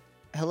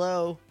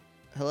 Hello,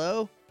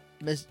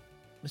 Mr.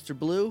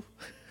 Blue.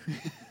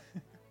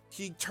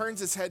 He turns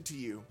his head to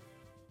you.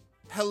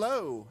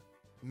 Hello,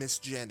 Miss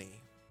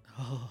Jenny.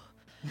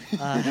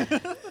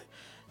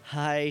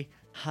 Hi.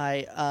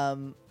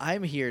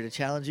 I'm here to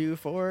challenge you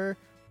for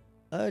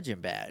a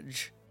gym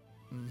badge.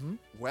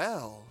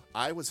 Well,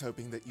 I was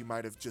hoping that you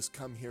might have just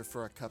come here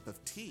for a cup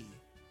of tea.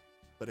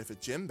 But if a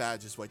gym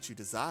badge is what you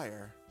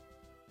desire.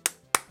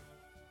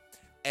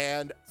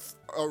 And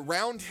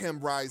around him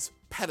rise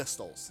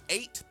pedestals,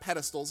 8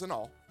 pedestals in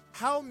all.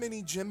 How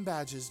many gym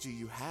badges do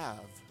you have,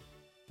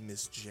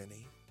 Miss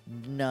Jenny?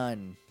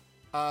 None.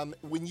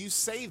 When you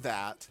say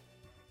that,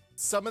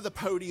 some of the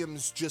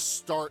podiums just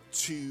start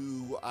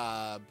to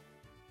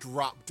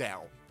drop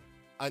down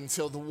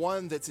until the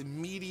one that's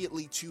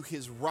immediately to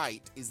his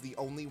right is the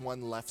only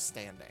one left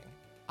standing.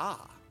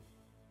 Ah,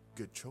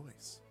 good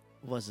choice.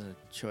 Wasn't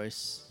a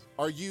choice.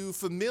 Are you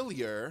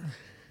familiar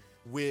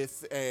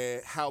with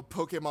how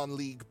Pokemon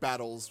League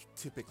battles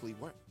typically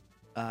work?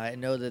 I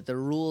know that the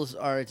rules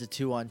are it's a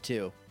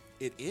 2-on-2.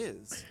 It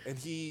is. And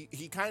he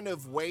kind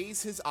of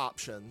weighs his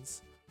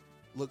options,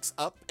 looks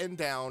up and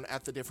down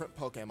at the different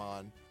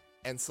Pokemon,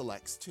 and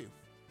selects 2.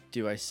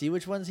 Do I see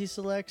which ones he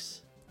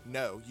selects?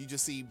 No, you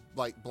just see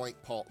like blank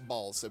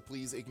balls, so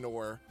please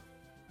ignore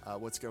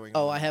what's going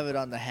on. Oh, I have it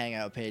on the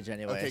Hangout page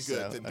anyway. Okay, good.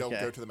 so- Then don't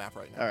okay. go to the map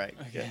right now. All right,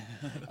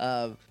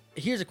 good.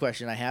 Here's a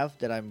question I have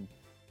that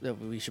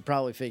we should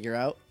probably figure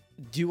out.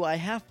 Do I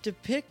have to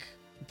pick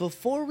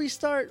before we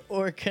start,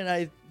 or can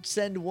I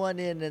send one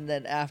in and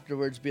then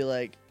afterwards be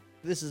like,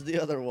 this is the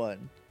other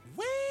one?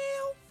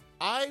 Well,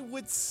 I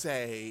would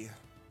say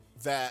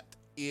that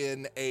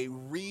in a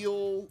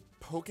real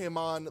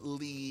Pokemon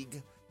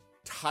League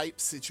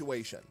type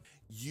situation,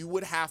 you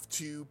would have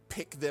to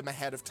pick them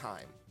ahead of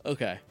time.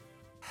 Okay.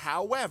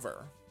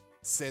 However,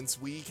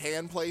 since we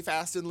can play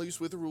fast and loose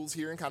with the rules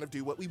here and kind of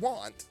do what we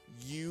want,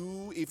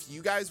 if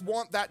you guys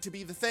want that to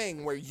be the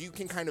thing where you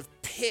can kind of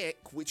pick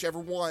whichever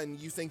one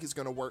you think is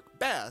going to work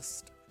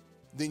best,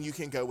 then you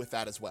can go with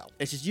that as well.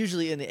 It's just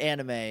usually in the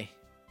anime,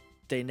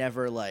 they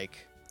never like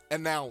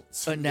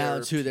Announce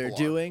who they're people are.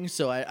 doing,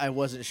 so I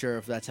wasn't sure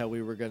if that's how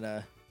we were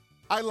gonna.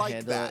 I like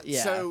handle that. it,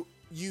 yeah. So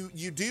you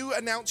do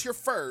announce your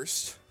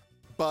first,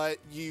 but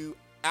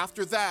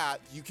after that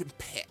you can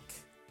pick.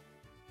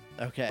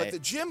 Okay. But the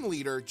gym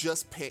leader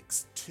just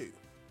picks 2.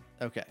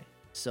 Okay.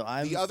 So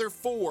I'm The other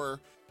 4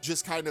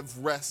 just kind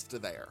of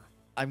rest there.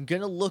 I'm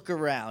gonna look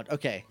around.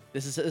 Okay,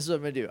 this is what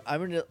I'm gonna do.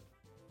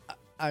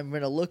 I'm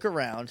gonna look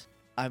around.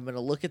 I'm gonna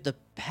look at the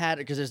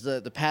pattern because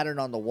there's the pattern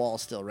on the wall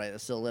still, right?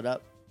 That's still lit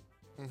up.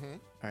 Mm-hmm.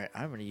 All right,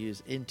 I'm gonna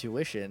use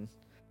intuition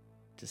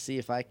to see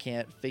if I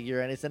can't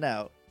figure anything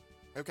out.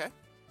 Okay.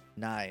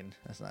 9.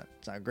 It's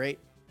not great.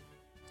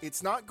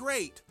 It's not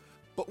great,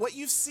 but what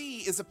you see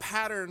is a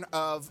pattern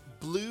of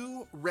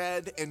blue,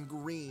 red, and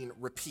green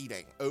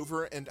repeating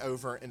over and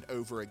over and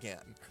over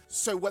again.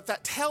 So what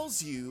that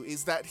tells you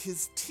is that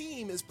his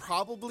team is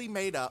probably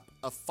made up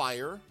of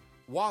fire,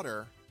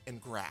 water, and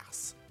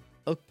grass.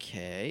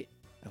 Okay.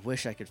 I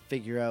wish I could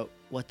figure out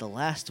what the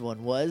last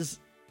one was.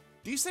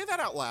 Do you say that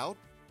out loud?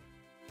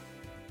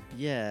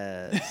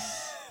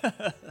 Yes.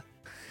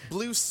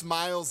 Blue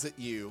smiles at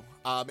you,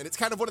 and it's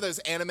kind of one of those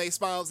anime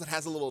smiles that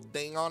has a little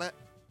ding on it.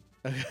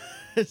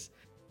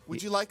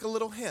 Would you like a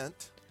little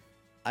hint?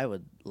 I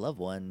would love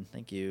one.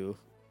 Thank you.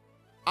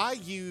 I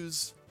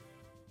use,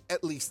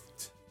 at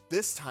least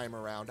this time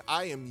around,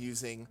 I am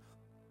using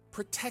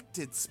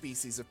protected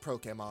species of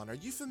Pokemon. Are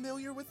you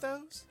familiar with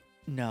those?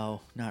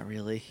 No, not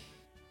really.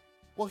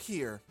 Well,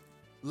 here,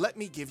 let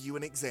me give you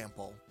an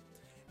example.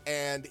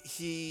 And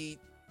he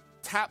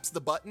taps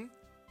the button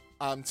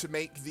to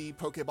make the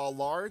Pokeball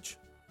large.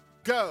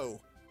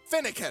 Go,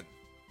 Finnegan!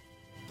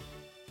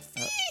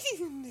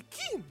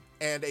 Finnegan!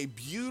 And a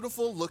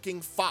beautiful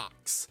looking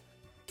fox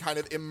kind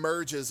of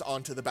emerges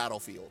onto the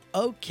battlefield.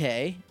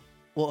 Okay.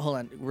 Well, hold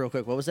on real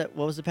quick. What was that?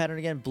 What was the pattern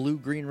again? Blue,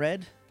 green,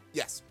 red?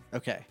 Yes.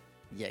 Okay.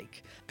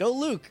 Yike. Go,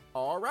 Luke.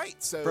 All right,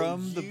 so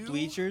From the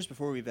bleachers,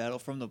 before we battle,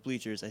 from the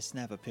bleachers, I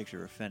snap a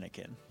picture of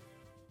Fennekin.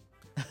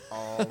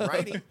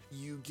 Alrighty,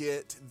 you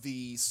get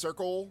the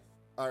circle,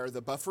 or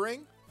the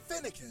buffering.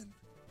 Finnegan,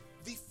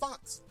 the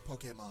fox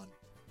Pokemon.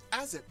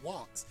 As it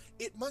walks,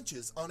 it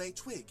munches on a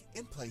twig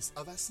in place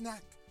of a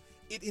snack.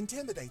 It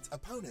intimidates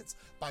opponents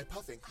by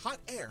puffing hot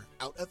air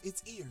out of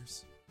its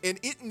ears. And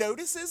it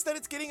notices that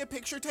it's getting a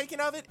picture taken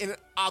of it, and it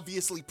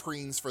obviously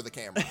preens for the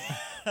camera.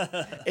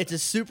 It's a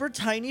super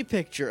tiny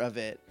picture of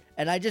it,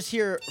 and I just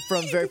hear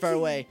from very far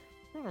away.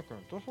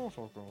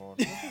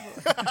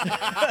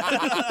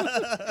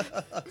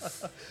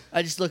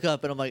 I just look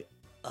up and I'm like,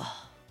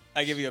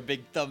 I give you a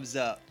big thumbs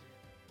up.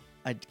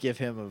 I'd give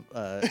him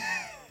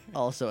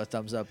also a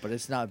thumbs up, but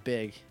it's not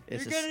big.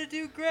 It's You're gonna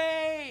do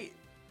great.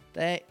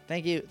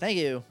 Thank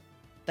you.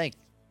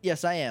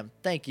 Yes, I am.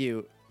 Thank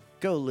you.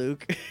 Go,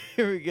 Luke.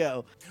 Here we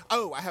go.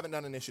 Oh, I haven't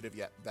done initiative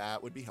yet.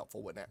 That would be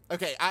helpful, wouldn't it?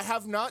 Okay, I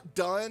have not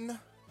done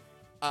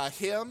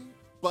him,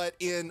 but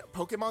in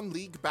Pokemon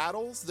League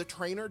battles, the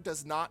trainer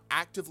does not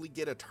actively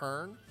get a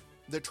turn.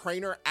 The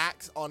trainer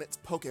acts on its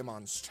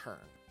Pokemon's turn.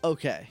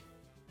 Okay.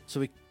 So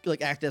we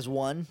act as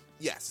one?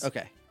 Yes.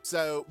 Okay.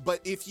 So,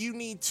 but if you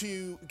need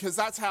to, because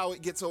that's how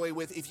it gets away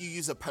with, if you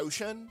use a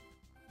potion,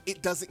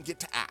 it doesn't get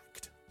to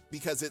act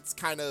because it's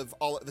kind of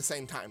all at the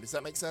same time. Does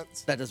that make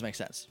sense? That does make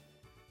sense.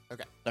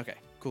 Okay.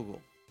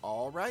 Cool.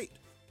 All right.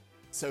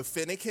 So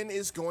Finnegan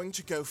is going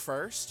to go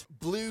first.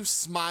 Blue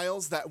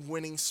smiles that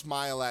winning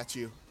smile at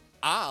you.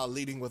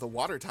 Leading with a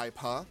water type,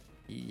 huh?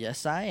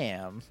 Yes, I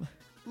am.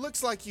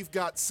 Looks like you've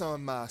got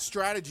some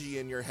strategy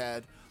in your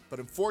head, but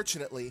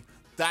unfortunately,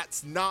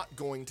 that's not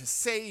going to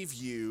save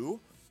you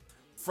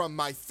from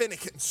my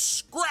Finnegan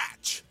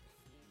scratch.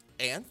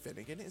 And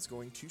Finnegan is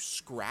going to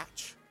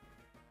scratch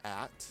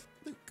at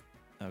Luke.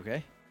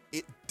 Okay.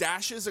 It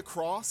dashes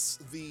across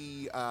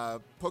the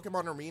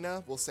Pokemon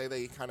arena. We'll say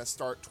they kind of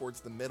start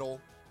towards the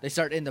middle. They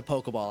start in the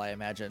Pokeball, I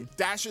imagine.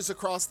 Dashes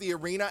across the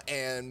arena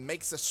and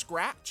makes a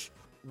scratch.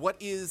 What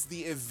is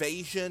the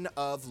evasion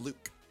of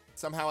Luke?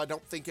 Somehow I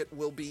don't think it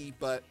will be,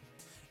 but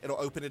it'll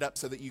open it up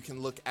so that you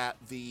can look at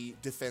the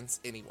defense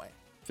anyway.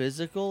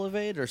 Physical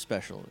evade or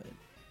special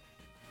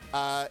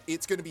evade?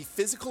 It's going to be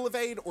physical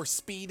evade or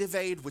speed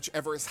evade,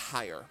 whichever is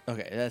higher.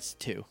 Okay, that's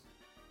 2.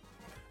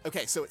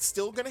 Okay, so it's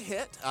still going to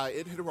hit.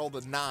 It hit a roll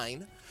of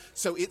 9.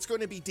 So it's going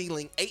to be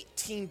dealing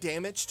 18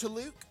 damage to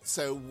Luke.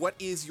 So what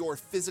is your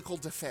physical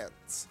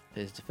defense?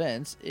 His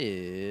defense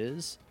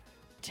is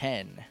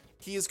 10.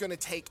 He is going to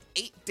take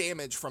 8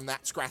 damage from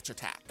that scratch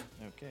attack.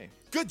 Okay.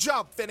 Good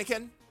job,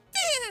 Finnegan.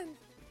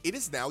 It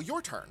is now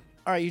your turn.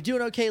 All right, you're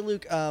doing okay,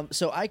 Luke.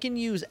 So I can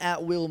use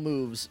at-will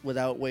moves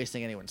without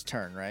wasting anyone's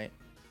turn, right?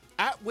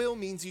 At will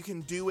means you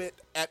can do it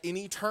at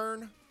any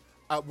turn.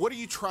 What are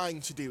you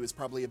trying to do is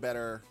probably a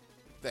better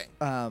thing.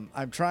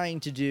 I'm trying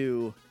to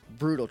do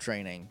brutal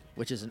training,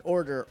 which is an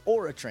order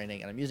or a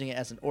training, and I'm using it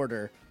as an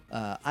order.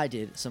 I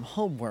did some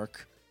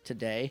homework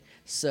today,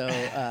 so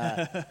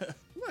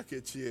Look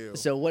at you.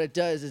 so what it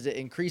does is it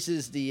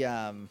increases the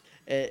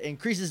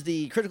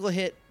critical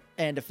hit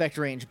and effect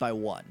range by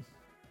 1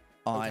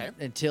 on Okay.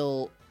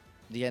 until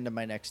the end of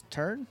my next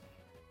turn.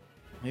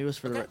 Maybe it was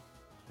for Okay.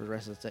 the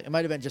rest of the day. It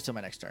might have been just till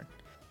my next turn.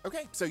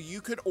 Okay, so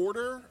you could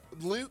order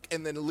Luke,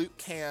 and then Luke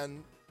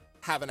can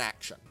have an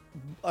action.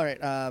 All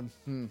right. How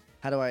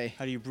do I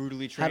How do you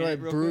brutally train how do I it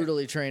real quick?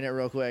 brutally train it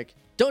real quick?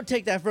 Don't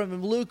take that from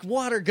him, Luke.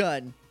 Water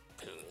gun.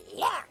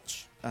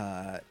 Launch.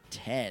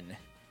 10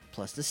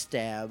 plus the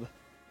stab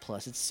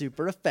plus it's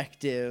super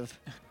effective.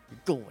 You're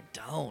going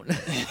down.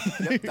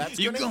 Yep, that's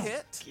You going to go.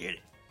 hit. Get it.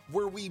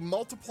 Were we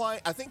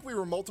multiplying? I think we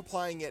were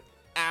multiplying it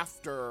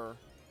after,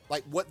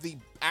 like, what the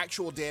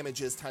actual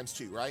damage is times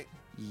 2, right?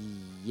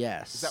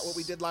 Yes. Is that what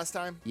we did last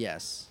time?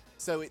 Yes.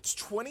 So it's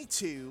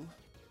 22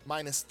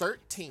 minus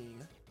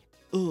 13,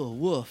 Ooh,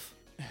 woof.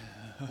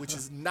 which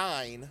is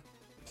 9,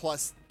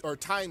 plus, or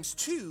times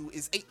 2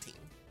 is 18.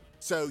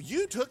 So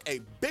you took a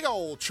big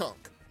old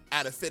chunk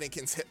out of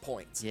Finnegan's hit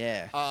points.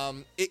 Yeah.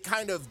 It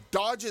kind of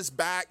dodges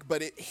back,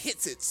 but it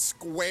hits it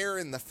square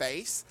in the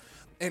face,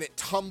 and it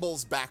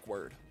tumbles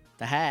backward.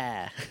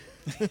 Aha.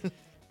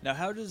 Now,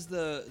 how does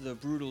the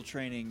brutal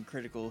training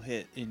critical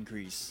hit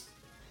increase?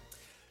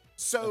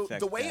 So affect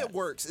the way that? it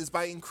works is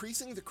by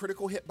increasing the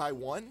critical hit by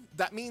 1.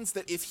 That means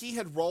that if he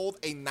had rolled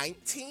a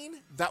 19,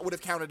 that would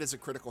have counted as a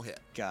critical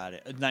hit. Got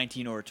it.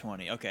 19 or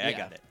 20. Okay, I Yeah.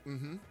 got it.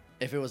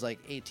 If it was like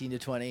 18 to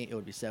 20, it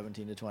would be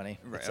 17 to 20,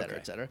 Right, et cetera,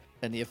 okay. et cetera.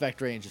 And the effect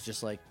range is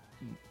just like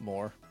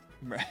more.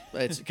 Right.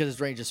 It's because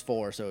its range is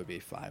 4, so it would be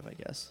 5, I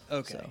guess.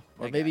 Okay, So,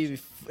 I or maybe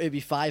gotcha. it'd be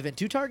 5 and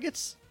 2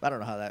 targets. I don't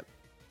know how that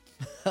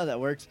how that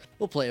works.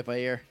 We'll play it by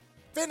ear.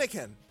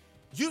 Finnegan,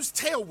 use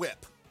Tail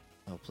Whip.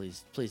 Oh,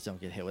 please don't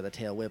get hit with a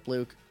tail whip,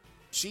 Luke.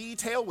 She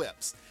tail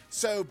whips.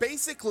 So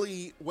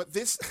basically, what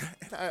this,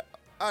 and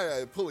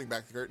I pulling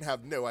back the curtain,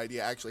 have no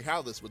idea actually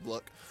how this would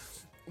look.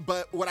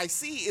 But what I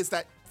see is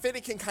that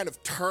Finnegan kind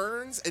of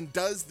turns and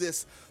does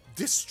this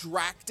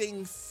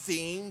distracting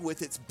thing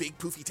with its big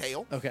poofy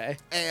tail. Okay.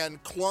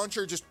 And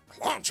Clauncher just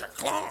claunch.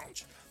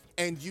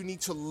 And you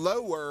need to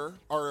lower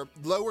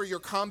your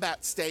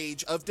combat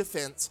stage of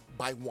defense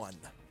by 1.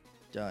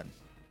 Done.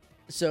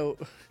 So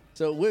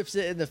it whips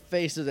it in the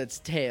face with its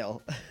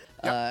tail,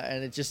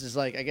 and it just is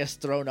like, I guess,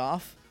 thrown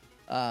off.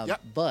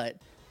 Yep. But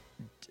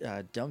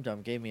Dum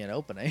Dum gave me an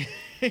opening.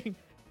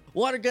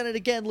 Water gun it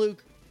again,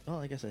 Luke. Oh,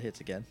 I guess it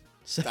hits again.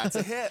 So, That's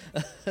a hit.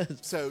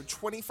 So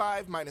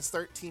 25 minus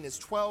 13 is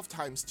 12,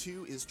 times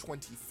 2 is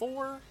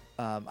 24.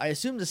 I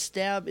assume the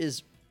stab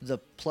is the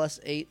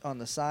 +8 on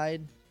the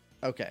side.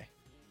 Okay.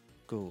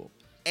 Cool.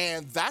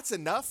 And that's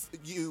enough.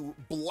 You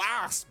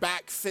blast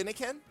back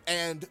Finnegan,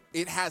 and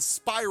it has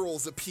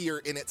spirals appear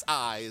in its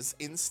eyes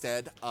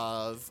instead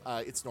of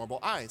its normal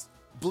eyes.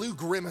 Blue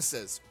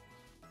grimaces.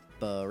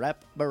 Barap.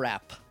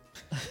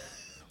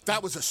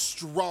 That was a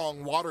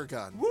strong water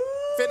gun.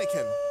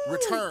 Finnegan,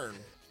 return.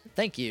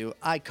 Thank you.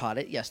 I caught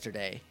it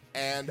yesterday.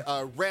 And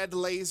a red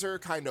laser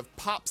kind of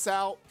pops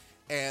out,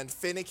 and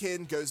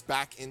Finnegan goes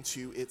back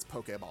into its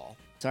Pokeball.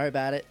 Sorry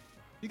about it.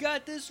 You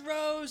got this,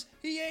 Rose.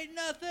 He ain't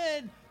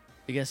nothing.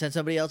 You gonna send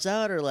somebody else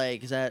out, or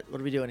like,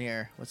 what are we doing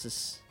here? What's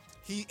this?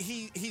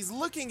 He's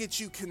looking at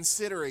you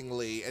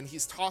consideringly, and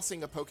he's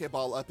tossing a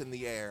Pokeball up in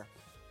the air.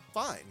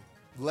 Fine.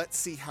 Let's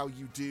see how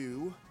you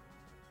do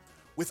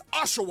with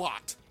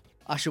Oshawott,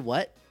 Asha,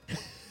 what?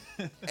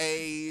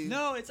 a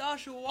No, it's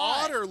Oshawott.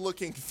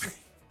 otter-looking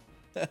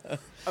thing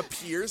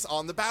appears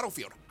on the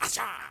battlefield.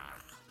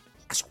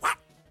 Oshawott.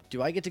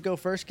 Do I get to go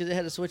first because it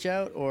had to switch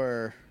out,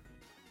 or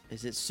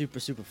is it super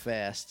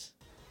fast?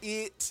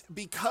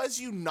 Because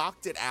you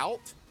knocked it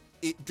out,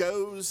 it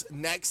goes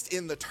next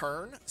in the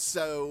turn,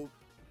 so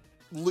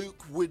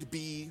Luke would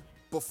be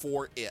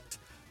before it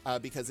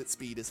because its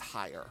speed is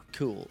higher.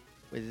 Cool.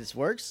 Wait, this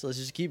works. Let's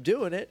just keep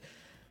doing it.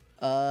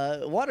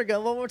 Water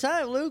gun one more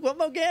time, Luke. One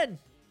more again.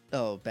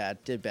 Oh,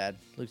 bad. Did bad.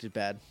 Luke did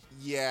bad.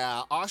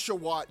 Yeah,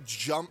 Oshawott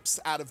jumps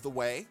out of the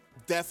way,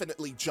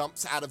 definitely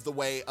jumps out of the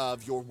way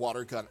of your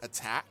water gun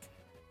attack,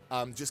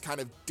 just kind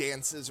of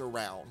dances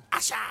around.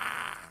 Asha!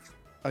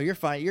 Oh, you're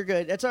fine. You're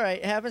good. That's all right.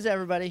 It happens to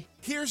everybody.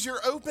 Here's your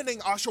opening,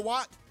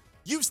 Oshawott.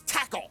 Use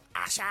Tackle.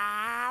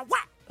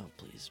 Oshawott! Oh,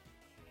 please.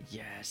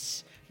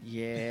 Yes.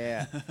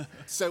 Yeah.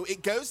 So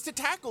it goes to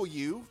tackle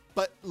you,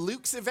 but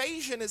Luke's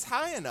evasion is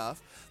high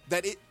enough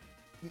that it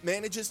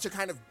manages to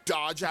kind of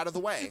dodge out of the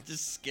way.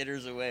 Just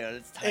skitters away on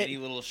its tiny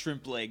little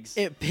shrimp legs.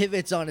 It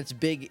pivots on its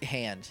big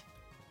hand.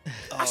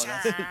 Oh,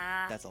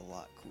 that's a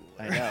lot cooler.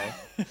 I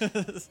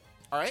know.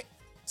 All right,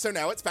 so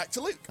now it's back to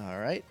Luke. All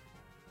right.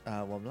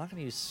 Well, I'm not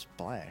going to use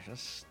Splash.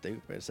 That's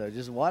stupid. So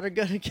just Water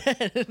Gun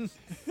again.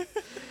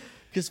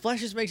 Because Splash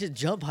just makes it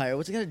jump higher.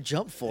 What's it going to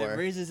jump for? It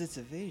raises its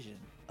evasion.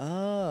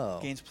 Oh.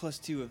 Gains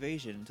 +2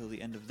 evasion until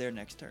the end of their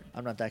next turn.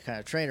 I'm not that kind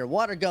of trainer.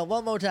 Water Gun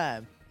one more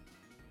time.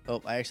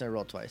 Oh, I accidentally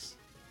rolled twice.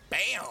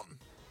 Bam!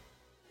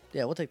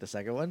 Yeah, we'll take the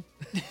second one.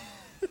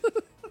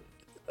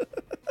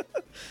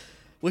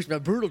 Wish my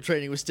brutal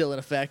training was still in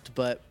effect,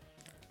 but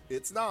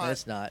It's not.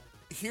 it's not.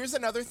 Here's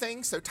another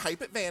thing. So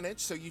type advantage.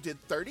 So you did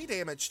 30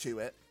 damage to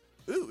it.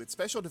 Ooh, its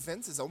special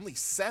defense is only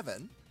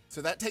 7.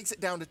 So that takes it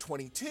down to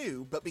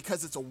 22. But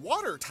because it's a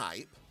water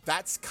type,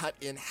 that's cut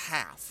in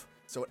half.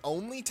 So it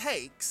only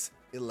takes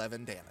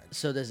 11 damage.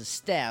 So there's a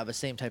stab, a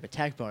same type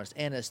attack bonus,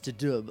 and a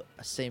stadub,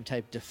 a same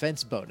type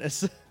defense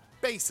bonus.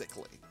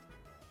 Basically.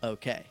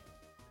 Okay.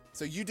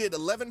 So you did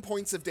 11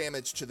 points of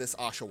damage to this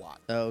Oshawott.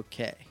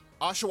 Okay.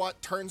 Oshawott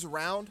turns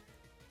around.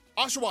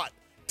 Oshawott,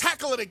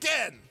 tackle it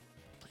again!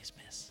 Please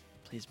miss.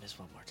 Please miss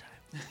one more time.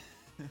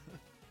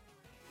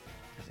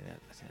 I think that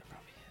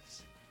probably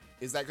hits.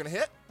 Is that going to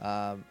hit?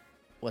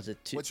 Was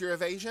it 2? What's your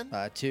evasion?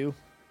 2.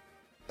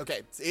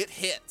 Okay, it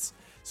hits.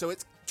 So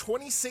it's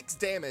 26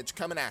 damage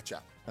coming at you.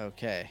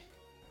 Okay.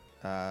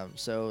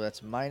 So that's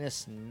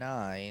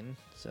 -9.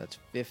 So that's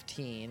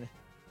 15.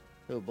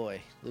 Oh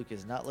boy, Luke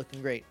is not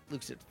looking great.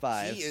 Luke's at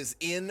 5. He is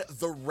in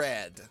the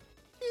red.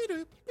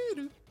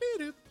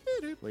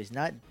 Well, he's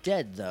not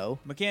dead though.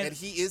 And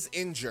he is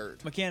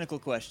injured. Mechanical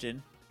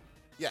question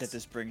Yes. that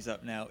this brings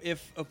up now.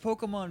 If a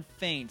Pokemon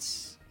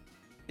faints,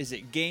 is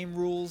it game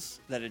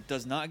rules that it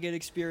does not get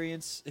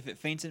experience if it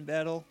faints in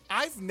battle?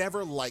 I've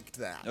never liked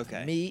that.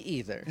 Okay. Me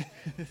either.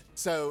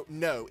 So,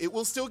 no, it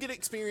will still get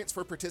experience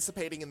for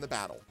participating in the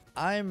battle.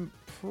 I'm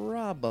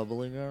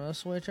probably gonna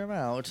switch him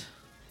out.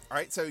 All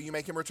right, so you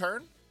make him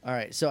return. All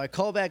right, so I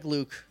call back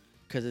Luke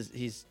because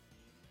he's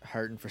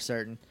hurting for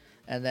certain,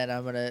 and then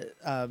I'm gonna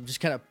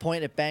just kind of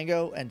point at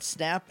Bango and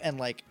snap and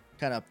like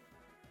kind of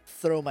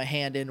throw my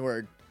hand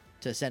inward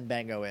to send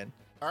Bango in.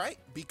 All right,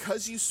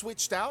 because you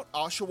switched out,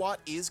 Oshawott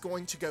is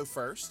going to go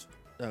first.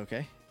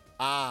 Okay.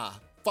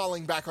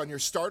 Falling back on your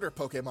starter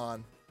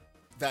Pokemon.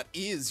 That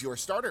is your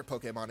starter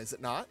Pokemon, is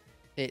it not?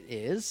 It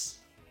is.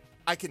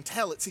 I can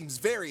tell it seems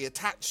very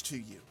attached to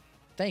you.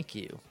 Thank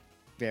you.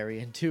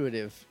 Very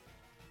intuitive.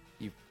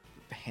 You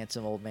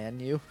handsome old man,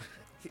 you.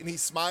 And he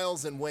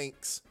smiles and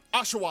winks.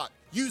 Oshawott,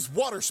 use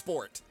Water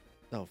Sport.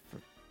 Oh,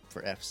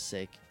 for F's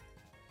sake.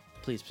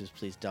 Please, please,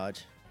 please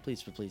dodge.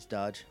 Please, please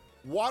dodge.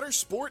 Water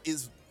Sport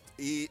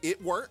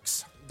it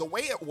works. The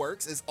way it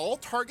works is all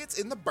targets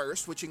in the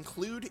burst, which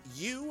include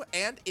you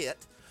and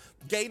it,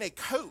 gain a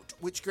coat,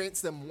 which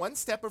grants them 1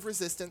 step of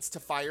resistance to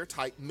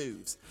fire-type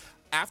moves.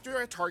 After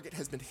a target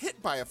has been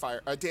hit by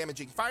a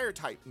damaging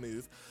fire-type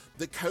move,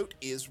 the coat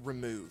is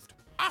removed.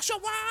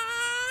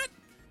 Oshawott!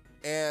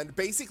 And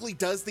basically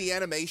does the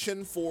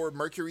animation for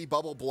Mercury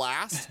Bubble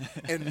Blast,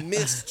 and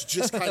mist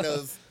just kind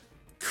of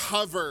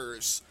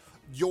covers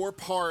your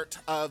part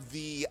of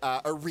the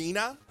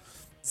arena.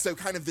 So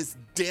kind of this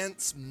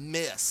dense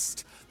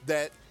mist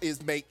that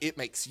it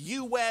makes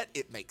you wet,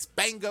 it makes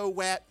Bango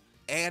wet,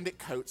 and it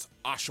coats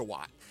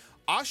Oshawott.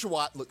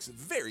 Oshawott looks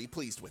very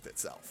pleased with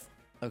itself.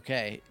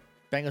 Okay.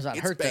 Bango's not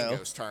It's hurt,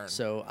 Bango's though. turn.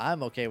 So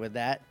I'm okay with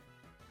that.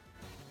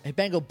 Hey,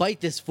 Bango,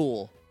 bite this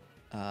fool.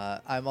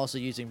 I'm also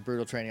using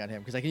Brutal Training on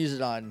him because I can use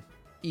it on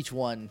each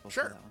one.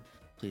 Sure.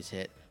 Please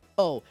hit.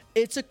 Oh,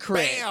 it's a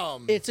crit.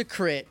 Bam! It's a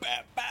crit.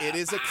 It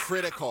is a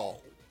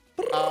critical.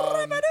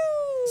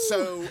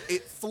 So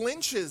it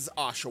flinches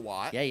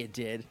Oshawott. Yeah, you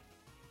did.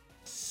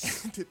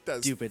 And it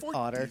does Stupid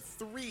otter.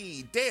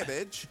 43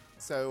 damage.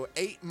 So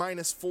 8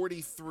 minus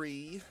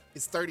 43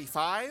 is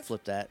 35.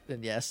 Flip that,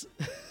 and yes.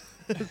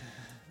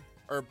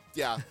 Or,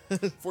 yeah,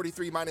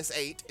 43 minus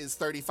 8 is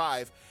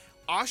 35.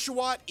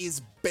 Oshawott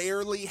is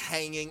barely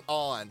hanging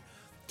on.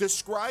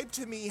 Describe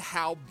to me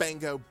how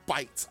Bango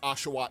bites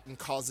Oshawott and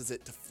causes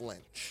it to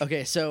flinch.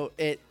 Okay, so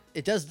it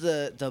does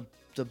the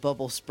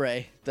bubble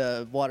spray,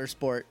 the water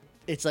sport.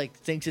 It's like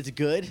thinks it's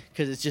good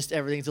because it's just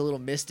everything's a little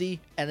misty,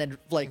 and then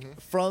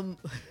like from,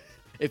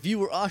 if you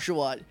were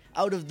Oshawott,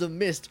 out of the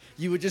mist,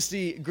 you would just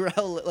see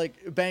Growl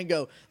like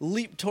Bango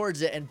leap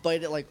towards it and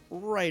bite it like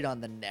right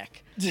on the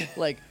neck,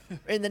 like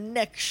in the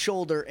neck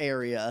shoulder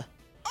area.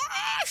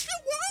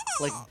 Oshawott!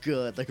 Like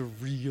good, like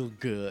real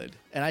good.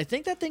 And I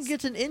think that thing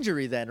gets an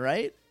injury then,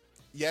 right?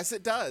 Yes,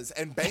 it does.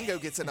 And Bango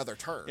gets another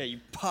turn. Yeah, you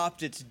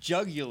popped its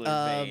jugular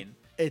vein.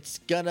 It's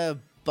gonna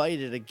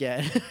bite it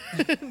again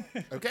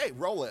Okay,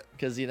 roll it.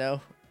 because it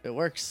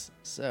works.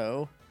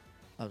 So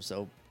I'm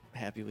so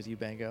happy with you,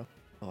 Bango.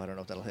 Oh, I don't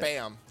know if that'll hit.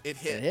 Bam. It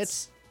hits. It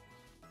hits.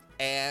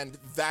 And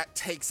that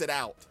takes it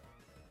out.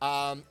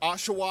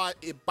 Oshawott,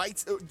 it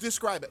bites.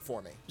 Describe it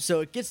for me.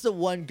 So it gets the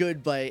one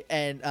good bite,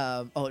 and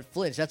it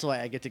flinched. That's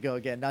why I get to go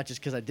again, not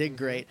just because I did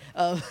great.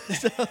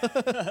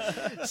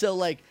 So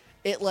like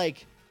it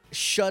like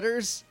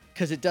shudders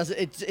because it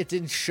doesn't. It's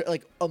in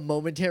like a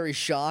momentary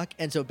shock,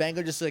 and so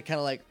Bango just like kind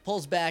of like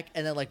pulls back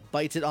and then like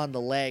bites it on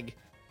the leg,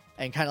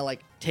 and kind of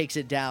like takes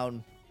it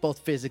down both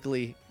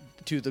physically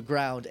to the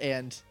ground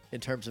and in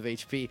terms of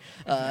HP,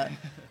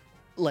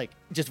 like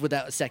just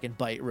without a second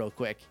bite, real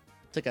quick.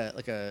 It's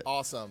like a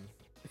Awesome.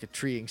 like a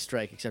treeing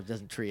strike, except it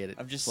doesn't tree it.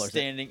 I'm just floors it.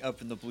 standing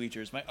up in the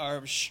bleachers, my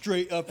arms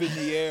straight up in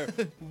the air.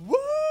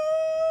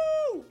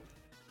 Woo!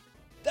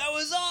 That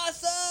was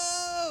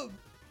awesome!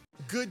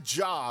 Good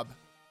job.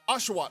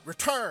 Oshawott,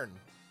 return.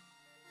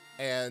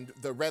 And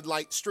the red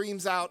light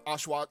streams out.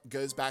 Oshawott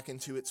goes back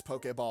into its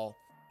Pokeball.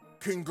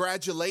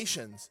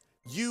 Congratulations.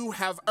 You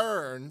have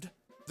earned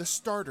the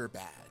starter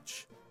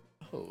badge.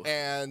 Oh.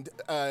 And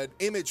an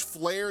image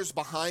flares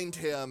behind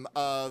him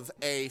of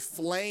a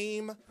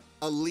flame,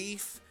 a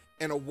leaf,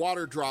 and a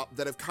water drop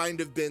that have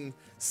kind of been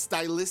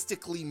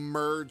stylistically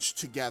merged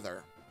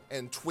together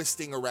and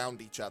twisting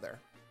around each other.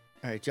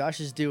 All right,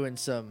 Josh is doing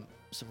some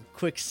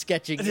quick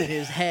sketching in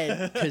his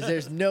head because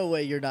there's no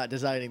way you're not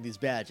designing these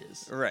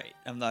badges. Right,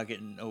 I'm not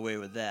getting away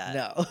with that.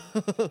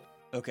 No.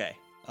 Okay,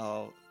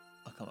 I'll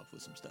come up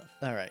with some stuff.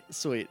 All right,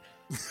 sweet.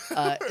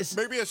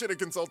 Maybe I should have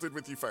consulted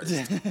with you first.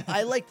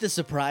 I like the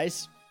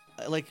surprise.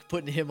 I like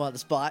putting him on the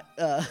spot.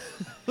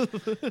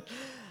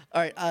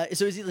 All right,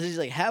 so does he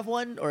like have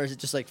one, or is it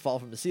just like fall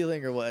from the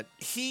ceiling, or what?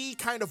 He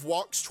kind of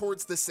walks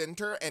towards the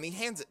center and he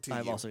hands it to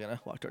I'm you. also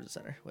gonna walk towards the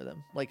center with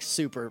him, like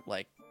super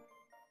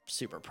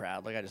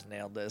proud, like I just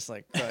nailed this,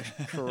 like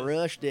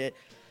crushed it,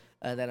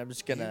 and then I'm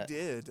just gonna. You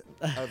did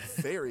a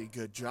very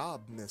good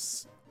job,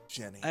 Miss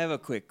Jenny. I have a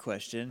quick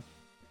question.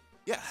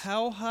 Yeah.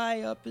 How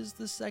high up is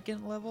the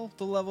second level?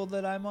 The level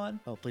that I'm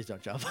on? Oh, please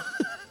don't jump.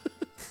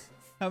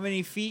 How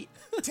many feet?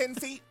 10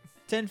 feet?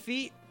 10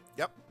 feet?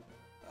 Yep.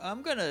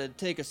 I'm gonna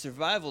take a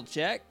survival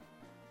check.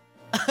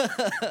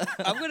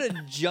 I'm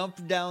gonna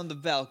jump down the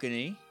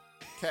balcony.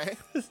 Okay.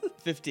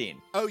 15.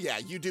 Oh, yeah,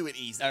 you do it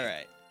easy. All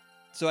right.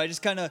 So I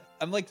just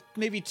I'm like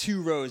maybe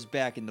 2 rows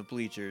back in the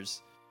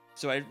bleachers.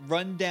 So I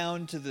run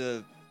down to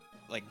the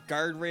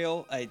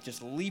guardrail. I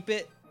just leap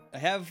it. I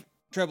have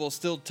Treble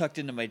still tucked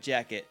into my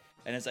jacket.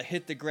 And as I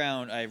hit the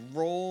ground, I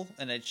roll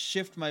and I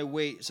shift my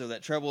weight so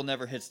that Treble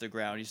never hits the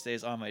ground. He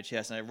stays on my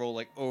chest, and I roll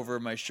over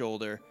my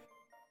shoulder.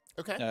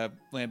 Okay.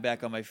 Land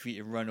back on my feet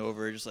and run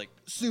over, just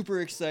super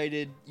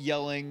excited,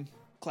 yelling,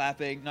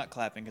 clapping. Not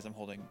clapping because I'm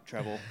holding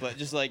Treble, but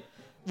just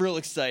real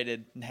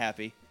excited and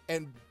happy.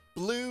 And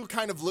Blue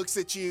kind of looks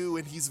at you,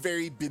 and he's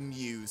very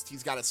bemused.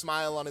 He's got a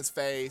smile on his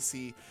face.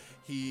 He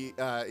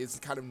is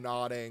kind of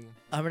nodding.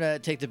 I'm gonna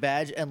take the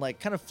badge and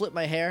kind of flip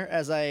my hair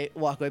as I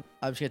walk away.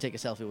 I'm just gonna take a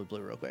selfie with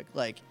Blue real quick,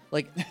 like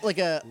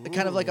a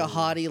kind of like a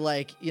haughty,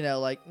 yeah,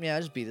 I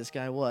just beat this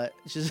guy. What?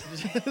 It's just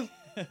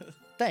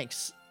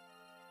thanks.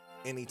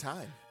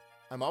 Anytime.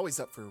 I'm always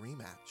up for a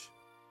rematch.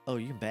 Oh,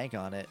 you can bank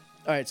on it.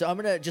 All right, so I'm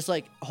gonna just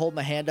hold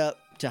my hand up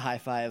to high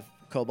five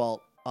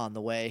Cobalt on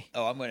the way.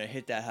 Oh, I'm gonna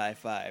hit that high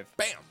five.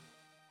 Bam!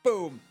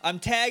 Boom! I'm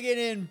tagging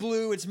in,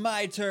 Blue. It's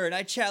my turn.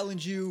 I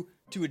challenge you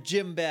to a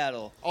gym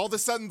battle. All of a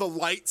sudden, the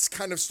lights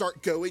kind of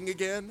start going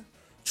again.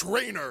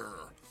 Trainer,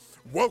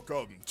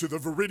 welcome to the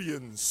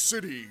Viridian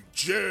City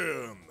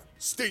Gym.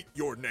 State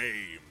your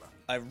name.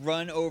 I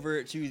run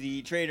over to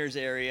the trainer's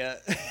area,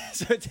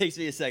 so it takes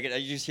me a second.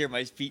 I just hear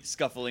my feet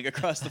scuffling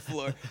across the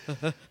floor.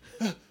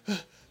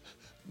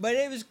 My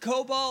name is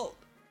Cobalt.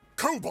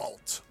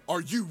 Cobalt,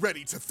 are you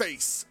ready to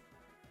face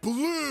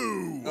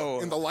Blue? Oh.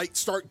 And the lights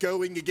start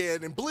going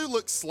again, and Blue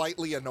looks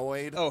slightly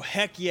annoyed. Oh,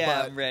 heck yeah,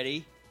 But- I'm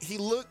ready. He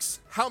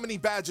looks, how many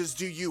badges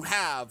do you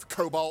have,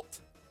 Cobalt?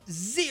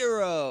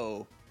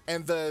 0.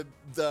 And the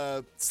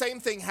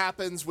same thing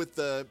happens with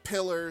the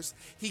pillars.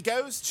 He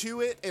goes to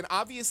it, and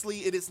obviously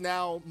it is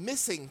now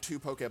missing 2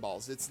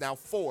 Pokeballs. It's now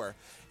 4.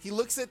 He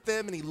looks at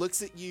them, and he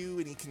looks at you,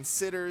 and he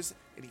considers,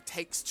 and he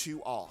takes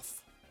 2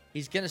 off.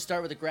 He's gonna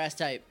start with a grass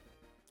type.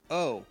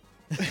 Oh.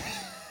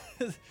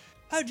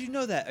 How'd you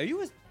know that? Are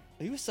you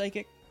a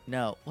psychic?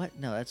 No, what?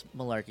 No, that's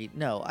malarkey.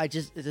 No,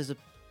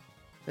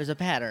 there's a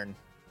pattern.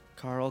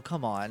 Carl,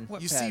 come on.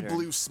 What You pattern? see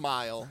Blue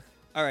smile.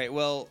 All right,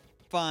 well,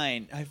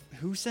 fine.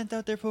 Who sent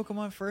out their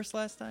Pokemon first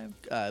last time?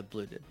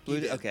 Blue did.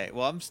 Blue did. Okay,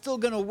 well, I'm still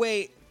gonna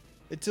wait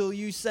until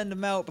you send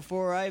them out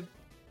before I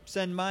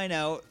send mine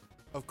out.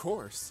 Of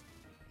course.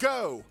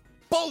 Go,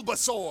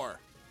 Bulbasaur!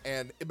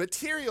 And it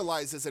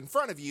materializes in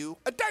front of you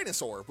a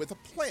dinosaur with a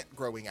plant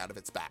growing out of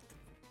its back.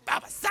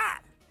 Bulbasaur!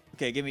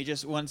 Okay, give me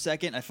just 1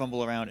 second. I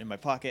fumble around in my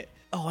pocket,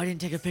 Oh, I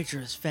didn't take a picture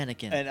of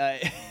Fennekin. and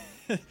I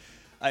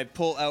I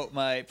pull out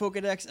my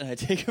Pokedex, and I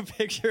take a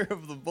picture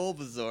of the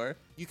Bulbasaur.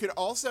 You could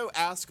also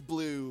ask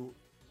Blue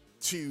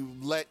to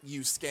let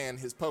you scan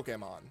his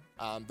Pokemon.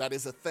 That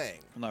is a thing.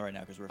 Well, not right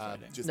now because we're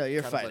fighting. Just No,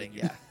 you're kind of fighting.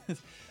 letting Yeah.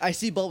 I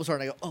see Bulbasaur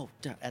and I go, oh,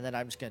 duh, and then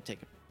I'm just gonna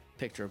take a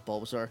picture of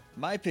Bulbasaur.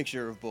 My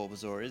picture of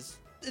Bulbasaur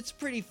it's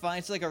pretty fine.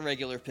 It's like a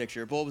regular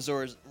picture.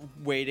 Bulbasaur is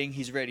waiting.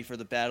 He's ready for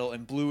the battle,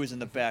 and Blue is in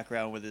the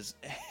background with his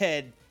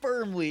head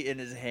firmly in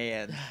his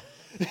hand.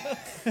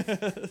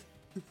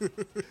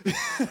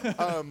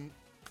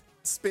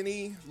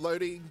 Spinny,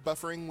 loading,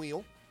 buffering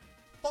wheel.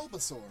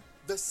 Bulbasaur,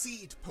 the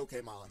seed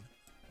Pokemon.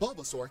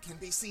 Bulbasaur can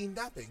be seen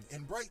napping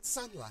in bright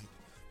sunlight.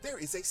 There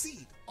is a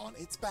seed on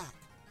its back.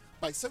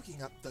 By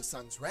soaking up the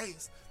sun's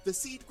rays, the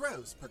seed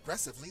grows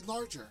progressively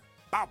larger.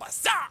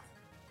 Bulbasaur!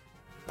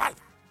 Bulba!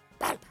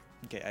 Bulba!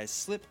 Okay, I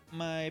slip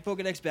my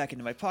Pokedex back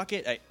into my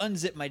pocket. I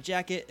unzip my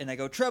jacket, and I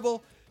go,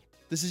 Treble,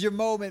 this is your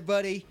moment,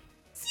 buddy.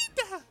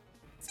 Cinda!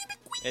 Cinda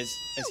Queen!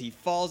 As he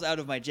falls out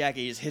of my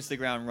jacket, he just hits the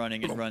ground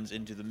running and runs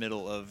into the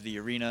middle of the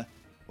arena.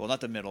 Well,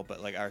 not the middle,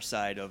 but our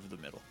side of the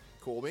middle.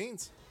 Cool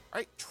beans. All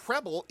right,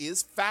 Treble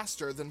is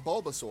faster than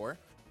Bulbasaur,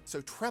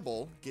 so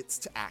Treble gets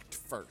to act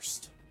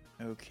first.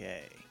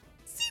 Okay.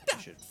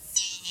 Cinda! Should-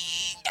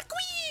 Cinda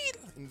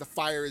Queen! And the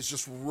fire is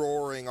just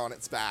roaring on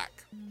its back.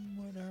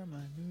 What are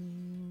my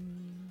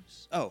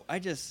moves? Oh, I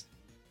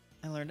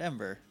learned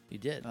Ember You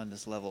did. on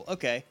this level.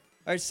 Okay.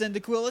 All right,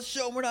 Cyndaquil, let's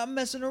show him we're not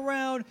messing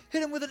around.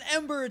 Hit him with an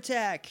Ember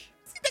attack.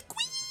 Cinda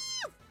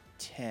Queen!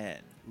 10.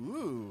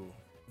 Ooh,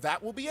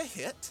 that will be a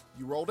hit.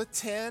 You rolled a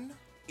 10.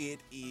 It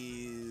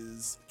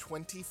is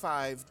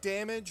 25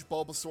 damage.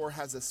 Bulbasaur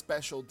has a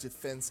special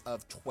defense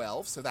of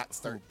 12, so that's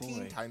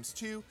 13 boy. times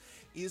 2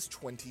 is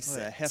 26.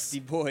 What a hefty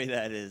boy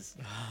that is.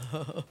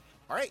 All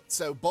right,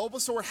 so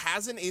Bulbasaur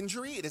has an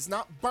injury. It is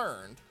not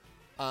burned,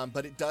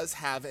 but it does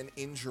have an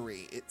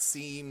injury. It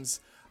seems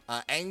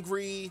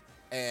angry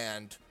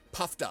and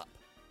puffed up.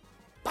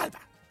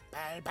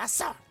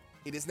 Bulbasaur.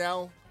 It is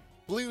now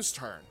Blue's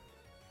turn.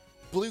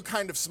 Blue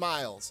kind of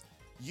smiles.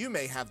 You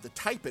may have the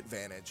type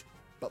advantage,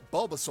 but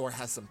Bulbasaur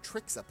has some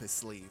tricks up his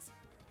sleeve.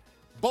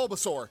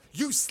 Bulbasaur,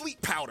 use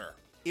Sleep Powder.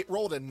 It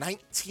rolled a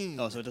 19.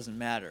 Oh, so it doesn't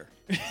matter.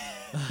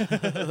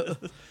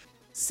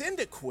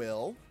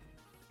 Cyndaquil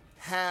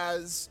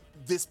has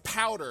this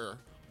powder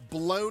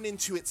blown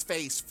into its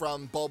face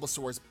from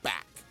Bulbasaur's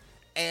back.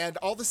 And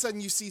all of a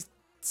sudden you see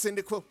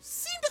Cyndaquil.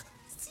 Cinda!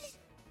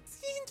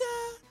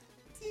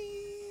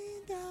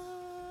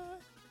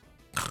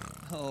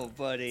 Oh,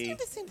 buddy.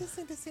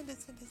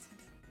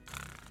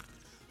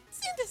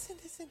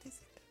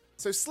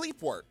 So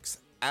sleep works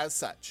as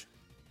such.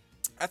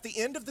 At the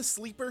end of the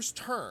sleeper's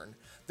turn,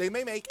 they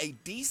may make a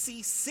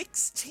DC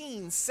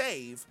 16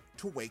 save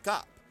to wake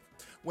up.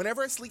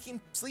 Whenever a sleeping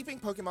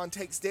Pokemon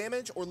takes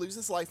damage or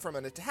loses life from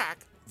an attack,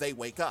 they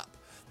wake up.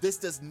 This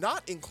does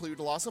not include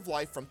loss of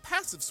life from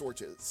passive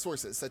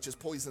sources such as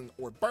poison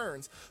or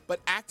burns, but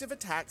active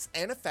attacks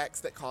and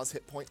effects that cause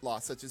hit point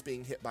loss, such as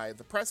being hit by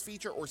the press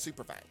feature or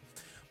Super Fang,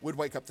 would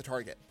wake up the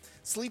target.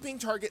 Sleeping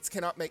targets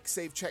cannot make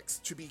save checks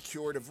to be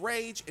cured of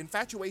rage,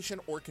 infatuation,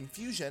 or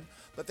confusion,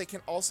 but they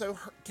can also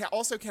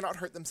cannot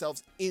hurt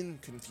themselves in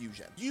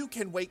confusion. You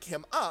can wake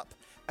him up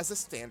as a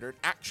standard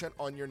action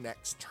on your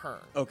next turn.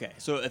 Okay,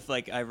 so if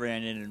like I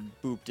ran in and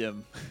booped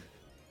him,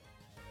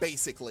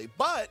 Basically,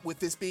 but with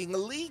this being a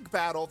league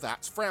battle,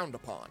 that's frowned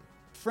upon.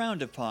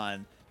 frowned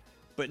upon,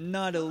 but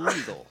not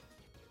illegal.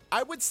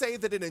 I would say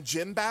that in a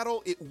gym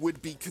battle, it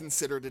would be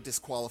considered a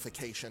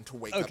disqualification to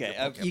wake Okay,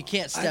 up your Pokemon. You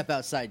can't step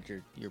outside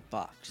your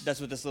box. That's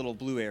what this little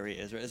blue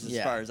area is, right? This is as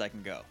Yeah. far as I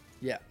can go.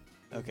 Yeah.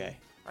 Okay.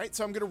 All right,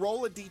 so I'm going to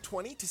roll a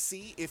d20 to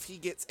see if he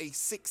gets a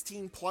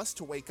 16 plus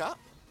to wake up,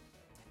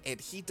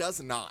 and he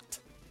does not.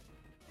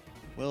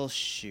 Well,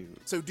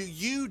 shoot. So do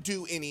you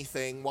do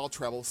anything while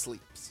Treble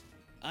sleeps?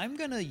 I'm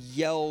gonna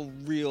yell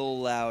real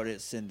loud at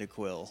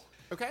Cyndaquil.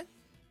 Okay.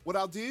 What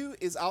I'll do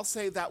is I'll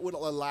say that would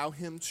allow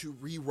him to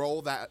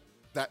re-roll that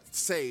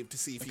save to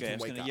see if he Okay, can I'm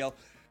just wake gonna up. yell,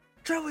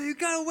 Trouble, you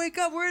gotta wake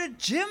up. We're in a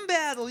gym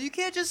battle. You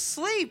can't just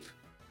sleep.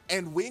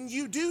 And when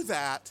you do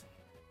that,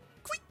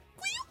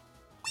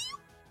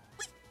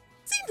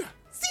 Cinda,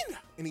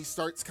 and he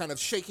starts kind of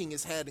shaking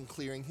his head and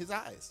clearing his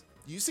eyes.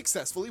 You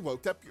successfully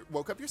woke up your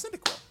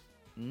Cyndaquil.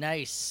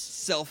 Nice.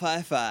 Self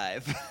high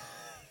five.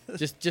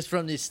 just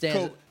from the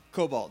stand.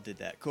 Cobalt did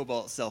that.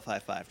 Cobalt self high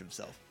fived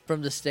himself.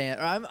 From the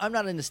stand. Or I'm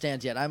not in the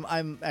stands yet.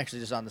 I'm actually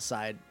just on the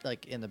side,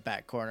 like in the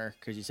back corner,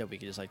 because you said we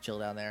could just like chill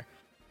down there.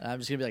 And I'm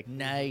just gonna be like,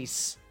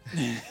 nice.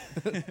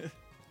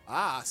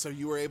 Ah, so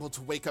you were able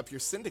to wake up your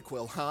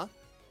Cyndaquil, huh?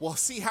 Well,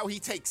 see how he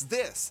takes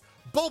this.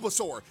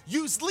 Bulbasaur,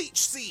 use Leech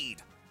Seed.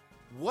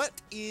 What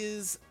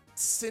is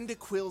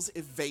Cyndaquil's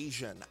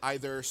evasion?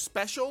 Either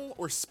special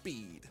or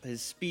speed?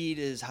 His speed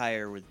is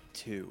higher with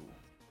 2.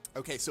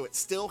 Okay, so it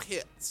still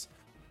hits.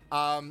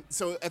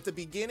 So at the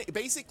beginning,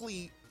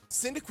 basically,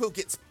 Cyndaquil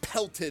gets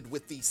pelted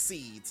with these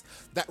seeds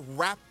that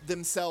wrap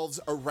themselves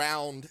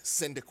around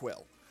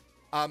Cyndaquil.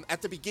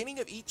 At the beginning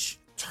of each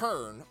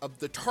turn of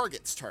the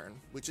target's turn,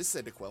 which is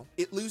Cyndaquil,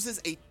 it loses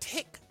a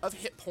tick of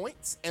hit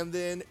points, and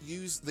then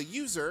the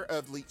user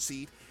of Leech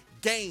Seed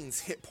gains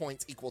hit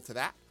points equal to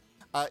that.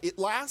 It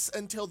lasts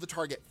until the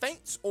target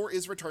faints or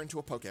is returned to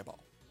a Pokeball.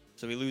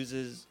 So he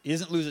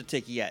doesn't lose a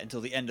tick yet until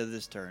the end of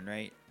this turn,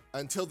 right?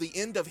 Until the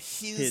end of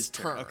his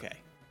turn. Okay.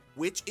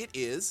 Which it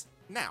is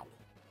now.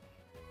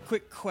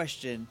 Quick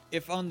question.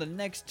 If on the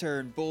next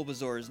turn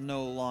Bulbasaur is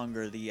no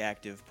longer the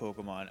active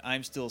Pokemon,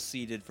 I'm still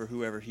seeded for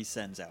whoever he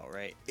sends out,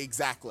 right?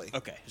 Exactly.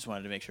 Okay, just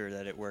wanted to make sure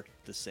that it worked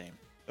the same.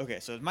 Okay,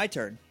 so it's my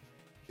turn.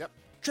 Yep.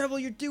 Treble,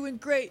 you're doing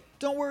great.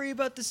 Don't worry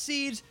about the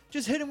seeds.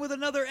 Just hit him with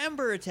another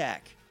Ember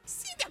attack.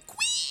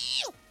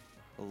 Cyndaquil!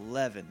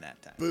 11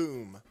 that time.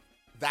 Boom.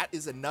 That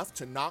is enough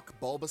to knock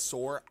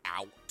Bulbasaur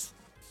out.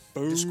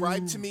 Boom.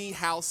 Describe to me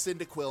how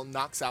Cyndaquil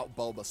knocks out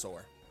Bulbasaur.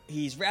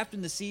 He's wrapped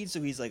in the seed,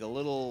 so he's like a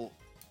little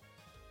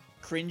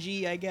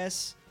cringy, I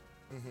guess.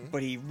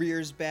 But he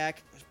rears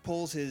back,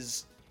 pulls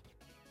his...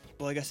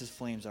 Well, I guess his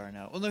flames are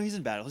now. Well, no, he's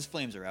in battle. His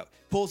flames are out.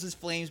 Pulls his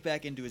flames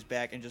back into his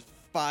back and just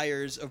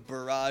fires a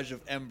barrage of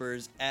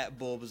embers at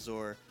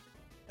Bulbasaur.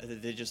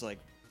 And they just, like,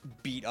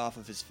 beat off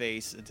of his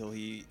face until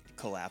he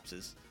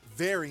collapses.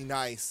 Very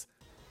nice.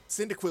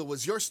 Cyndaquil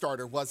was your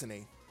starter, wasn't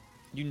he?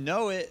 You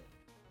know it.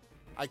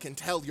 I can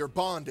tell your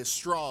bond is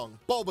strong.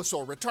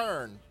 Bulbasaur,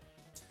 return!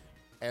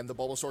 And the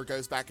Bulbasaur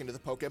goes back into the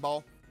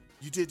Pokeball.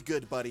 You did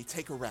good, buddy.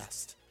 Take a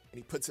rest. And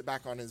he puts it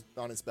back on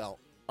his belt.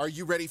 Are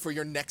you ready for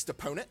your next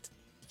opponent?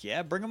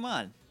 Yeah, bring him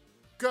on.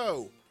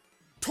 Go!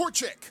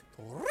 Torchic!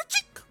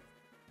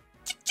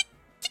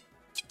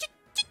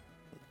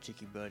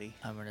 Cheeky buddy.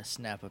 I'm gonna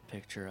snap a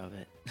picture of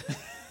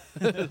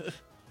it.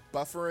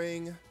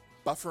 Buffering.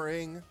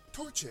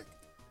 Torchic,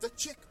 the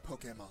chick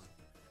Pokemon.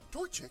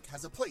 Torchic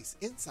has a place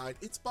inside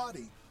its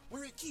body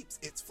where it keeps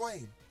its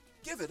flame.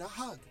 Give it a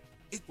hug.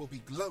 It will be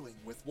glowing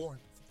with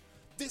warmth.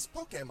 This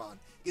Pokemon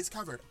is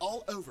covered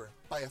all over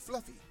by a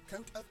fluffy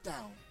coat of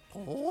down.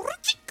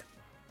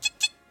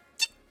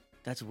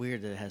 That's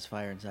weird that it has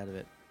fire inside of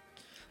it.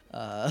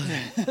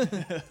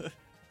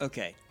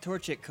 Okay,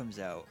 Torchic comes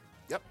out.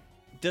 Yep.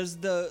 Does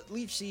the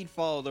Leech Seed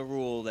follow the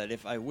rule that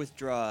if I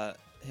withdraw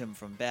him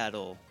from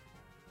battle,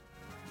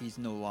 he's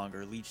no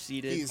longer Leech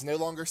Seeded? He is no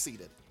longer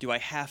seated. Do I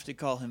have to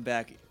call him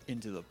back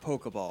into the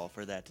Pokeball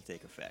for that to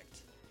take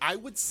effect? I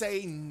would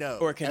say no.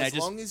 Or can I as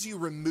just- long as you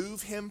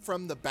remove him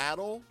from the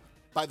battle,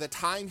 by the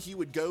time he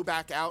would go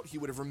back out, he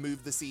would have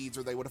removed the seeds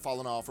or they would have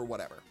fallen off or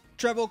whatever.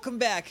 Treble, come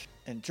back!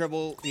 And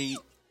Treble, he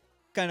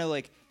kind of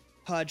like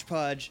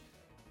hodgepodge.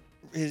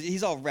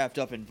 He's all wrapped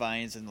up in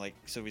vines and like,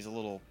 so his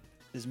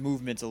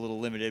movement's a little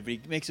limited, but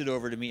he makes it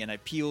over to me and I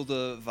peel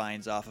the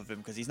vines off of him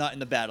because he's not in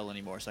the battle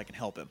anymore, so I can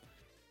help him.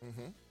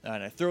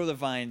 And I throw the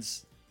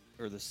vines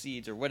or the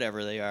seeds or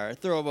whatever they are. I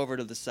throw them over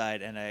to the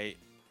side, and I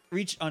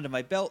reach onto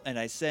my belt, and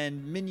I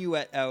send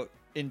Minuet out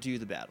into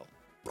the battle.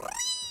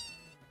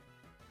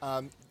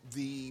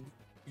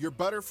 Your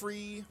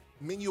Butterfree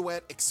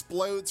Minuet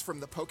explodes from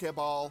the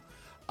Pokeball.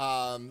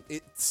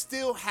 It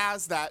still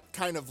has that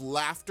kind of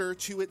laughter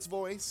to its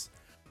voice,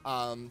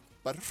 but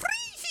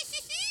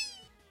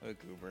What a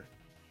goober.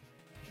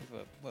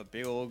 What a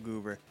big old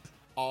goober.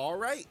 all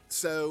right.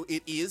 So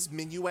it is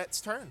Minuet's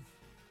turn.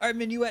 All right,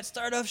 Minuet,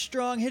 start off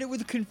strong. Hit it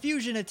with a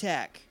confusion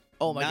attack.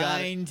 Oh my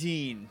god.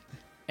 19.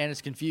 And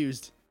it's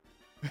confused.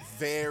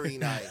 Very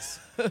nice.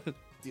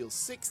 Deals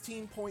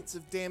 16 points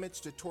of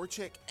damage to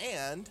Torchic,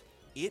 and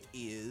it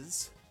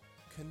is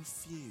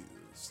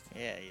confused.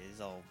 Yeah,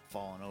 he's all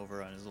falling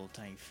over on his little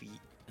tiny feet.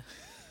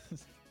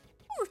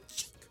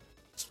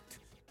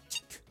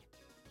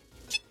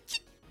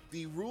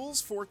 The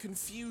rules for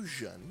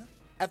confusion.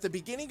 At the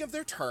beginning of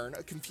their turn,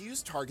 a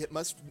confused target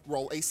must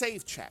roll a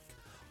save check.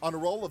 On a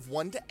roll of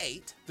 1 to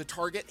 8, the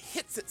target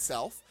hits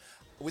itself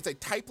with a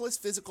typeless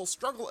physical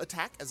struggle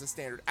attack as a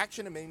standard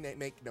action and may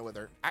make no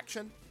other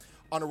action.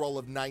 On a roll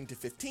of 9 to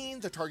 15,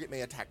 the target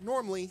may attack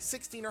normally.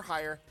 16 or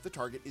higher, the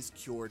target is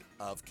cured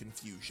of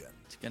confusion.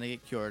 It's gonna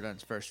get cured on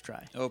its first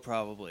try. Oh,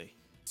 probably.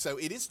 So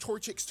it is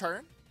Torchic's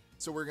turn.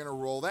 So we're going to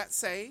roll that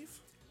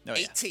save. Oh,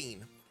 yeah.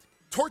 18.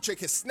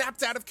 Torchic has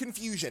snapped out of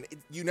confusion.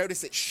 You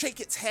notice it shake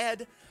its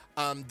head.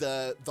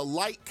 The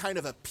light kind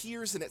of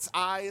appears in its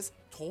eyes.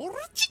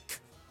 Torchic!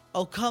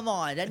 Oh, come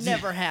on. That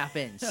never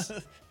happens.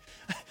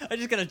 I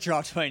just gotta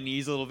drop to my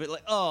knees a little bit,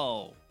 like,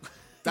 oh.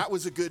 That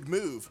was a good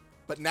move,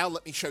 but now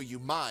let me show you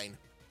mine.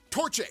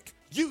 Torchic,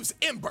 use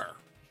Ember.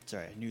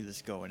 Sorry, I knew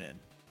this going in.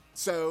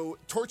 So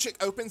Torchic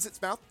opens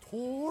its mouth,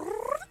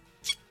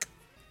 Torchic,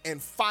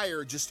 and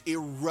fire just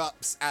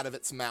erupts out of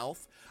its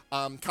mouth.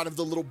 Kind of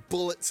the little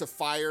bullets of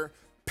fire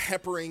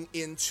peppering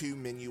into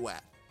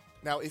Minuet.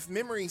 Now, if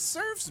memory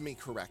serves me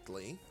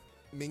correctly,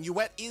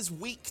 Minuet is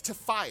weak to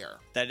fire.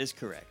 That is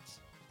correct.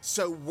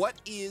 So what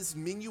is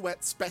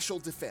Minuet's special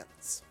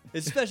defense?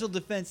 His special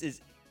defense is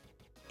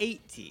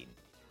 18.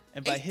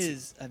 And by 18.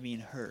 his, I mean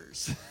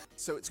hers.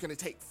 So it's going to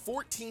take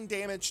 14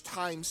 damage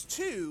times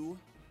 2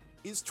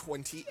 is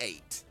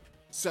 28.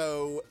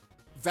 So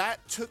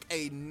that took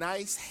a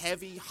nice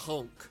heavy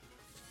hunk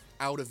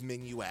out of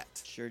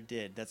Minuet. Sure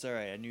did. That's all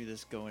right. I knew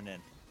this going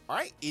in. All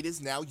right, it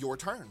is now your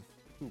turn.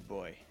 Oh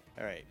boy.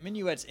 All right.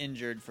 Minuet's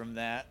injured from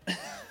that.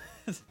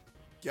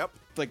 Yep.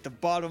 Like the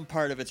bottom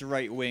part of its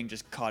right wing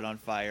just caught on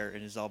fire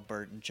and is all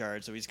burnt and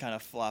charred. So he's kind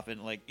of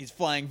flopping, like he's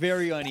flying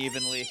very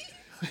unevenly.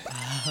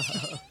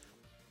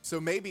 So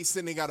maybe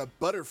sending out a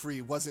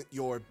Butterfree wasn't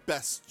your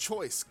best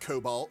choice,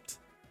 Cobalt.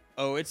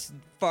 Oh, it's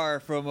far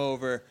from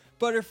over.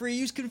 Butterfree,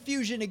 use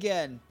confusion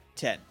again.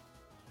 10.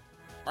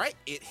 All right,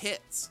 it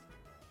hits.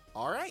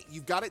 All right,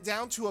 you've got it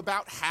down to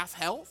about half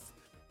health.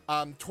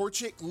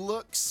 Torchic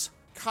looks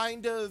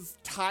kind of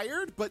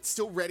tired, but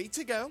still ready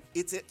to go.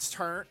 It's its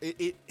turn.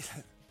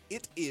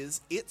 It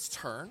is its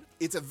turn.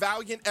 It's a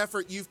valiant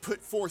effort you've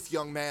put forth,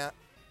 young man.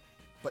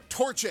 But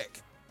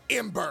Torchic,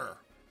 Ember.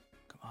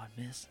 Come on,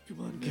 miss. Come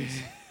on,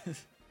 miss.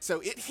 So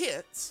it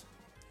hits.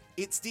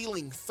 It's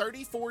dealing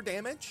 34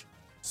 damage.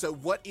 So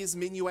what is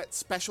Minuet's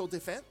special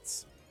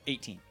defense?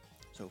 18.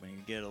 So when you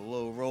get a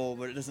low roll,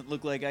 but it doesn't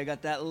look like I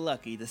got that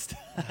lucky this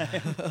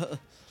time.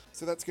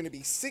 So that's going to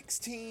be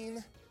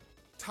 16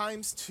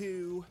 times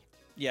 2,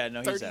 Yeah,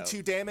 no, he's 32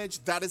 out.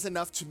 damage. That is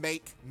enough to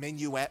make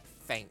Minuet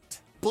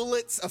faint.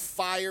 Bullets of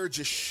fire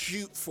just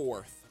shoot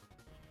forth.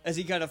 As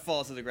he kind of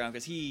falls to the ground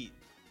because he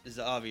is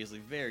obviously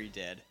very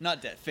dead.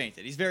 Not dead,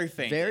 fainted. He's very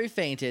fainted. Very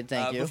fainted,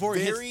 thank you. Before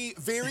he hits,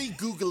 Very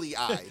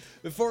googly-eyed.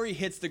 before he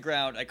hits the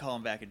ground, I call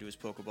him back into his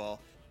Pokeball.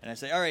 And I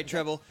say, all right,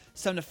 Treble,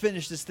 it's time to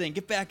finish this thing.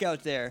 Get back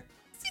out there.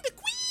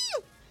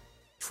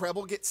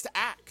 Treble gets to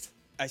act.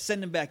 I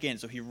send him back in,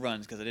 so he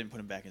runs because I didn't put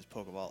him back in his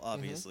Pokeball,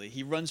 obviously.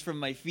 He runs from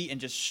my feet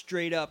and just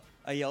straight up,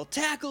 I yell,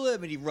 tackle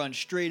him! And he runs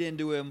straight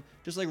into him,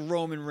 just like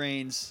Roman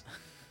Reigns.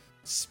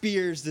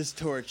 Spears this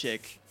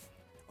Torchic.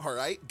 All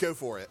right, go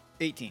for it.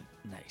 18.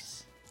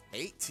 Nice.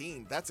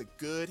 18, that's a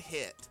good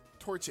hit.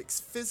 Torchic's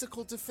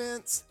physical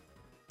defense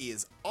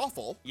is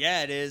awful,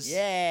 Yeah, it is.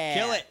 Yeah.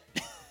 Kill it.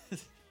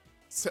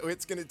 so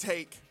it's going to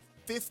take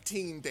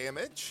 15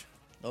 damage.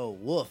 Oh,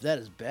 woof. That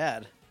is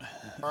bad.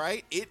 All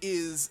right, it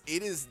is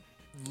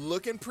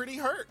looking pretty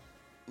hurt.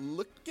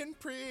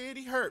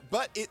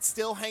 But it's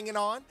still hanging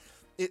on.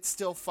 It's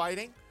still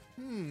fighting.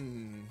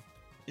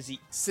 Is he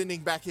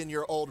Sending back in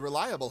your old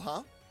reliable,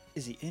 huh?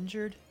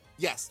 injured?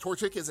 Yes,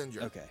 Torchic is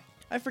injured. Okay.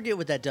 I forget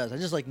what that does. I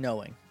just like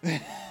knowing.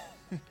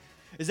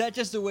 Is that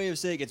just a way of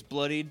saying it's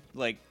bloodied?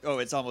 Like, oh,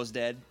 it's almost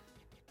dead?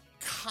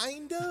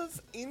 Kind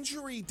of.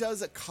 Injury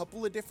does a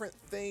couple of different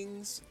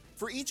things.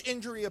 For each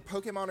injury a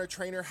Pokemon or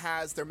trainer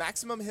has, their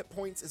maximum hit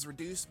points is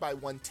reduced by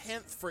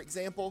 1/10. For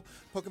example,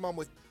 Pokemon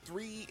with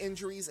 3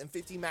 injuries and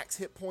 50 max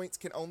hit points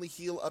can only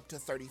heal up to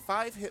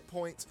 35 hit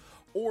points,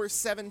 or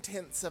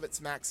 7/10 of its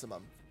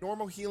maximum.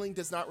 Normal healing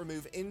does not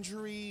remove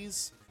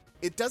injuries.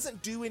 It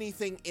doesn't do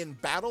anything in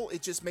battle,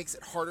 it just makes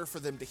it harder for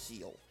them to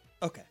heal.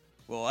 Okay.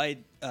 Well,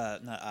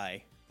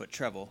 but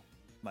Treble,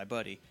 my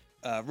buddy,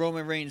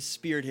 Roman Reigns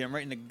speared him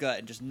right in the gut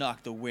and just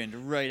knocked the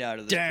wind right out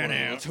of the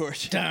portable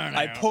torch.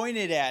 I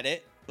pointed at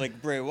it like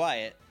Bray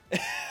Wyatt.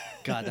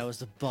 God, that was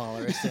the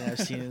ballerest thing I've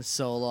seen in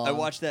so long. I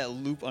watched that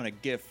loop on a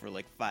GIF for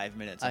like 5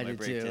 minutes on I my did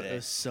break too. today. It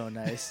was so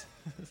nice.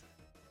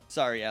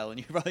 Sorry, Alan.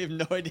 You probably have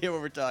no idea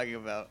what we're talking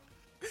about.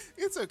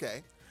 It's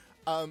okay.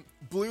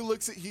 Blue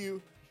looks at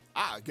you.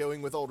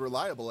 Going with old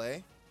reliable, eh?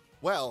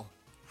 Well,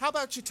 how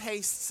about you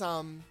taste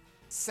some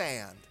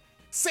sand?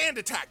 Sand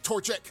attack,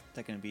 Torchic! Is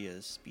that going to be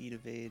a speed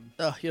evade?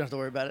 Oh, you don't have to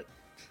worry about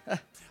it.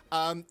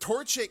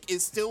 Torchic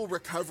is still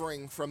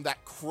recovering from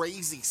that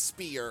crazy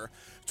spear.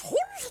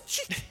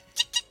 Torchic!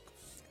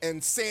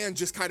 And sand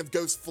just kind of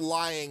goes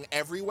flying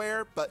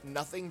everywhere, but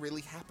nothing really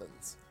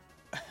happens.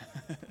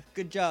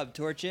 Good job,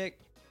 Torchic.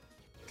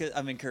 'Cause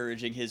I'm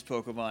encouraging his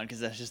Pokemon because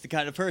that's just the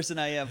kind of person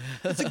I am.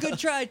 It's a good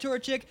try,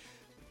 Torchic.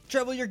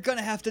 Treble, you're going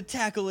to have to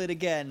tackle it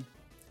again.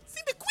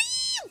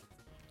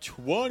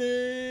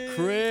 20!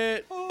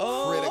 Crit!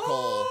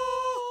 Critical.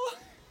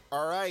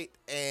 All right,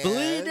 and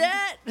Bleed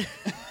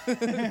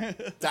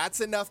that! that's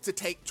enough to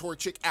take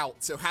Torchic out.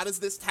 So how does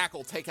this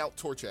tackle take out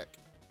Torchic?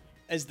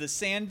 As the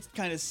sand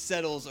kind of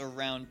settles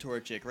around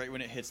Torchic, right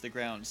when it hits the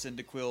ground,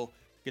 Cyndaquil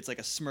gets like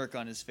a smirk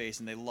on his face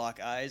and they lock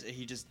eyes, and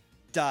he just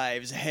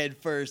dives head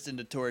first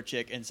into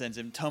Torchic and sends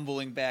him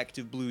tumbling back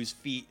to Blue's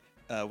feet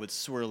with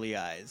swirly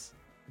eyes.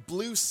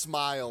 Blue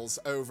smiles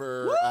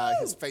over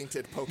his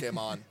fainted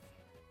Pokemon.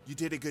 You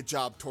did a good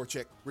job,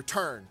 Torchic.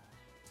 Return.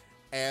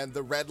 And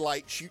the red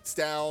light shoots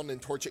down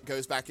and Torchic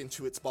goes back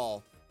into its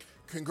ball.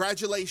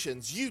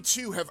 Congratulations, you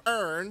two have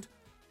earned,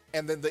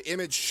 and then the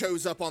image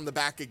shows up on the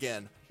back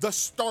again, the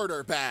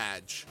starter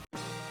badge.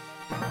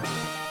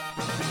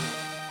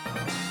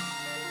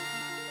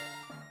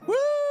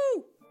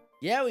 Woo!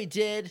 Yeah, we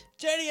did.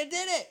 Jenny, I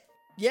did it!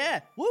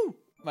 Yeah, woo!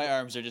 My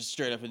arms are just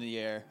straight up in the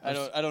air. I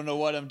don't know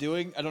what I'm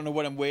doing. I don't know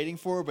what I'm waiting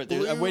for, but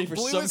I'm waiting for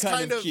Blue some is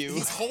kind of cue.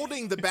 He's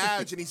holding the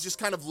badge and he's just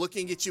kind of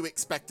looking at you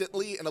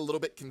expectantly and a little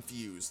bit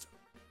confused.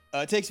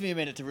 It takes me a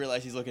minute to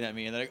realize he's looking at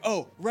me, and then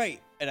oh, right.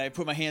 And I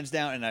put my hands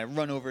down and I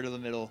run over to the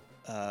middle,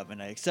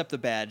 and I accept the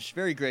badge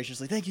very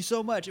graciously. Thank you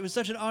so much. It was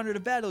such an honor to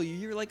battle you.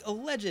 You're like a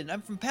legend.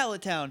 I'm from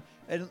Pallet Town,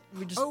 and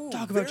we just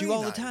talk about you very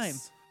all nice. the time.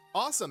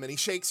 Awesome, and he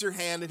shakes your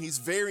hand and he's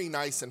very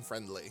nice and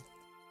friendly.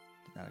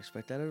 Did not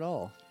expect that at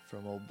all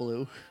from old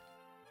Blue.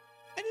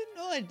 I didn't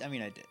know. I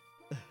mean, I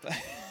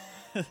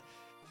did.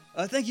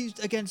 Thank you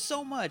again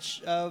so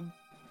much. We'll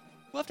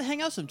have to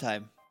hang out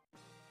sometime.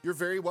 You're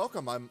very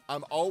welcome.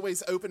 I'm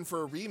always open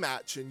for a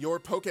rematch, and your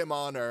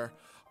Pokemon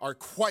are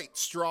quite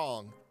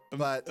strong.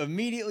 But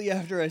Immediately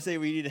after I say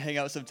we need to hang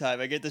out sometime,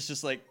 I get this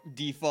just like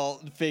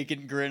default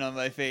vacant grin on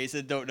my face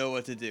and don't know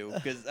what to do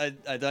because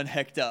I done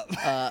hecked up.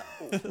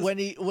 When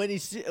he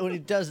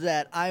does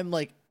that, I'm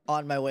like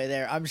on my way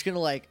there. I'm just gonna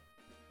like,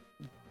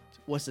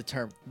 what's the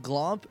term?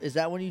 Glomp? Is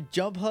that when you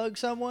jump hug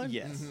someone?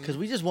 Yes. Because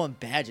we just won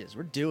badges.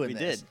 We're doing We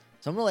this. did.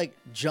 So I'm gonna like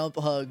jump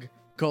hug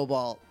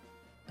Cobalt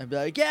and be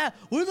like, yeah,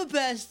 we're the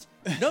best.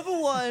 Number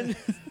one.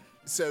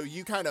 so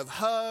you kind of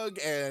hug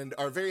and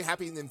are very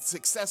happy, and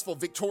successful,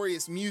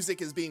 victorious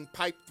music is being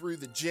piped through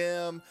the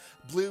gym.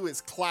 Blue is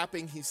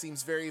clapping. He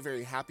seems very,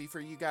 very happy for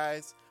you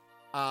guys.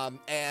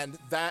 And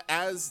that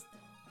as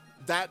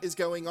that is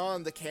going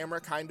on, the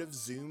camera kind of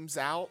zooms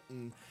out,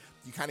 and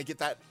you kind of get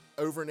that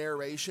over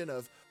narration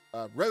of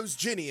Rose,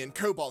 Ginny, and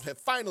Cobalt have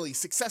finally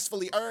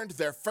successfully earned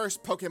their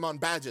first Pokemon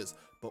badges.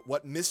 But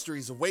what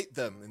mysteries await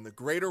them in the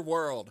greater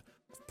world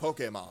of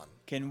Pokemon?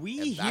 Can we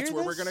And hear that's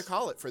what we're this? going to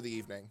call it for the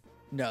evening.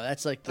 No,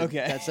 that's like the Okay.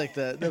 that's like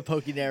the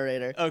Poke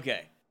narrator.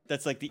 Okay.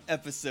 That's like the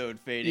episode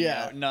fading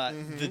Yeah. out, not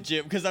the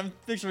gym. Because I'm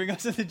picturing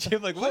us in the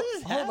gym like, what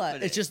is Hold on,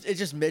 happening? it's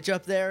just Mitch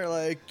up there,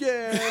 like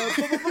yeah.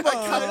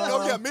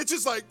 Oh yeah, Mitch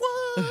is like,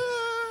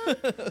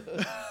 what?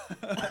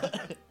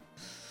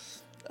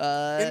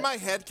 In my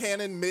head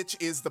canon, Mitch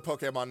is the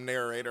Pokemon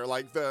narrator.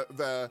 Like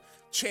the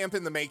champ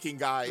in the making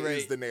guy is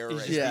Right. the He's narrator.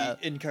 just Yeah.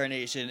 the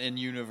incarnation and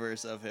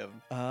universe of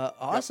him.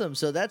 Awesome.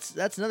 So that's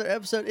another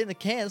episode in the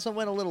can. This one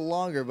went a little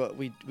longer, but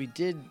we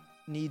did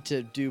need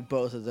to do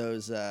both of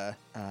those. The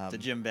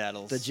gym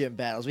battles. The gym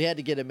battles. We had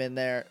to get them in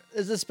there.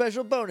 It's a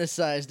special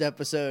bonus-sized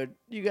episode.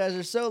 You guys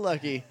are so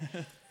lucky.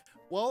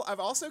 Well, I've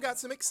also got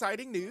some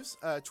exciting news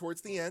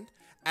towards the end.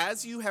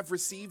 As you have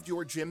received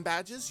your gym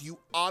badges, you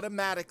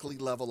automatically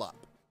level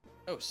up.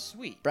 Oh,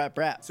 sweet. Brat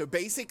brat. So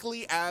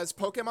basically, as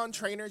Pokemon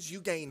trainers, you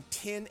gain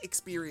 10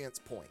 experience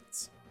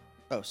points.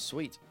 Oh,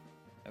 sweet.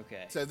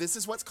 Okay. So this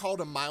is what's called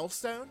a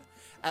milestone.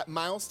 At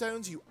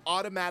milestones, you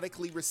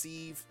automatically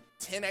receive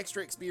 10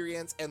 extra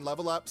experience and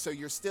level up. So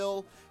you're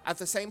still at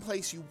the same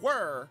place you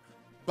were,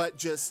 but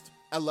just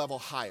a level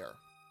higher.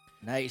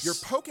 Nice. Your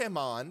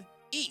Pokemon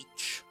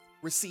each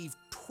receive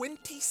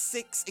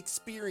 26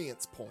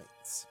 experience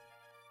points.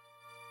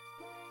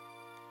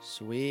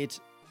 Sweet.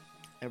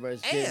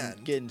 Everybody's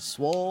And- getting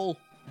swole.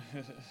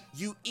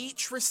 You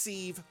each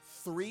receive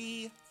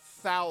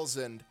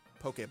 3,000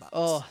 Pokebucks,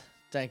 Oh,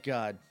 thank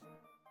God.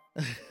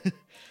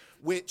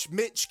 which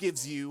Mitch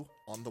gives you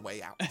on the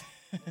way out.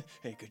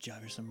 Hey, good job.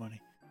 Here's some money.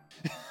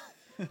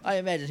 I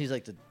imagine he's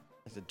like the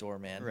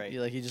doorman. Right.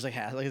 He just like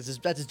has like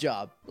that's his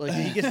job. Like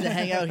he gets to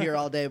hang out here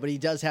all day, but he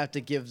does have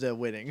to give the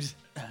winnings.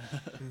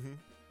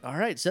 All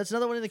right, so that's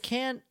another one in the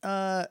can.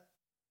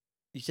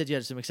 You said you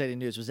had some exciting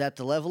news. Was that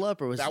the level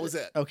up or was That was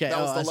it. Okay. That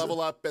was the level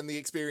up and the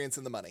experience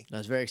and the money.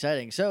 That's very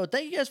exciting. So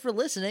thank you guys for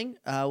listening.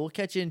 We'll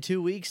catch you in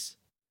 2 weeks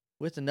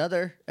with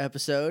another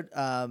episode.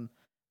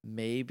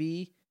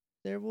 Maybe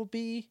there will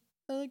be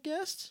a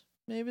guest.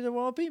 Maybe there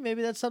won't be.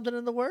 Maybe that's something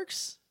in the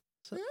works.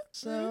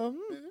 So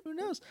who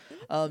knows?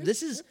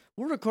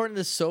 We're recording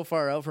this so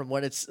far out from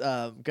when it's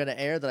gonna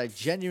air that I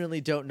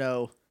genuinely don't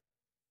know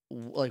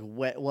like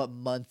what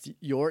month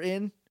you're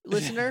in,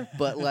 listener.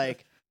 But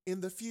like In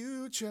the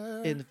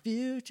future.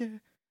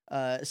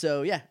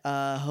 So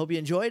yeah, hope you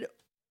enjoyed.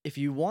 If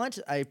you want,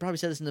 I probably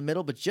said this in the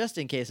middle, but just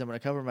in case, I'm going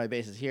to cover my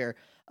bases here.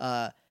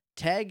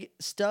 Tag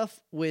stuff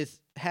with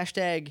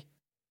hashtag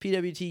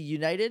PWT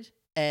United,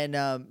 and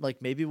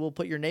like maybe we'll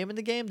put your name in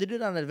the game. They did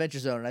it on Adventure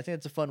Zone, and I think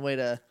it's a fun way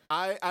to.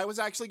 I was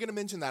actually going to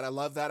mention that. I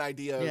love that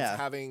idea of Yeah.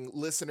 having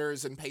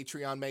listeners and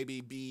Patreon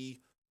maybe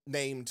be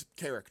named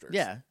characters.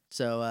 Yeah.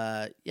 So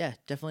yeah,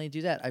 definitely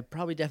do that. I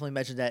probably definitely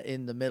mentioned that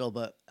in the middle,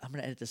 but I'm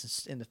gonna edit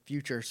this in the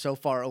future, so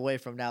far away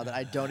from now that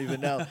I don't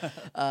even know.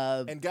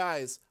 And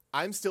guys,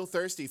 I'm still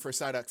thirsty for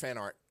Psyduck fan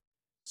art.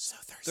 So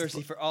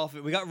Thirsty for all of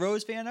it. We got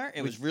Rose fan art.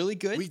 It was really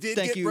good. We did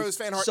Thank get you Rose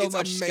fan art. so It's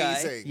much, Sky.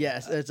 amazing.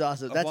 Yes, it's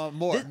awesome. I That's want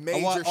more. Major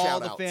I want all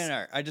the shout-outs. fan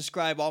art. I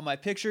describe all my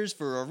pictures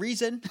for a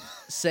reason.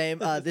 Same.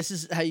 This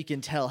is how you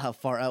can tell how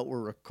far out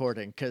we're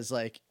recording, because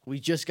like we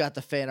just got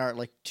the fan art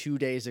like 2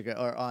 days ago,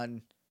 or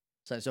on,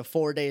 so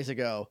 4 days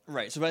ago.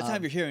 Right. So by the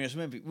time you're hearing this,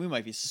 we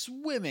might be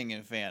swimming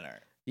in fan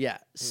art. Yeah.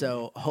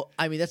 So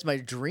I mean, that's my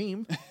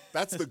dream.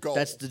 That's the goal.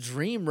 That's the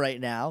dream right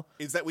now.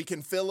 is that we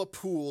can fill a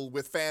pool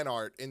with fan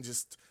art and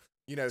just,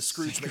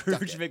 Scrooge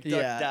Scrooge McDuck. McDuck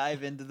Yeah.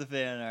 dive into the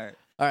fan art.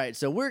 All right,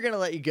 so we're gonna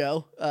let you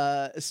go,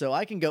 so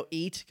I can go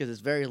eat because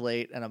it's very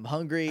late and I'm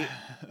hungry.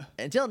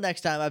 Until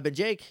next time, I've been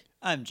Jake.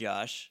 I'm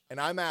Josh. And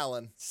I'm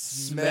Alan.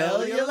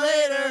 Smell you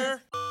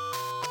later.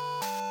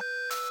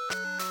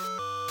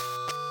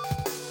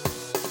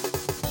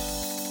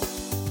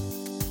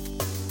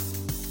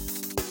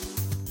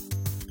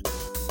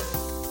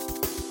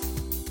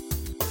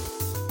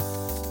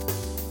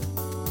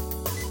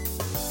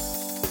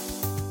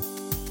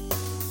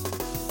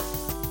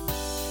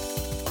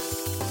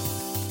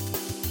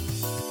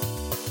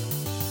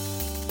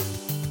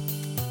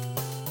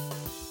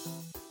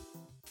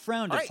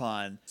 Frowned All right.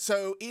 upon.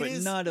 So it But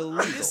is not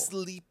illegal.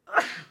 sleep.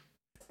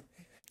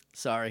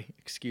 Sorry,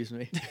 excuse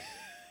me.